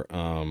looking for?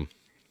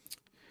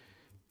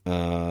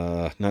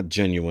 Not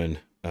genuine.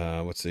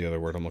 What's the other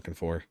word I'm looking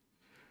for?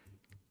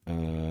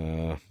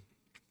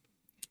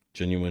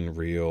 Genuine,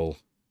 real.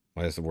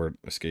 Why is the word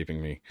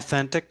escaping me?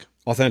 Authentic.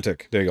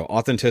 There you go.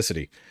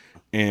 Authenticity.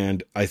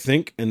 And I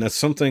think, and that's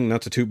something,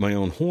 not to toot my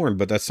own horn,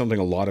 but that's something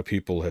a lot of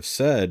people have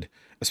said,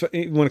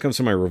 especially when it comes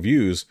to my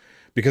reviews,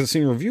 because I've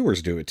seen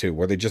reviewers do it too,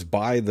 where they just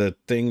buy the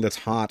thing that's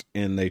hot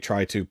and they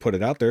try to put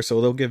it out there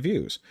so they'll get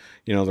views.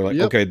 You know, they're like,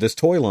 okay, this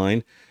toy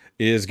line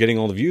is getting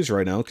all the views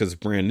right now because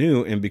it's brand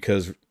new, and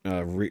because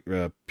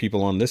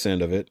people on this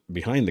end of it,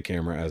 behind the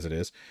camera as it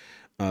is,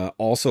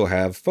 also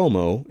have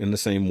FOMO in the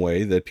same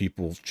way that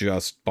people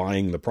just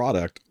buying the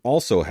product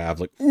also have,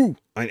 like, ooh,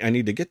 I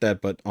need to get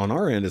that. But on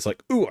our end, it's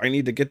like, ooh, I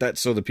need to get that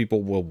so that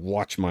people will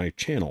watch my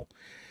channel.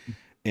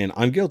 And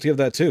I'm guilty of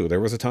that too. There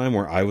was a time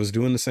where I was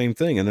doing the same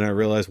thing, and then I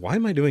realized, why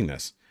am I doing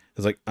this?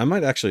 It's like, I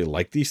might actually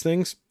like these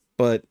things,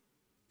 but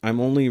I'm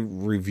only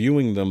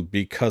reviewing them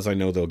because I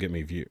know they'll get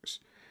me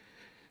views.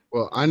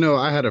 Well, I know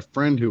I had a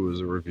friend who was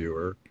a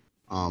reviewer,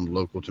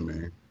 local to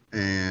me,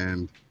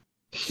 and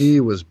he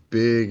was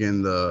big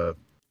in the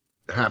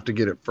have to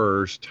get it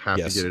first, have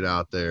to get it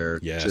out there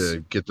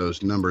to get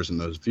those numbers and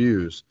those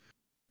views.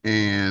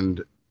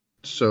 And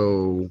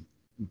so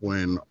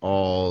when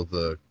all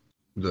the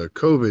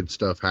COVID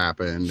stuff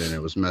happened and it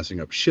was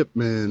messing up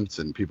shipments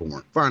and people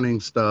weren't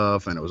finding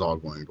stuff and it was all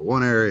going to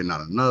one area and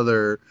not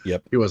another.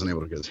 He wasn't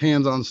able to get his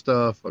hands on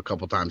stuff. A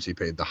couple times he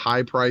paid the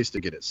high price to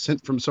get it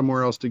sent from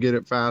somewhere else to get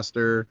it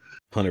faster.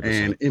 100%.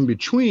 And in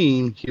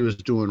between, he was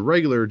doing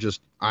regular,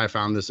 just, I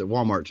found this at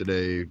Walmart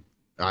today.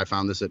 I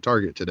found this at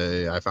Target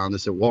today. I found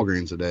this at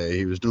Walgreens today.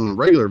 He was doing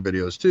regular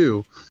videos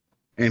too.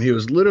 And he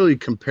was literally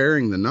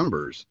comparing the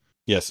numbers.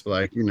 Yes.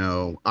 Like, you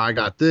know, I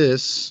got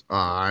this.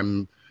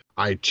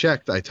 I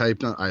checked, I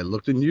typed, I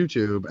looked in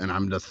YouTube, and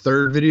I'm the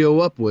third video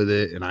up with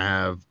it, and I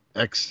have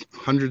X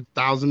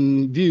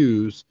 100,000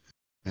 views.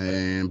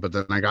 But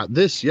then I got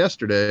this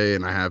yesterday,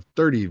 and I have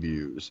 30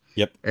 views.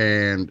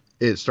 And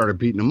it started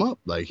beating him up.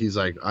 Like, he's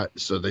like,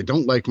 so they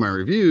don't like my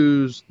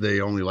reviews. They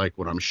only like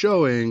what I'm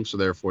showing, so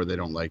therefore they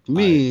don't like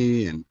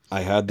me.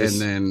 I had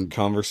this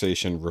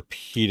conversation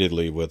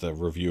repeatedly with a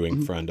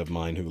reviewing friend of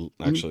mine who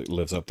actually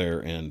lives up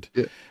there in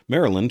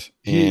Maryland,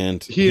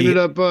 and he ended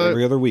up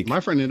every other week. My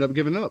friend ended up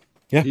giving up.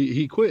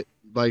 He quit.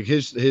 Like,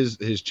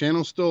 his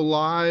channel's still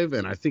live,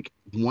 and I think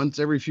once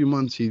every few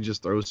months he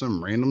just throws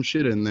some random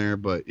shit in there,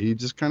 but he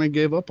just kind of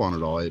gave up on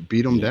it all. It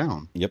beat him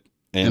down.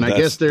 And I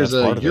guess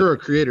you're a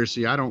creator.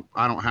 See, I don't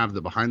have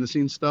the behind the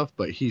scenes stuff,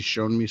 but he's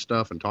shown me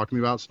stuff and talked to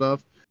me about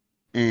stuff.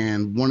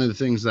 And one of the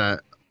things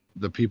that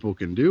the people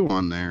can do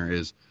on there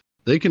is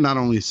they can not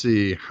only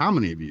see how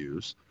many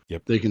views,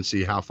 they can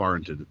see how far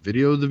into the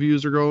video the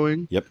views are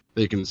going.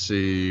 They can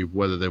see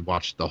whether they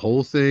watched the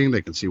whole thing.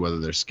 They can see whether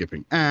they're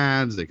skipping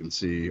ads. They can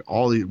see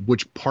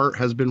which part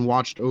has been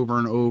watched over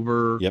and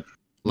over.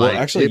 Well,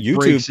 actually,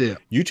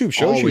 YouTube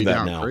shows you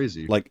that now.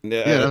 Crazy. Like,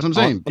 that's what I'm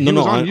saying.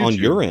 On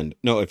your end.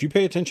 No, if you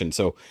pay attention.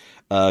 So,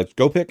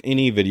 go pick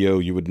any video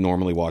you would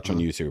normally watch on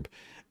YouTube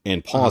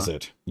and pause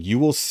it. You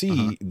will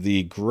see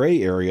the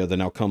gray area that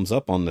now comes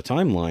up on the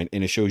timeline,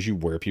 and it shows you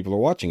where people are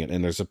watching it.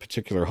 And there's a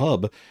particular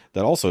hub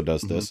that also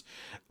does this.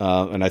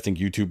 And I think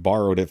YouTube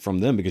borrowed it from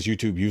them because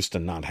YouTube used to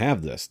not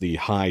have this, the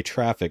high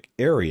traffic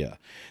area.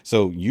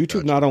 So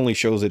YouTube not only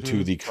shows it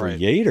to the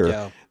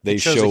creator, they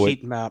show it.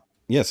 Heat map.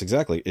 Yes,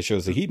 exactly. It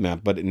shows the heat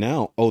map, but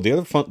now,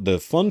 the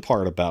fun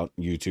part about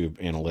YouTube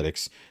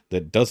analytics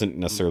that doesn't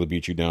necessarily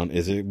beat you down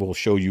is it will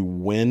show you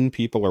when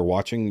people are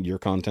watching your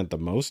content the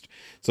most,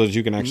 so that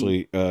you can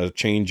actually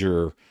change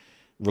your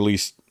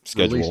release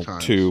schedule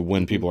to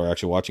when people are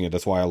actually watching it.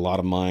 That's why a lot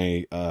of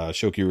my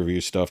Shoki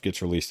review stuff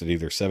gets released at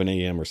either 7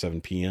 a.m. or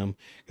 7 p.m.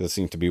 because it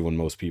seems to be when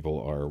most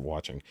people are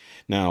watching.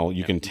 Now,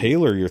 you can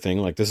tailor your thing,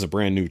 like this is a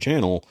brand new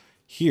channel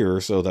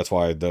here, so that's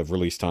why the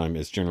release time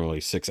is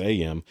generally 6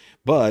 a.m.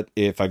 But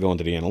if I go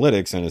into the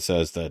analytics and it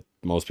says that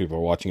most people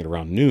are watching it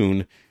around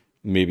noon,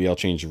 maybe I'll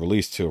change the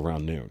release to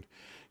around noon,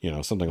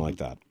 something like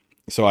that.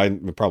 So I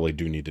probably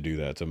do need to do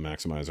that to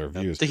maximize our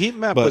views. The heat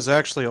map was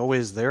actually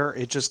always there.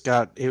 It just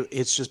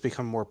it's just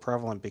become more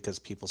prevalent because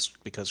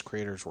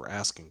creators were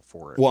asking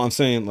for it. Well, I'm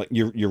saying, like,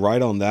 you're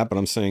right on that, but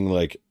I'm saying,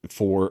 like,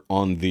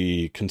 on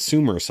the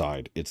consumer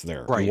side, it's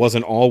there. Right. It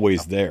wasn't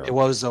always there. It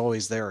was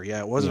always there. Yeah,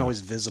 it wasn't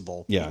always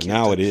visible. Yeah,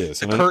 now it is.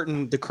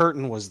 The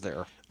curtain was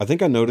there. I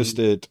think I noticed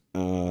it.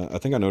 I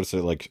think I noticed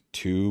it like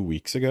 2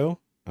 weeks ago.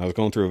 I was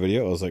going through a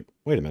video. I was like,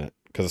 wait a minute,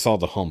 because I saw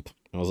the hump.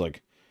 I was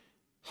like,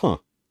 huh.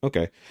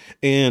 Okay.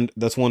 And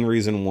that's one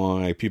reason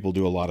why people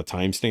do a lot of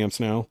timestamps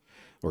now,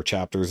 or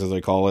chapters as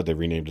they call it. They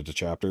renamed it to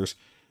chapters,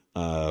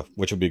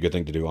 which would be a good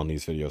thing to do on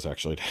these videos,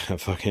 actually, to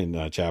have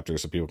fucking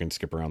chapters so people can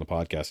skip around the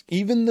podcast,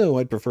 even though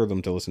I'd prefer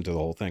them to listen to the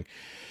whole thing.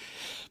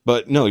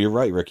 But no, you're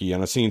right, Ricky.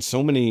 And I've seen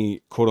so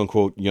many quote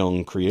unquote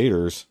young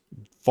creators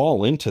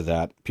fall into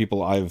that. People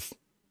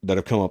that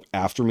have come up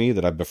after me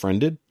that I've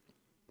befriended.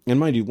 And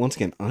mind you, once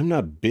again, I'm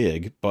not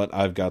big, but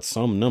I've got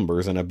some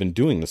numbers and I've been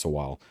doing this a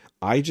while.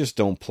 I just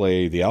don't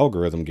play the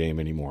algorithm game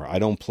anymore. I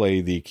don't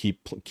play the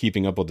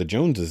keeping up with the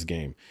Joneses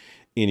game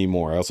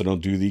anymore. I also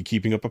don't do the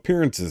keeping up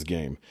appearances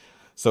game.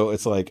 So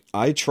it's like,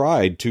 I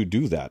tried to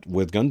do that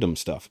with Gundam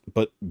stuff,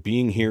 but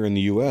being here in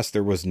the US,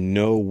 there was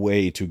no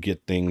way to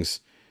get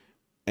things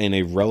in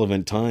a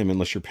relevant time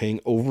unless you're paying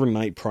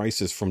overnight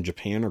prices from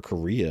Japan or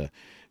Korea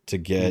to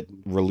get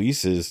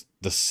releases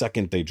the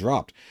second they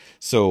dropped.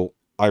 So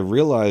I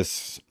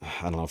realized,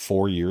 I don't know,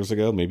 4 years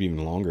ago, maybe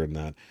even longer than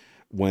that,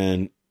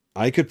 when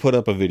I could put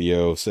up a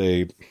video,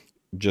 say,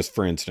 just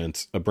for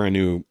instance, a brand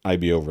new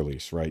IBO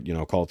release, right? You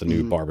know, call it the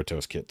new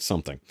Barbatos kit,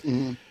 something.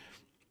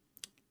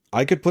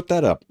 I could put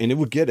that up and it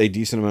would get a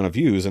decent amount of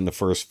views in the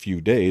first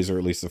few days, or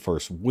at least the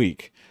first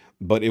week,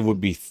 but it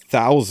would be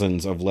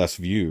thousands of less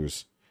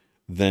views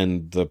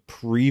than the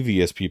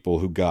previous people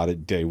who got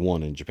it day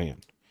one in Japan.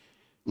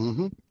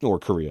 Or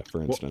Korea,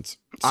 for instance.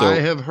 Well, I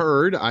have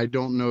heard, I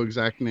don't know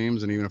exact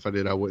names, and even if I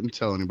did, I wouldn't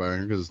tell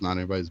anybody because it's not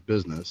anybody's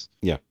business.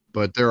 Yeah.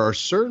 But there are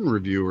certain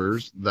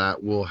reviewers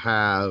that will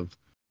have,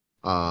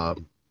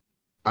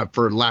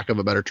 for lack of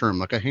a better term,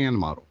 like a hand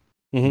model.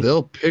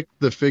 They'll pick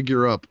the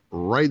figure up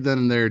right then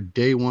and there,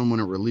 day one when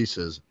it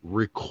releases,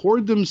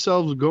 record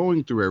themselves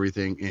going through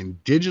everything,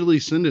 and digitally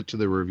send it to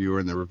the reviewer,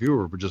 and the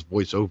reviewer will just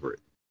voice over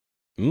it.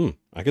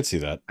 I could see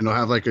that. And they'll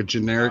have like a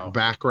generic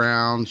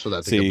background so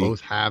that they can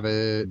both have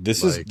it.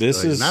 This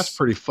is that's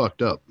pretty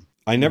fucked up.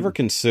 I never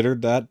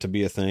considered that to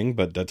be a thing,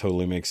 but that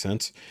totally makes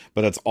sense.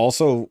 But it's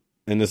also,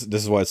 and this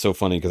is why it's so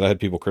funny, because I had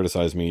people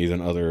criticize me, even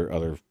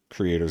other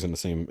creators in the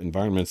same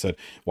environment, said,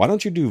 why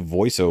don't you do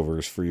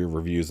voiceovers for your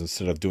reviews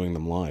instead of doing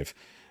them live?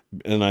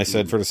 And I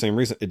said, for the same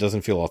reason, it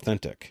doesn't feel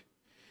authentic.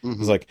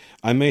 It's like,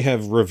 I may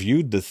have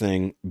reviewed the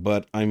thing,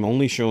 but I'm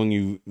only showing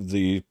you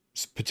the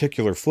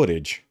particular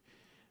footage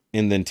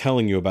and then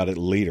telling you about it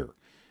later.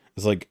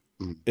 It's like,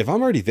 if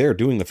I'm already there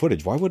doing the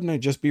footage, why wouldn't I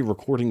just be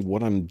recording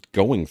what I'm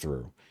going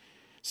through?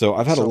 So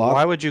I've had a lot.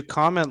 Why would you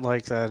comment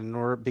like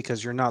that?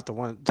 Because you're not the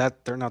one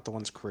they're not the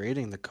ones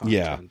creating the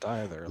content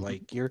either.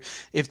 Like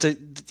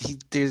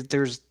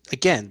there's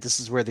again, this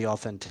is where the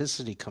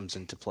authenticity comes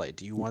into play.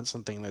 Do you want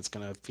something that's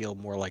going to feel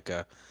more like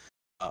a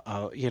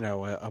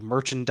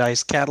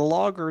merchandise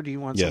catalog, or do you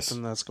want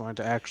something that's going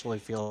to actually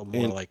feel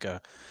more like a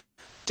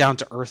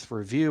down-to-earth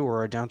review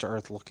or a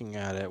down-to-earth looking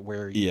at it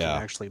where you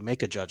can actually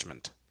make a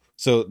judgment?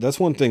 So that's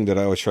one thing that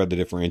I always tried to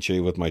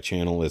differentiate with my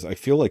channel is I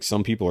feel like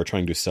some people are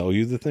trying to sell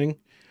you the thing,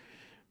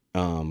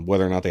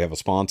 whether or not they have a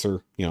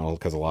sponsor,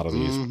 because a lot of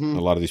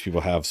these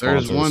people have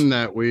sponsors. There's one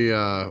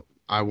that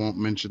I won't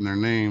mention their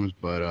names,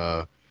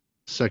 but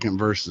second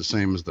verse the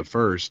same as the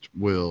first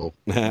will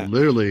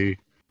literally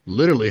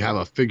have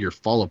a figure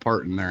fall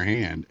apart in their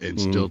hand and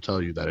still tell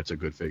you that it's a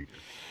good figure.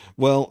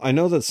 Well, I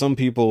know that some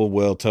people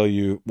will tell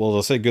you,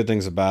 they'll say good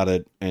things about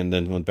it, and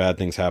then when bad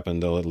things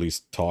happen, they'll at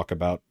least talk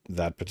about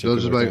that particular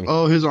thing. They'll just be like,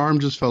 oh, his arm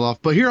just fell off.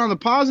 But here on the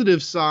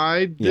positive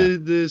side,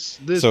 this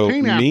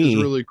paint app is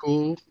really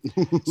cool.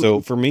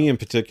 So for me in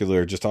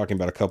particular, just talking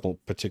about a couple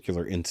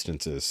particular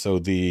instances. So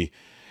the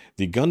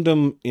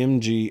Gundam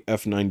MG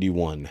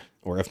F91,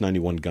 or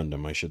F91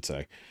 Gundam, I should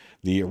say.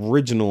 The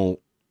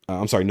original, the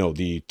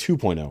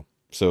 2.0.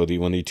 So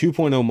when the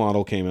 2.0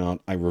 model came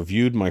out, I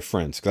reviewed my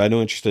friend's because I had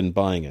no interest in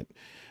buying it.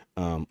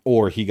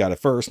 Or he got it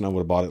first and I would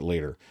have bought it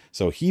later.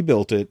 So he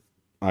built it.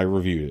 I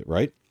reviewed it,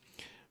 right?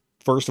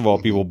 First of all,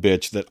 people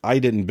bitch that I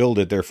didn't build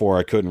it, therefore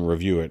I couldn't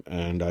review it.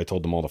 And I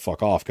told them all to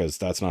fuck off because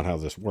that's not how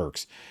this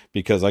works.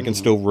 Because I can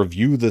still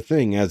review the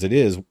thing as it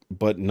is,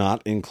 but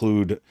not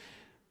include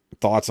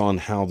thoughts on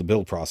how the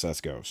build process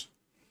goes.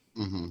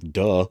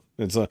 Duh.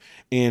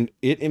 And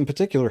it in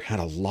particular had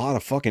a lot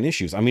of fucking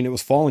issues. I mean, it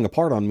was falling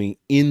apart on me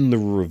in the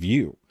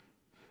review.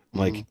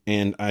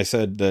 And I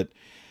said that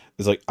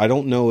it's like, I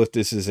don't know if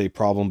this is a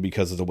problem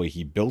because of the way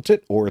he built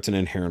it or it's an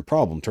inherent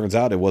problem. Turns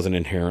out it was an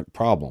inherent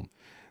problem.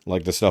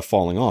 Like the stuff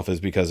falling off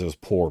is because it was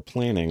poor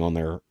planning on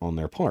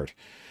their part.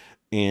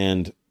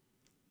 And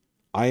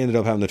I ended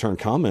up having to turn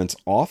comments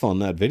off on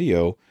that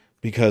video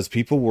because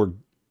people were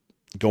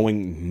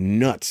going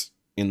nuts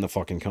in the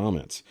fucking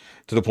comments,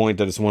 to the point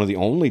that it's one of the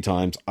only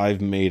times I've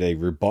made a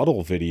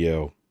rebuttal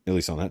video, at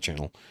least on that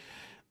channel.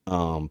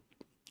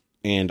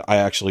 And I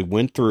actually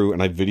went through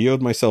and I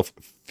videoed myself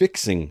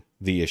fixing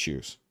the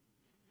issues.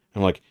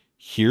 I'm like,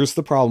 here's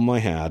the problem I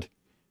had.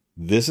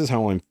 This is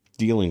how I'm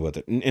dealing with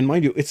it. And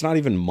mind you, it's not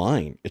even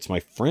mine. It's my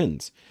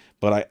friend's.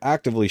 But I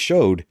actively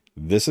showed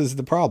this is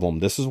the problem.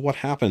 This is what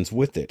happens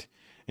with it.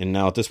 And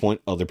now at this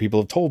point, other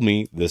people have told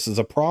me this is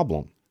a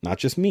problem, not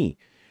just me.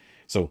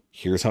 So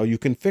here's how you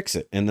can fix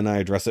it. And then I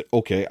address it.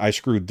 Okay, I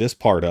screwed this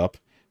part up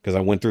because I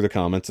went through the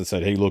comments and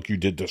said, hey, look, you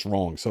did this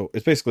wrong. So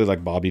it's basically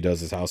like Bobby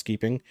does his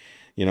housekeeping,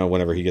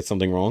 whenever he gets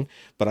something wrong.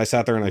 But I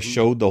sat there and I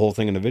showed the whole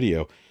thing in the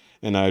video.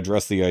 And I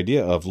addressed the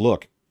idea of,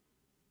 look,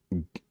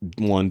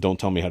 one, don't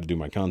tell me how to do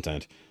my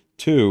content.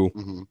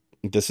 Two,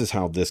 this is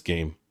how this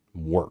game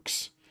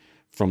works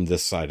from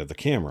this side of the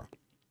camera.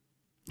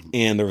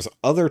 And there was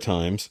other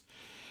times,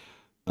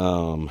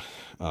 I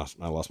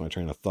lost my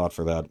train of thought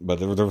for that, but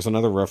there was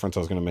another reference I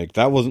was going to make.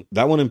 That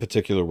one in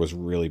particular was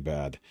really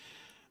bad,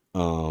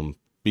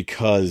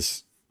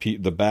 because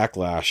the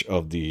backlash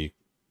of the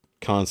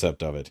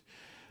concept of it.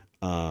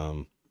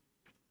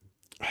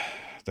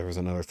 There was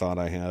another thought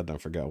I had. I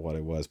forgot what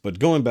it was, but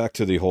going back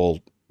to the whole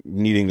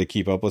needing to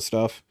keep up with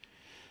stuff.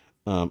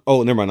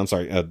 Oh, never mind. I'm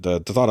sorry.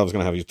 The thought I was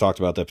going to have, you talked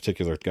about that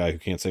particular guy who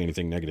can't say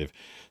anything negative.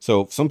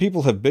 So some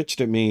people have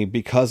bitched at me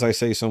because I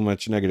say so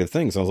much negative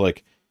things. I was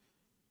like,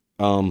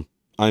 I'm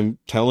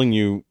telling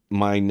you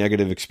my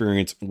negative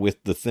experience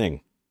with the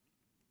thing.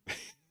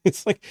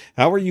 It's like,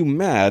 how are you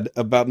mad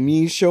about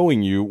me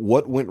showing you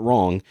what went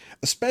wrong,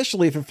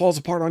 especially if it falls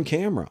apart on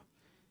camera?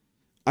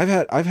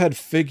 I've had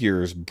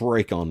figures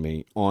break on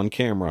me on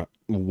camera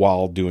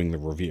while doing the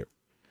review.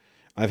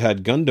 I've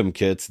had Gundam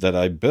kits that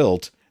I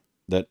built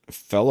that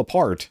fell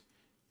apart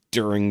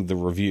during the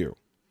review.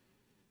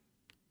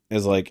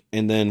 As like,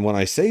 and then when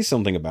I say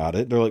something about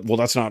it, they're like, well,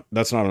 that's not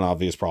an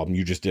obvious problem.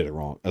 You just did it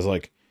wrong. I was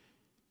like,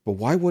 but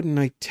why wouldn't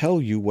I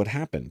tell you what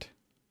happened?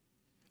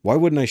 Why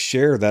wouldn't I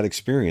share that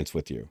experience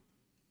with you?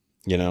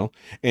 You know?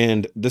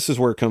 And this is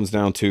where it comes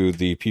down to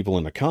the people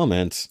in the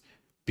comments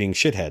being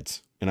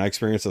shitheads. And I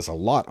experience this a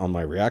lot on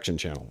my reaction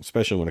channel,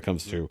 especially when it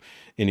comes to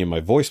any of my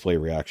voice play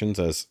reactions,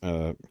 as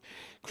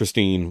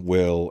Christine,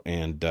 Will,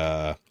 and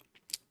why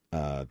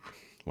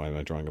am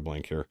I drawing a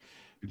blank here?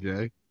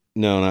 Jay?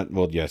 No, not,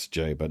 well, yes,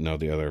 Jay, but no,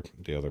 the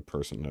other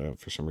person,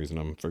 for some reason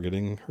I'm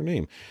forgetting her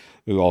name,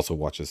 who also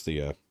watches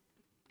the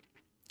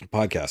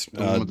podcast.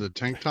 The one with the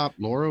tank top,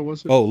 Laura,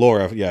 was it? Oh,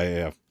 Laura,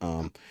 yeah.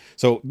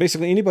 So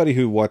basically anybody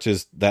who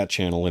watches that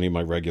channel, any of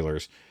my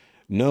regulars,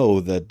 know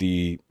that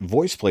the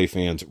voice play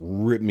fans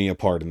rip me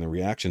apart in the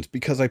reactions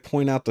because I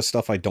point out the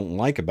stuff I don't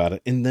like about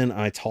it, and then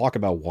I talk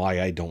about why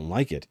I don't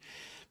like it.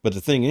 But the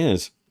thing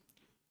is,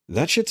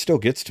 that shit still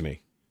gets to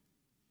me.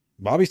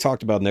 Bobby's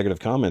talked about negative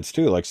comments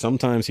too. Like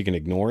sometimes he can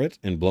ignore it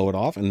and blow it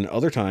off, and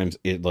other times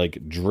it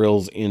like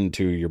drills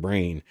into your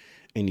brain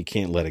and you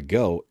can't let it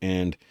go.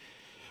 And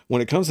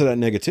when it comes to that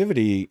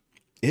negativity,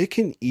 it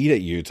can eat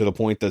at you to the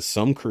point that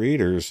some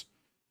creators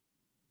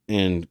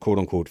and quote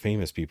unquote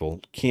famous people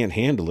can't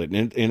handle it.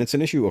 And it's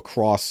an issue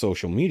across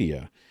social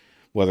media,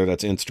 whether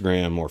that's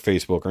Instagram or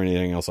Facebook or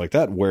anything else like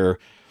that, where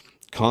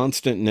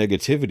constant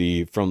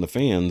negativity from the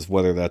fans,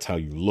 whether that's how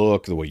you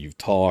look, the way you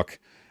talk,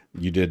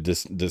 you did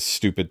this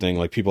stupid thing,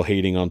 like people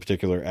hating on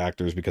particular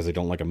actors because they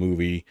don't like a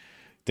movie,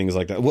 things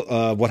like that.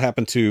 What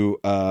happened to,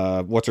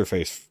 what's her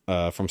face,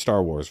 from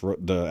Star Wars,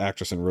 the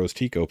actress in Rose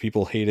Tico?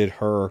 People hated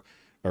her,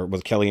 or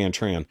was Kellyanne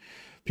Tran.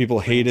 People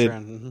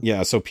hated,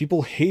 yeah. So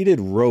people hated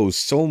Rose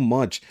so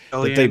much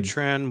that they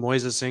Tran,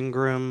 Moises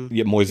Ingram,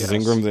 Moises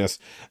Ingram. Yes,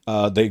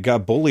 they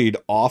got bullied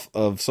off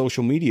of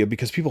social media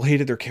because people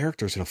hated their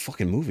characters in a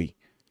fucking movie.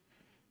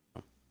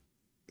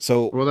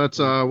 So, well, that's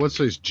what's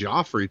his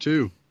Joffrey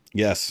too.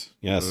 Yes.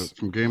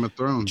 From Game of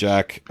Thrones.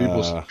 Jack.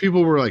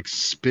 People were like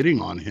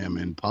spitting on him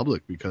in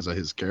public because of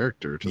his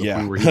character to the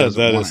point where he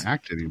doesn't want to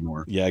act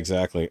anymore. Yeah,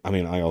 exactly. I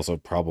mean, I also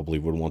probably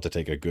would want to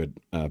take a good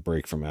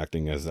break from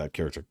acting as that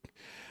character.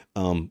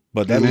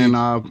 But that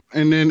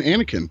and then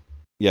Anakin.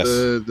 Yes.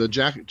 The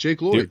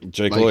Jake Lloyd.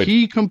 Lloyd.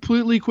 He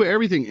completely quit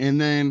everything. And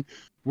then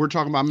we're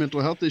talking about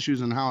mental health issues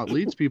and how it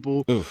leads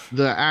people.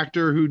 The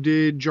actor who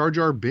did Jar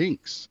Jar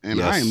Binks. And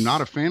yes. I am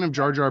not a fan of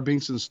Jar Jar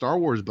Binks in Star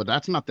Wars, but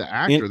that's not the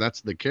actor, that's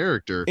the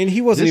character. And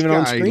he wasn't even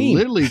on screen. He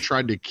literally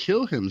tried to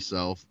kill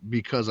himself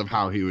because of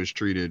how he was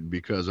treated,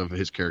 because of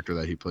his character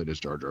that he played as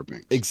Jar Jar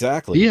Binks.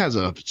 Exactly. He has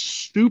a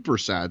super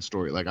sad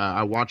story. Like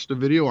I watched a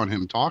video on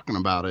him talking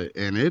about it,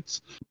 and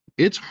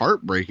it's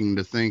heartbreaking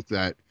to think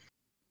that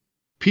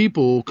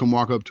people can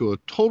walk up to a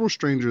total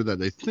stranger that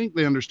they think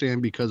they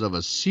understand because of a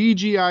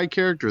CGI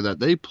character that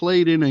they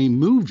played in a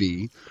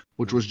movie,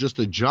 which was just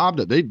a job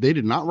that they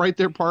did not write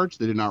their parts.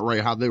 They did not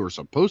write how they were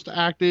supposed to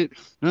act it.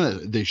 No,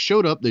 they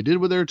showed up, they did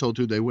what they were told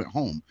to, they went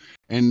home,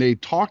 and they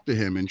talked to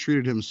him and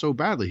treated him so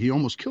badly he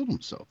almost killed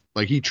himself.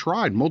 Like he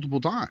tried multiple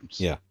times.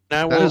 Yeah.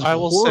 I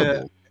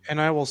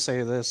will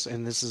say this,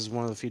 and this is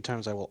one of the few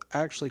times I will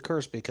actually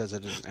curse because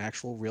it is an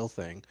actual real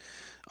thing.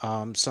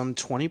 Some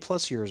 20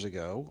 plus years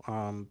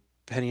ago,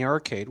 Penny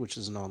Arcade, which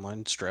is an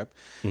online strip,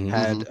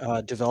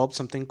 had developed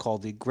something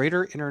called the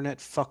Greater Internet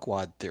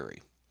Fuckwad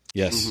Theory.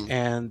 Yes.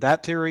 And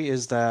that theory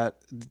is that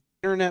the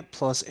internet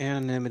plus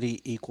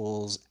anonymity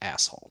equals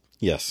asshole.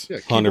 Yes.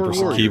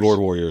 100%. Keyboard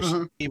warriors.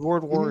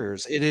 Keyboard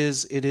warriors. It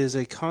is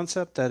a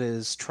concept that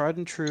is tried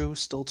and true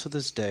still to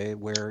this day,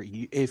 where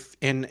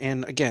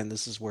and again,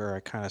 this is where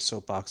I kind of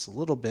soapbox a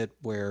little bit,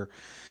 where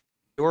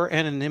your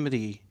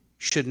anonymity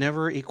should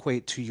never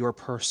equate to your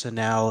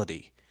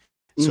personality.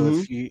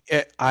 So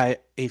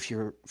if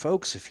you're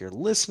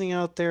listening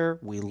out there,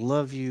 we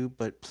love you,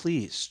 but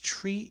please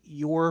treat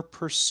your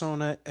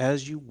persona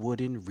as you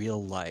would in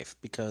real life,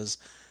 because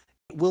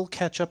it will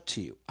catch up to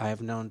you. I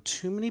have known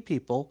too many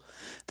people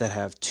that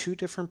have two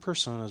different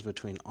personas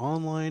between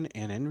online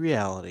and in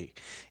reality.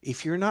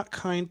 If you're not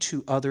kind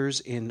to others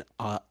in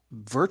a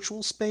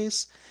virtual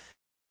space,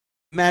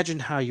 imagine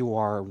how you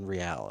are in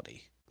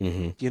reality.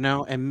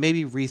 Mm-hmm. And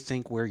maybe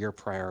rethink where your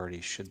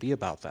priorities should be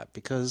about that,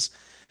 because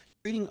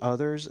treating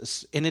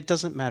others, and it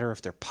doesn't matter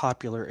if they're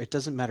popular, it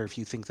doesn't matter if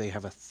you think they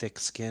have a thick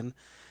skin,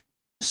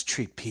 just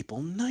treat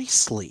people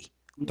nicely.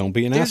 Don't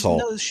be an There's asshole.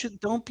 no shit.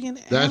 Don't be an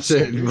That's asshole.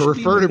 it. There should be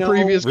Refer to no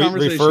previous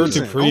conversations. refer to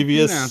then. Don't be an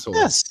previous- asshole.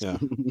 Yes. Yeah.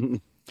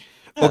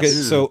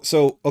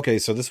 Yes. Okay,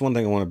 so this one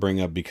thing I want to bring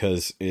up,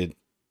 because it,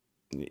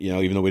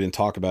 even though we didn't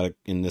talk about it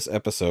in this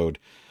episode,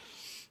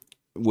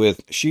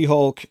 with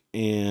She-Hulk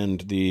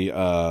and the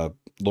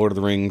Lord of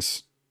the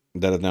Rings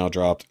that have now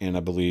dropped, and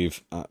I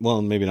believe,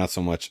 well, maybe not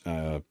so much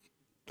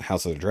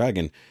House of the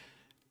Dragon,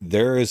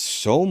 there is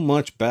so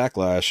much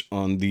backlash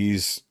on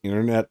these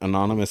internet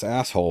anonymous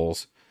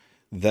assholes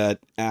that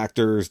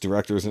actors,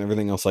 directors, and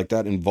everything else like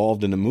that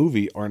involved in the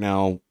movie are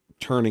now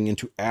turning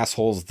into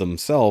assholes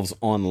themselves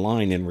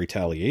online in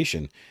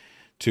retaliation.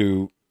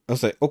 I'll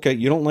say, okay,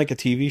 you don't like a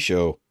TV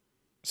show,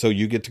 so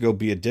you get to go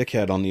be a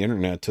dickhead on the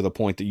internet to the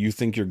point that you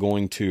think you're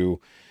going to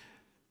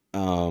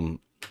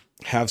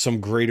have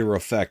some greater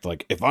effect.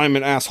 Like, if I'm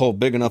an asshole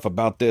big enough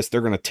about this, they're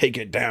going to take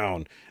it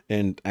down.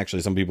 And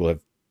actually, some people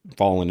have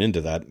fallen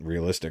into that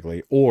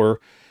realistically.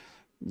 Or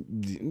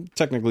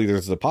technically,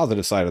 there's the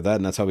positive side of that,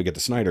 and that's how we get the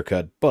Snyder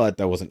Cut. But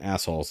that wasn't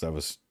assholes. That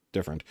was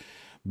different.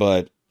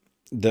 But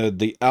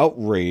the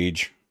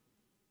outrage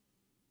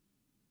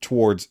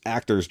towards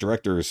actors,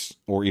 directors,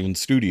 or even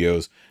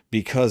studios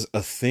because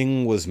a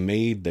thing was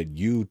made that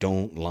you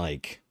don't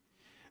like,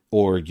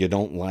 or you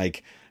don't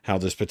like how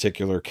this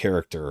particular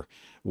character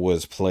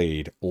was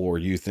played, or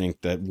you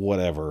think that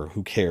whatever,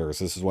 who cares?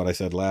 This is what I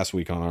said last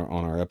week on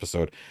our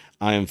episode.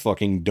 I am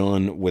fucking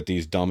done with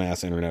these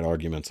dumbass internet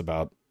arguments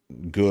about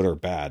good or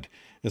bad.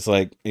 It's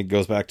like, it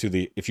goes back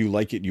to if you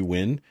like it, you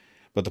win.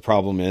 But the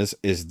problem is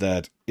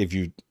that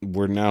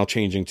we're now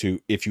changing to,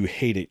 if you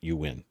hate it, you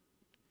win.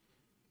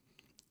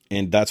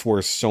 And that's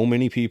where so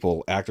many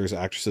people, actors,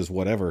 actresses,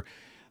 whatever,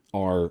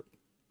 are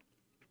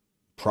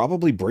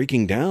probably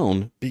breaking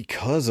down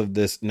because of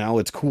this now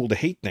it's cool to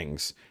hate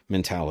things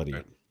mentality.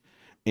 Right.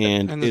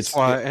 And that's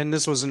why, and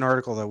this was an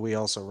article that we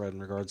also read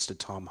in regards to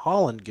Tom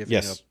Holland giving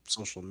up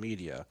social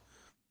media.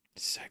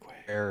 Segue.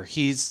 Where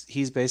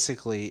he's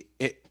basically,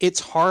 it's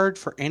hard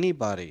for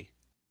anybody,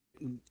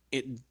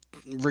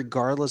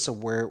 regardless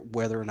of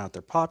whether or not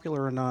they're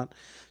popular or not,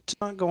 to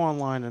not go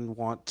online and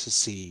want to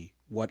see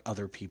what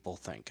other people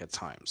think at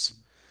times.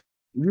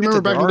 You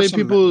remember back in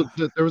the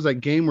day, there was that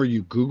game where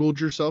you Googled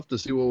yourself to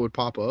see what would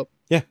pop up?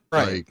 Yeah.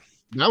 Right. Like,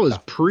 that was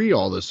pre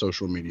all this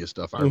social media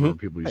stuff. I remember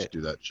people used to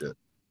do that shit.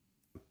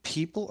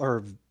 People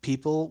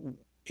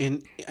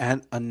and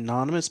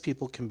anonymous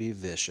people can be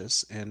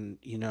vicious. And,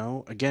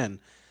 again,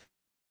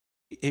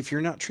 if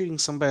you're not treating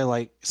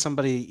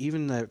somebody,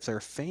 even if they're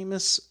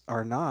famous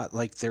or not,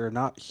 like they're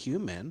not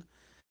human,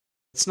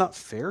 it's not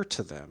fair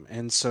to them.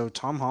 And so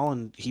Tom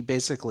Holland, he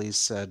basically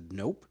said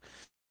nope.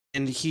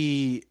 And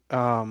he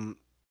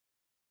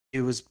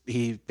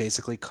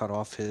basically cut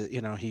off his,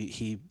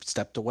 he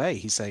stepped away.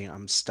 He's saying,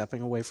 I'm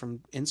stepping away from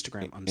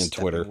Instagram. I'm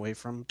stepping Twitter. away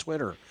from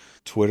Twitter.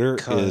 Twitter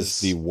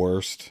is the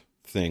worst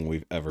thing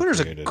we've ever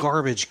Twitter's created. A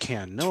garbage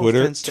can. No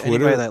Twitter, offense to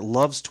anybody that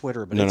loves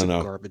Twitter, but it's a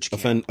garbage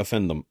can.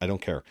 Offend them. I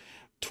don't care.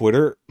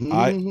 Twitter,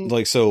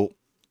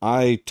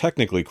 I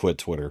technically quit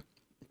Twitter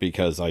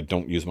because I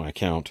don't use my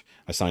account.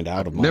 I signed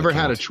out of my Never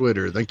account. had a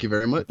Twitter. Thank you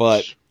very much.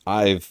 But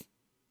I've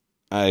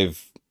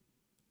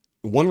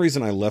one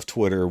reason I left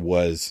Twitter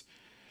was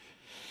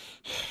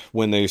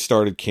when they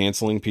started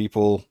canceling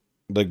people,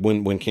 like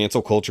when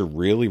cancel culture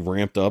really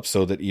ramped up,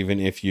 so that even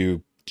if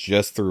you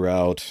just threw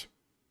out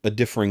a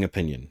differing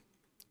opinion,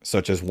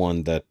 such as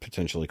one that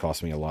potentially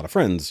cost me a lot of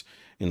friends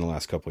in the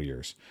last couple of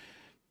years,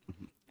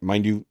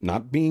 mind you,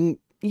 not being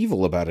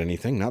evil about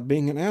anything, not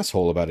being an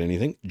asshole about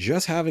anything,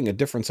 just having a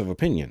difference of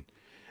opinion.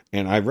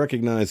 And I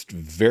recognized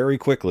very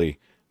quickly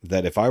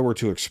that if I were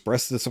to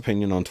express this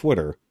opinion on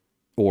Twitter,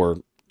 or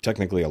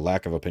technically a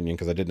lack of opinion,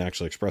 because I didn't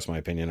actually express my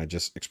opinion, I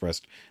just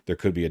expressed there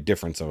could be a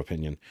difference of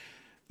opinion,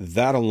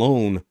 that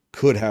alone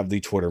could have the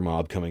Twitter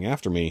mob coming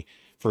after me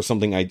for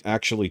something I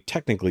actually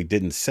technically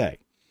didn't say.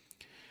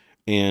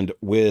 And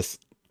with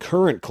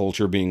current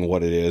culture being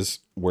what it is,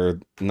 where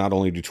not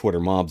only do Twitter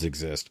mobs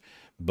exist,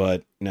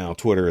 but now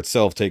Twitter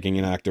itself taking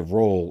an active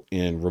role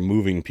in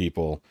removing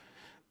people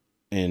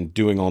and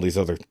doing all these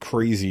other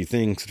crazy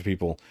things to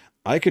people,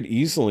 I could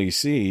easily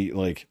see,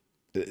 like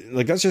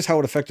that's just how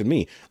it affected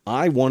me.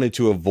 I wanted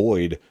to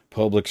avoid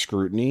public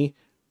scrutiny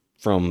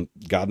from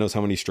God knows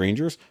how many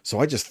strangers, so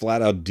I just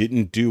flat out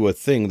didn't do a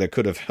thing that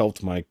could have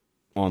helped my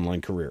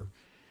online career.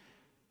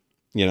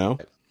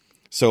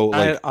 So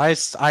like,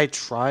 I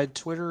tried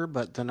Twitter,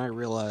 but then I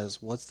realized,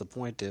 what's the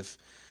point if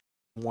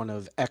one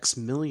of X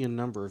million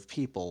number of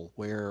people,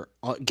 where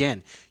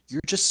again,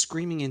 you're just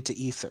screaming into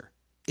ether.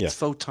 It's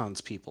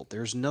photons, people.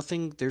 There's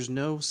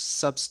no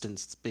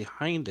substance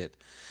behind it.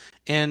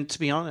 And to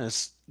be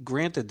honest,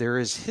 granted, there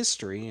is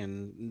history,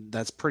 and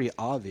that's pretty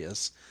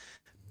obvious.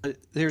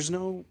 There's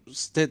no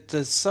that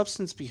the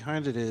substance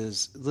behind it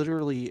is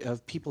literally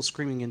of people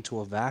screaming into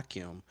a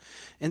vacuum,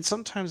 and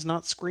sometimes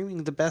not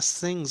screaming the best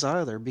things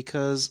either.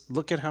 Because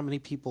look at how many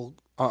people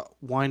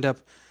wind up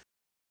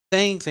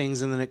saying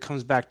things, and then it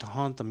comes back to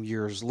haunt them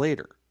years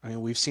later. I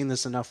mean, we've seen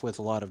this enough with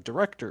a lot of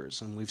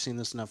directors, and we've seen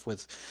this enough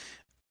with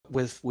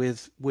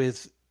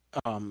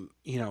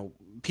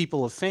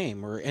people of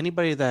fame or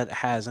anybody that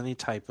has any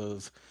type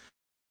of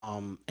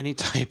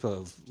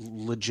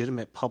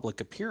legitimate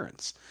public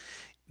appearance.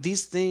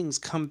 These things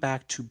come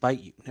back to bite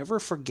you. Never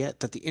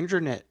forget that the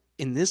internet,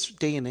 in this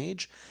day and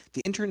age,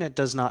 the internet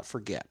does not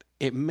forget.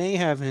 It may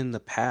have in the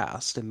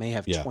past, it may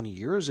have Yeah. 20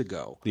 years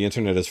ago. The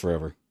internet is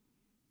forever.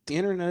 The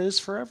internet is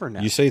forever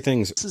now. You say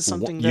things. This is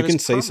something You that can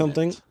is say permanent.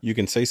 something. You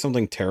can say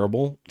something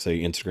terrible. Say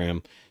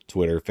Instagram,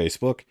 Twitter,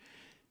 Facebook.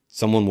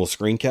 Someone will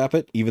screen cap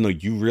it, even though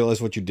you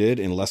realize what you did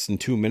in less than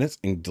 2 minutes,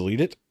 and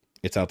delete it.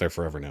 It's out there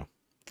forever now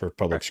for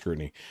public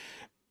scrutiny.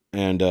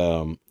 And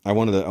I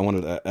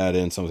wanted to add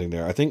in something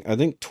there. I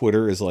think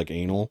Twitter is like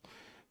anal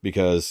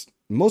because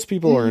most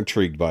people are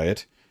intrigued by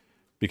it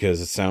because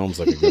it sounds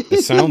like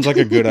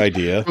a good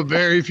idea. But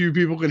very few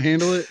people can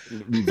handle it.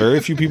 Very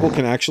few people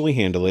can actually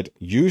handle it.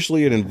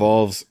 Usually it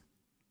involves,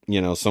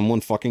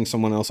 someone fucking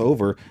someone else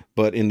over,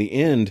 but in the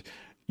end,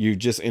 you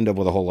just end up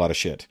with a whole lot of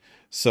shit.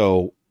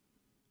 So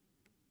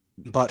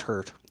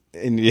Butthurt.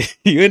 and you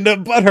end up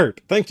butthurt.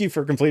 Thank you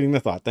for completing the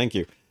thought. Thank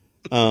you.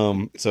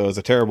 So it's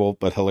a terrible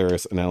but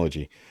hilarious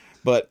analogy.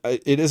 But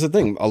it is a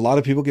thing. A lot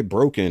of people get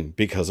broken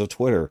because of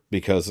Twitter,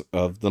 because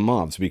of the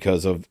mobs,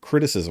 because of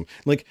criticism.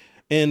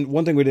 And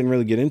one thing we didn't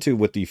really get into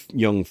with the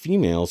young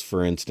females,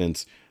 for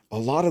instance, a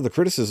lot of the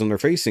criticism they're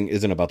facing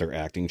isn't about their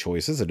acting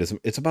choices.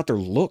 It's about their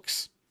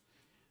looks.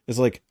 It's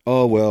like,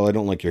 oh, well, I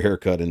don't like your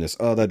haircut in this.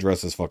 Oh, that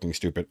dress is fucking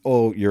stupid.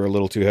 Oh, you're a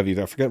little too heavy.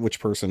 I forget which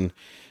person.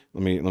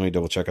 Let me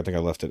double check. I think I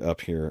left it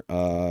up here.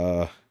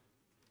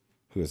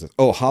 Who is this?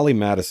 Oh, Holly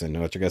Madison,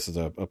 which I guess is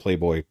a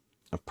Playboy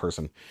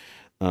person.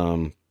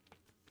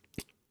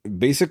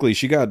 Basically,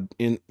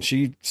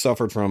 she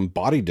suffered from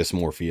body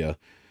dysmorphia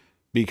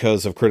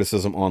because of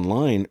criticism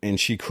online, and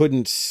she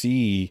couldn't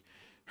see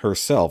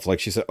herself. Like,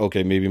 she said,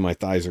 okay, maybe my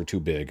thighs are too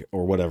big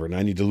or whatever, and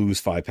I need to lose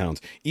 5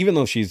 pounds, even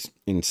though she's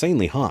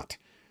insanely hot.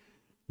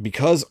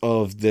 Because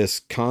of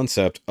this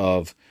concept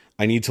of,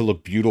 I need to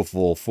look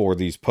beautiful for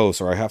these posts,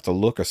 or I have to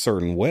look a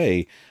certain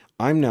way,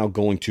 I'm now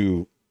going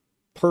to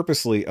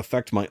purposely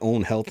affect my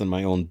own health and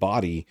my own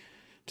body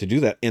to do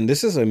that. And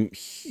this is a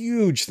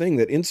huge thing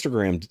that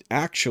Instagram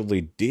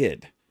actually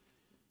did.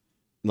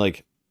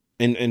 Like,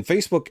 and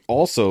Facebook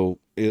also,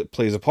 it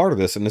plays a part of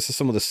this, and this is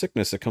some of the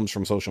sickness that comes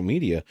from social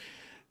media.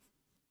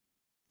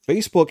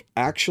 Facebook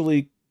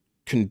actually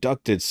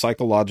conducted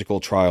psychological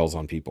trials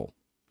on people.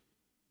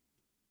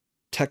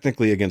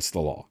 Technically against the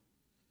law.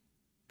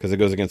 Because it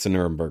goes against the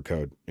Nuremberg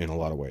Code in a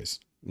lot of ways.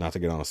 Not to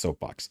get on a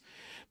soapbox.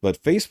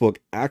 But Facebook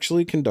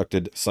actually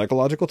conducted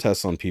psychological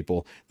tests on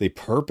people. They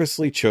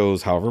purposely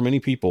chose however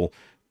many people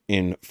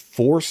and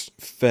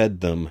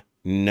force-fed them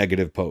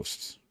negative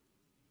posts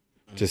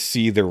to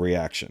see their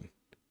reaction.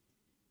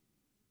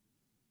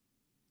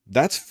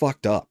 That's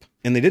fucked up.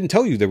 And they didn't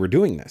tell you they were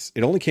doing this.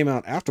 It only came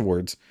out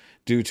afterwards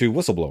due to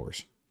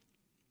whistleblowers.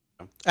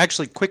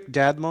 Actually, quick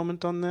dad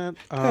moment on that.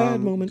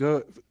 Dad moment.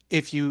 Go,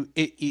 if you,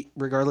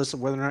 regardless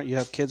of whether or not you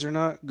have kids or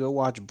not, go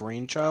watch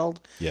Brainchild.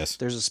 Yes.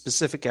 There's a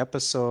specific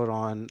episode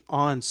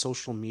on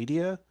social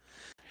media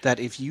that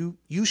if you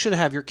should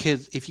have your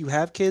kids, if you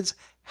have kids,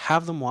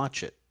 have them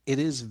watch it. It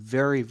is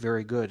very,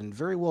 very good and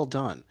very well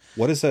done.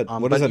 What is that?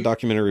 What is that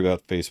documentary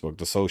about Facebook?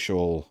 The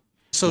social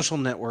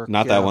network.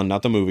 Not that one.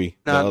 Not the movie.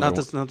 Not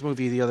the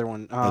movie. The other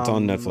one. That's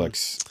on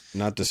Netflix.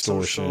 Not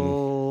Distortion.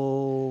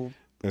 Social...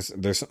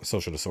 There's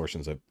Social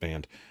Distortion's a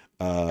band.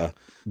 But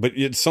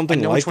it's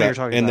something like that.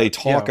 And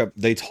about.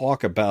 They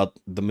talk about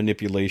the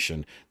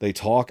manipulation. They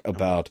talk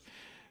about,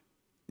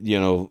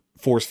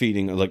 force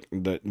feeding, like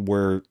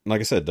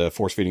I said, the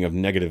force feeding of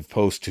negative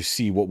posts to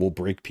see what will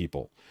break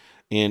people.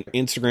 And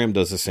Instagram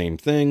does the same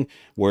thing,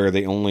 where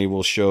they only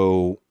will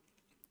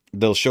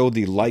they'll show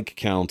the like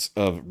counts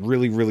of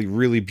really, really,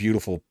 really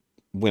beautiful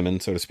women,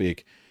 so to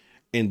speak.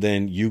 And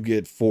then you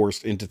get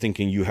forced into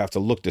thinking you have to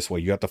look this way.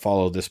 You have to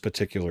follow this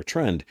particular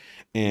trend.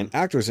 And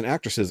actors and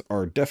actresses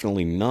are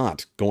definitely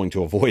not going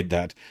to avoid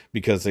that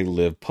because they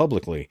live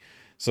publicly.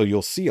 So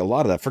you'll see a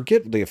lot of that.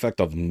 Forget the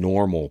effect of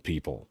normal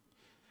people.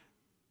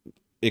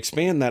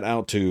 Expand that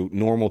out to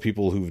normal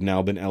people who've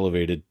now been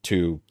elevated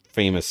to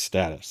famous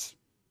status.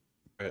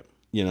 Right.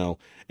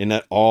 And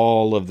that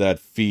all of that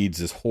feeds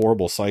this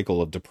horrible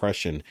cycle of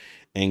depression,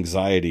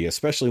 anxiety,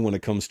 especially when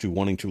it comes to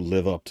wanting to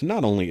live up to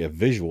not only a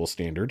visual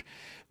standard,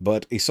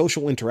 but a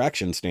social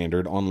interaction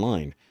standard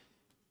online.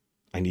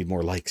 I need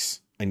more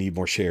likes. I need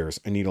more shares.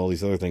 I need all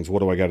these other things. What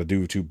do I got to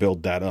do to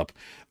build that up?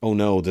 Oh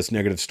no, this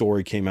negative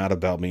story came out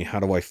about me.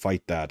 How do I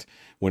fight that?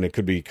 When it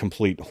could be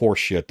complete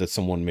horseshit that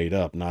someone made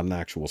up, not an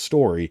actual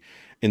story.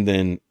 And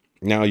then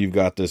now you've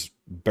got this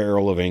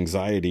barrel of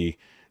anxiety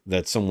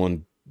that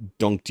someone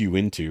dunked you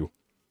into.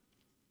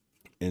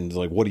 And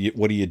like, what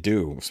do you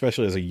do?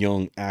 Especially as a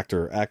young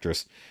actor or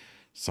actress,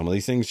 some of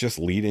these things just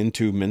lead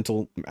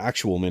into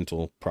actual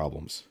mental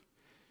problems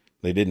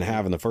they didn't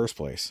have in the first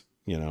place,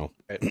 you know.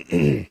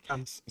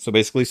 So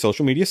basically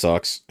social media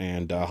sucks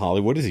and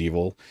Hollywood is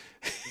evil.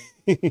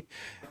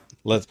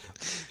 Let's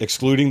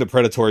excluding the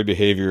predatory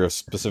behavior of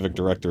specific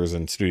directors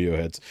and studio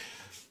heads.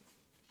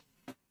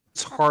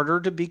 It's harder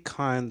to be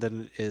kind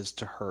than it is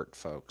to hurt,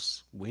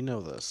 folks. We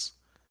know this.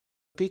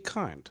 Be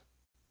kind.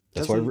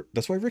 That's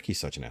why Ricky's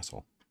such an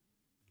asshole.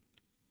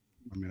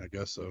 I mean, I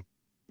guess so.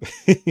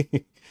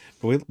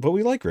 but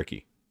we like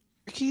Ricky.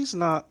 Ricky's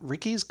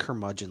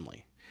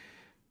curmudgeonly.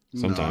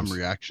 Sometimes. No, I'm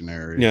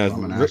reactionary. Yeah, if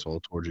I'm an asshole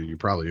towards you. You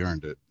probably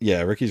earned it.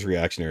 Yeah, Ricky's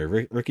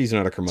reactionary. Ricky's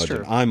not a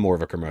curmudgeon. I'm more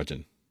of a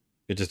curmudgeon.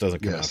 It just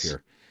doesn't come out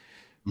here.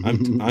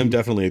 I'm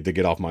definitely the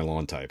get off my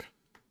lawn type.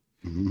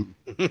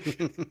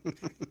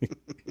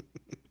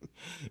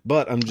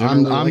 But I'm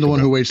the one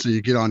who waits till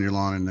you get on your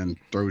lawn and then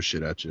throws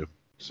shit at you.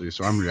 So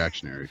I'm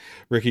reactionary.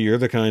 Ricky, you're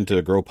the kind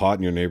to grow pot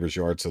in your neighbor's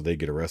yard so they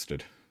get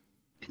arrested.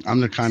 I'm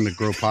the kind to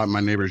grow pot in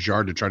my neighbor's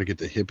yard to try to get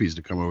the hippies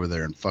to come over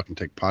there and fucking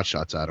take pot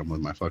shots at them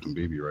with my fucking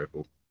BB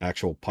rifle.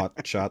 Actual pot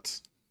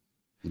shots?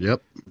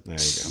 Yep. There you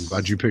go. I'm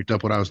glad you picked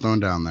up what I was throwing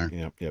down there.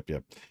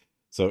 Yep.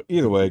 So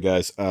either way,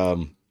 guys, I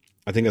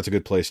think that's a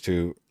good place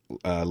to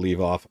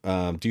leave off.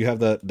 Do you have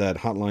that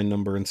hotline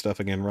number and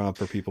stuff again, Rob,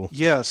 for people?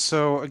 Yeah.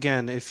 So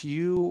again, if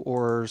you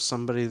or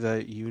somebody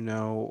that you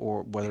know,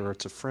 or whether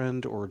it's a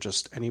friend or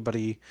just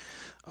anybody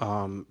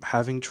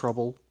having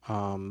trouble,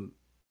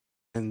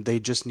 and they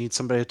just need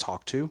somebody to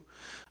talk to,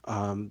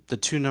 the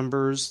two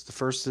numbers, the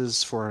first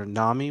is for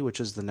NAMI, which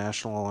is the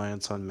National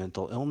Alliance on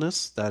Mental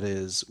Illness. That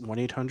is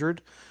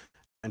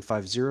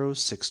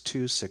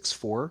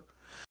 1-800-950-6264.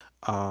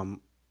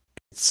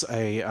 It's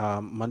a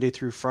Monday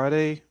through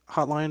Friday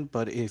hotline,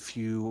 but if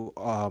you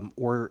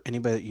or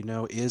anybody that you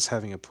know is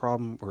having a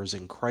problem or is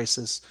in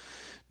crisis,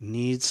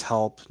 needs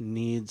help,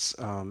 needs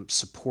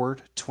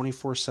support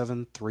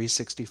 24/7,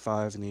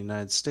 365 in the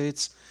United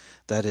States,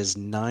 that is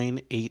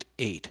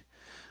 988.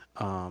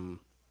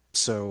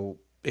 So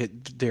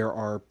there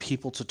are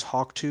people to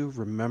talk to.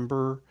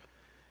 Remember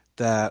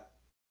that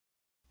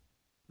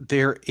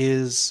there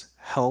is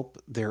help.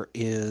 There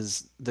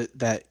is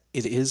that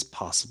it is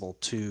possible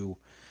to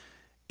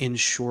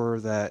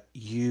ensure that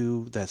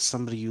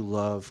somebody you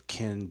love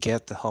can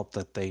get the help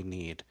that they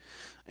need.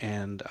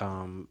 And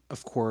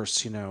of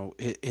course,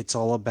 it's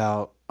all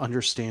about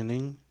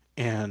understanding,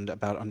 and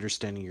about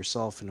understanding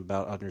yourself, and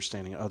about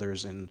understanding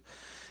others, and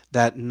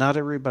that not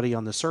everybody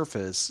on the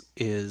surface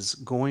is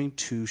going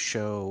to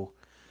show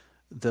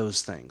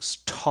those things.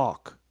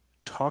 Talk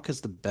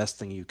is the best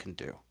thing you can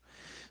do.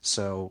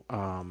 So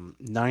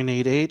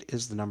 988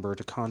 is the number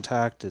to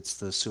contact. It's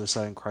the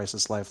Suicide and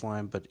Crisis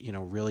Lifeline. But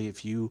really,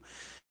 if you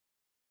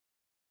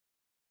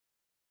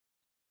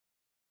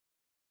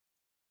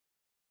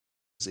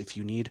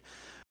need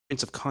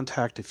points of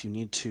contact, if you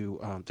need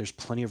to, there's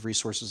plenty of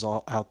resources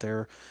all out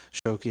there.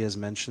 Shoki has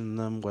mentioned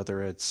them,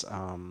 whether it's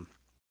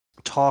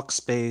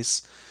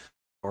Talkspace,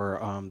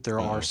 or there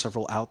are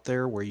several out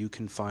there where you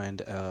can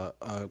find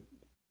a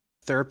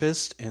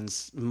therapist,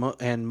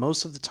 and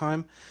most of the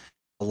time,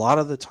 a lot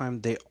of the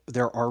time,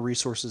 there are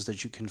resources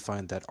that you can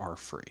find that are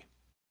free.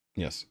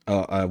 Yes.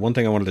 One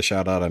thing I wanted to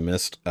shout out, I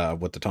missed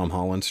with the Tom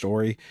Holland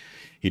story.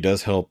 He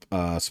does help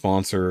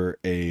sponsor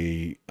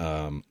an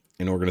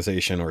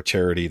organization or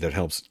charity that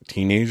helps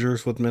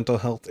teenagers with mental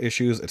health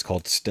issues. It's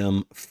called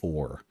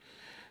STEM4.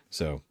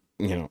 So,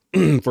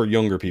 for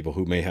younger people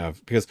who may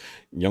have, because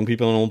young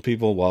people and old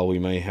people, while we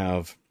may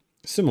have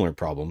similar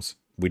problems,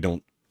 we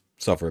don't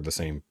suffer the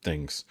same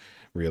things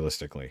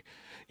realistically.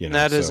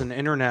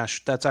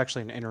 That's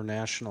actually an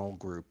international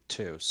group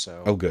too.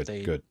 So good.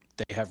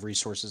 They have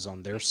resources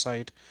on their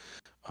site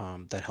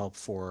that help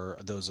for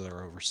those that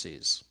are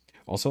overseas.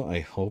 Also, I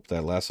hope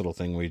that last little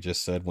thing we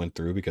just said went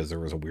through, because there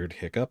was a weird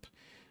hiccup.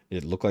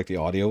 It looked like the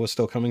audio was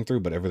still coming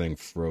through, but everything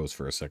froze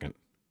for a second.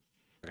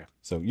 Okay.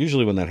 So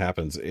usually when that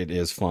happens, it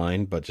is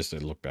fine, but just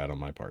it looked bad on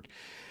my part.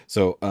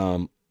 So,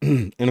 and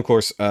of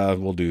course,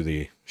 we'll do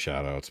the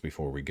shout outs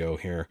before we go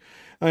here.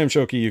 I am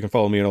Shoki. You can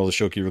follow me on all the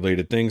Shoki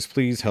related things.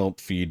 Please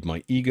help feed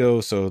my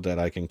ego so that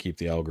I can keep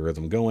the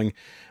algorithm going.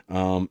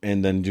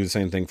 And then do the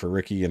same thing for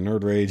Ricky and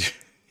Nerd Rage.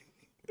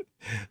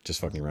 Just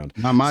fucking around.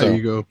 Not my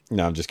ego.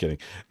 No, I'm just kidding.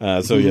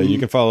 So yeah, you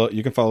can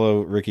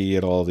follow Ricky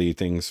at all the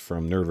things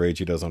from Nerd Rage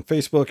he does on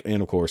Facebook,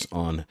 and of course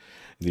on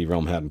the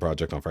Realm Hatton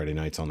Project on Friday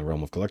nights on the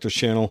Realm of Collectors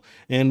channel.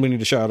 And we need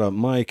to shout out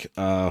Mike.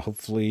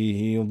 Hopefully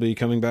he'll be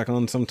coming back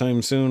on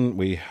sometime soon.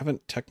 We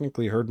haven't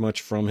technically heard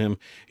much from him.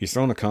 He's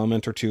thrown a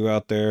comment or two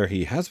out there.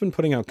 He has been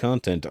putting out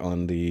content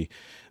on the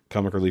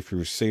Comic Relief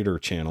Crusader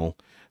channel,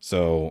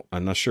 so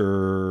I'm not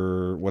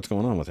sure what's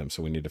going on with him.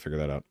 So we need to figure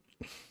that out.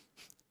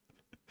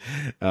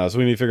 So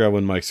we need to figure out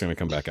when Mike's going to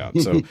come back out.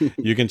 So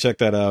you can check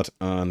that out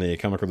on the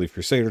Comic Relief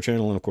Crusader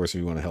channel. And of course, if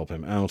you want to help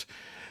him out,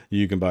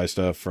 you can buy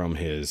stuff from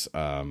his,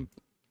 sorry,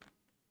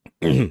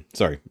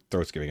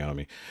 throat's giving out on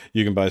me.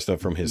 You can buy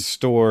stuff from his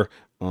store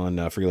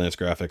on Freelance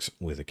Graphics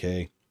with a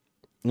K.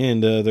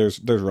 And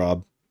there's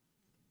Rob.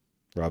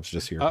 Rob's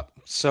just here.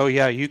 So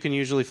yeah, you can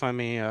usually find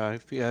me.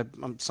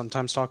 I'm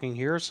sometimes talking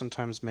here,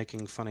 sometimes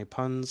making funny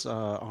puns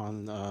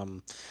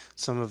on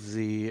some of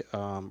the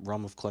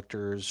Realm of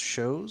Collectors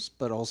shows,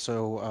 but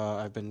also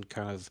I've been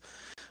kind of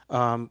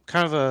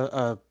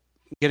a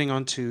getting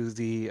onto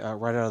the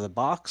right out of the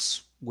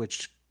box,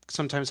 which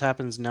sometimes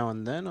happens now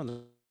and then on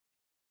the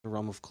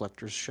Realm of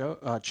Collectors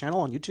show channel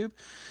on YouTube.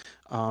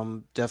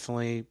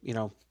 Definitely,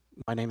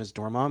 my name is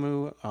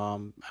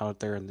Dormammu, out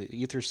there in the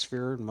ether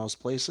sphere in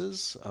most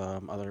places.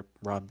 Other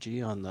Rob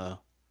G on the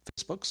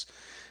Facebooks.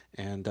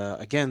 And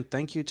again,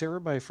 thank you to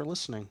everybody for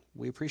listening.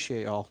 We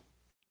appreciate y'all.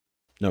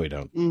 No, we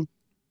don't.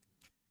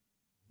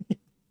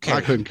 Okay.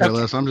 I couldn't care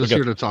less. I'm just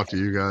here to talk to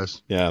you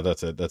guys. Yeah,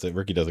 that's it.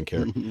 Ricky doesn't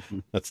care.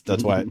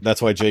 That's why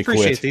Jay quit.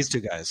 Appreciate these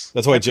two guys.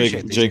 That's why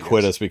Jay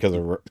quit us because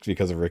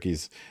of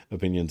Ricky's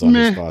opinions on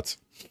his spots.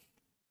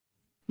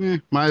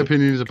 My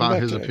opinions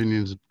about his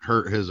opinions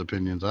hurt his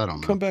opinions. I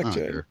don't know. Come back,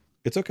 Jay. Care.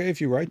 It's okay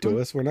if you write to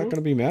us. We're not going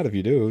to be mad if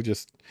you do.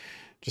 Just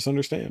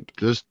understand.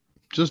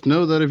 Just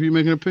know that if you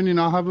make an opinion,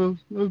 I'll have an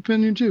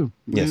opinion too.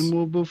 Yes. And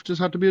we'll both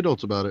just have to be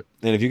adults about it.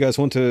 And if you guys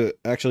want to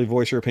actually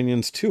voice your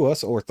opinions to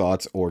us or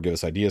thoughts or give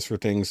us ideas for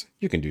things,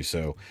 you can do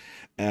so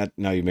at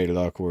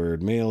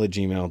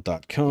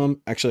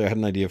nowyoumade.it@gmail.com. Actually, I had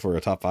an idea for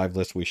a top 5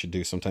 list we should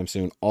do sometime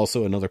soon.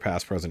 Also, another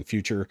past, present,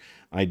 future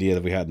idea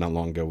that we had not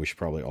long ago we should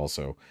probably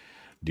also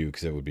do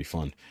because it would be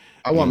fun.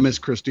 I want Miss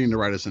Christine to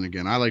write us in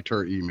again. I liked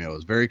her email. It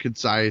was very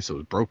concise. It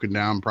was broken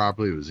down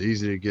properly. It was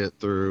easy to get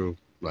through.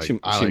 She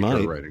might.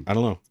 Her writing. I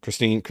don't know.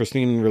 Christine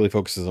really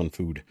focuses on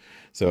food.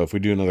 So if we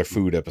do another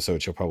food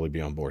episode, she'll probably be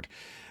on board.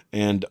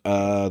 And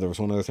there was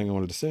one other thing I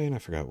wanted to say, and I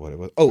forgot what it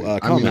was.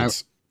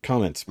 Comments.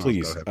 Comments,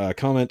 please.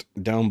 Comment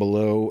down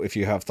below if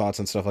you have thoughts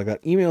and stuff like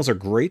that. Emails are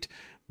great,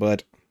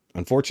 but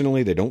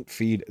unfortunately, they don't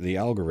feed the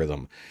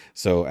algorithm.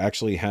 So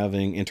actually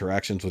having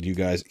interactions with you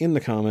guys in the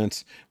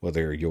comments,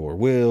 whether you're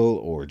Will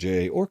or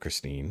Jay or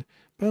Christine,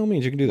 by all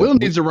means, you can do that. Will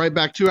needs to write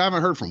back too. I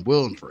haven't heard from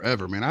Will in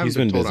forever, man. I haven't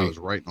been told busy. I was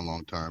writing a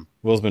long time.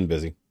 Will's been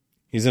busy.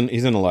 He's in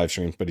the live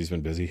stream, but he's been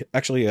busy.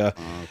 Actually,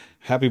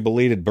 happy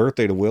belated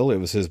birthday to Will. It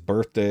was his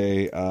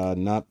birthday,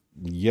 not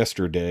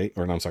yesterday,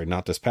 or no, I'm sorry,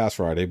 not this past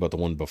Friday, but the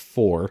one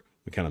before.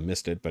 We kind of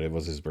missed it, but it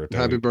was his birthday.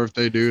 Happy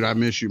birthday, dude. I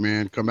miss you,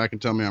 man. Come back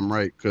and tell me I'm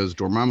right, because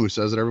Dormammu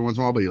says it every once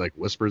in a while, but he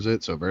whispers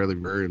it, so very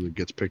rarely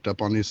gets picked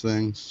up on these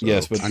things. So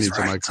yes, but I need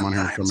somebody to come on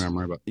here and tell me I'm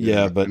right about.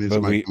 Yeah, but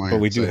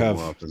we do have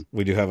a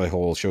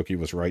whole Shoki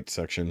was right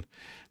section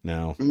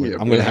now.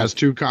 Yeah, it has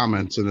 2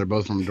 comments and they're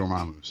both from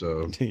Dormammu.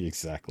 So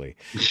exactly.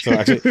 So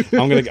actually,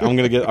 I'm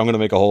gonna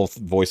make a whole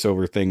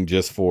voiceover thing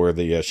just for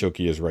the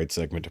Shoki is right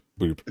segment.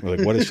 Boop.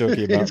 Like, what is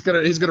Shoki about?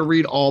 he's gonna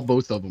read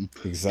both of them.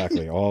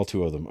 Exactly, all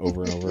 2 of them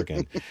over and over again.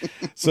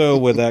 So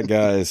with that,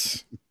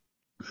 guys,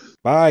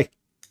 bye.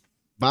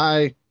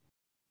 Bye.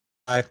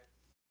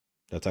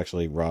 That's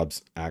actually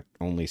Rob's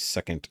only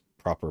second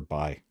proper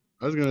bye.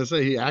 I was gonna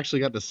say he actually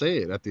got to say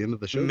it at the end of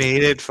the show.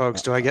 Made it,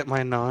 folks. Do I get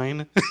my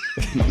 9?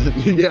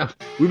 Yeah,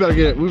 we better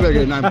get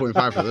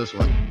 9.5 for this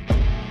one.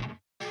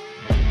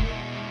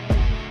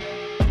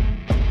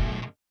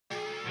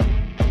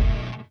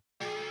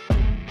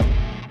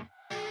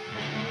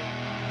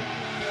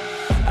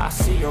 I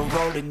see her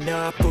rolling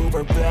up,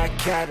 Uber black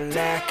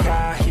Cadillac,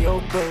 high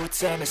heel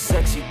boots and a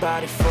sexy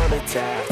body full of tats.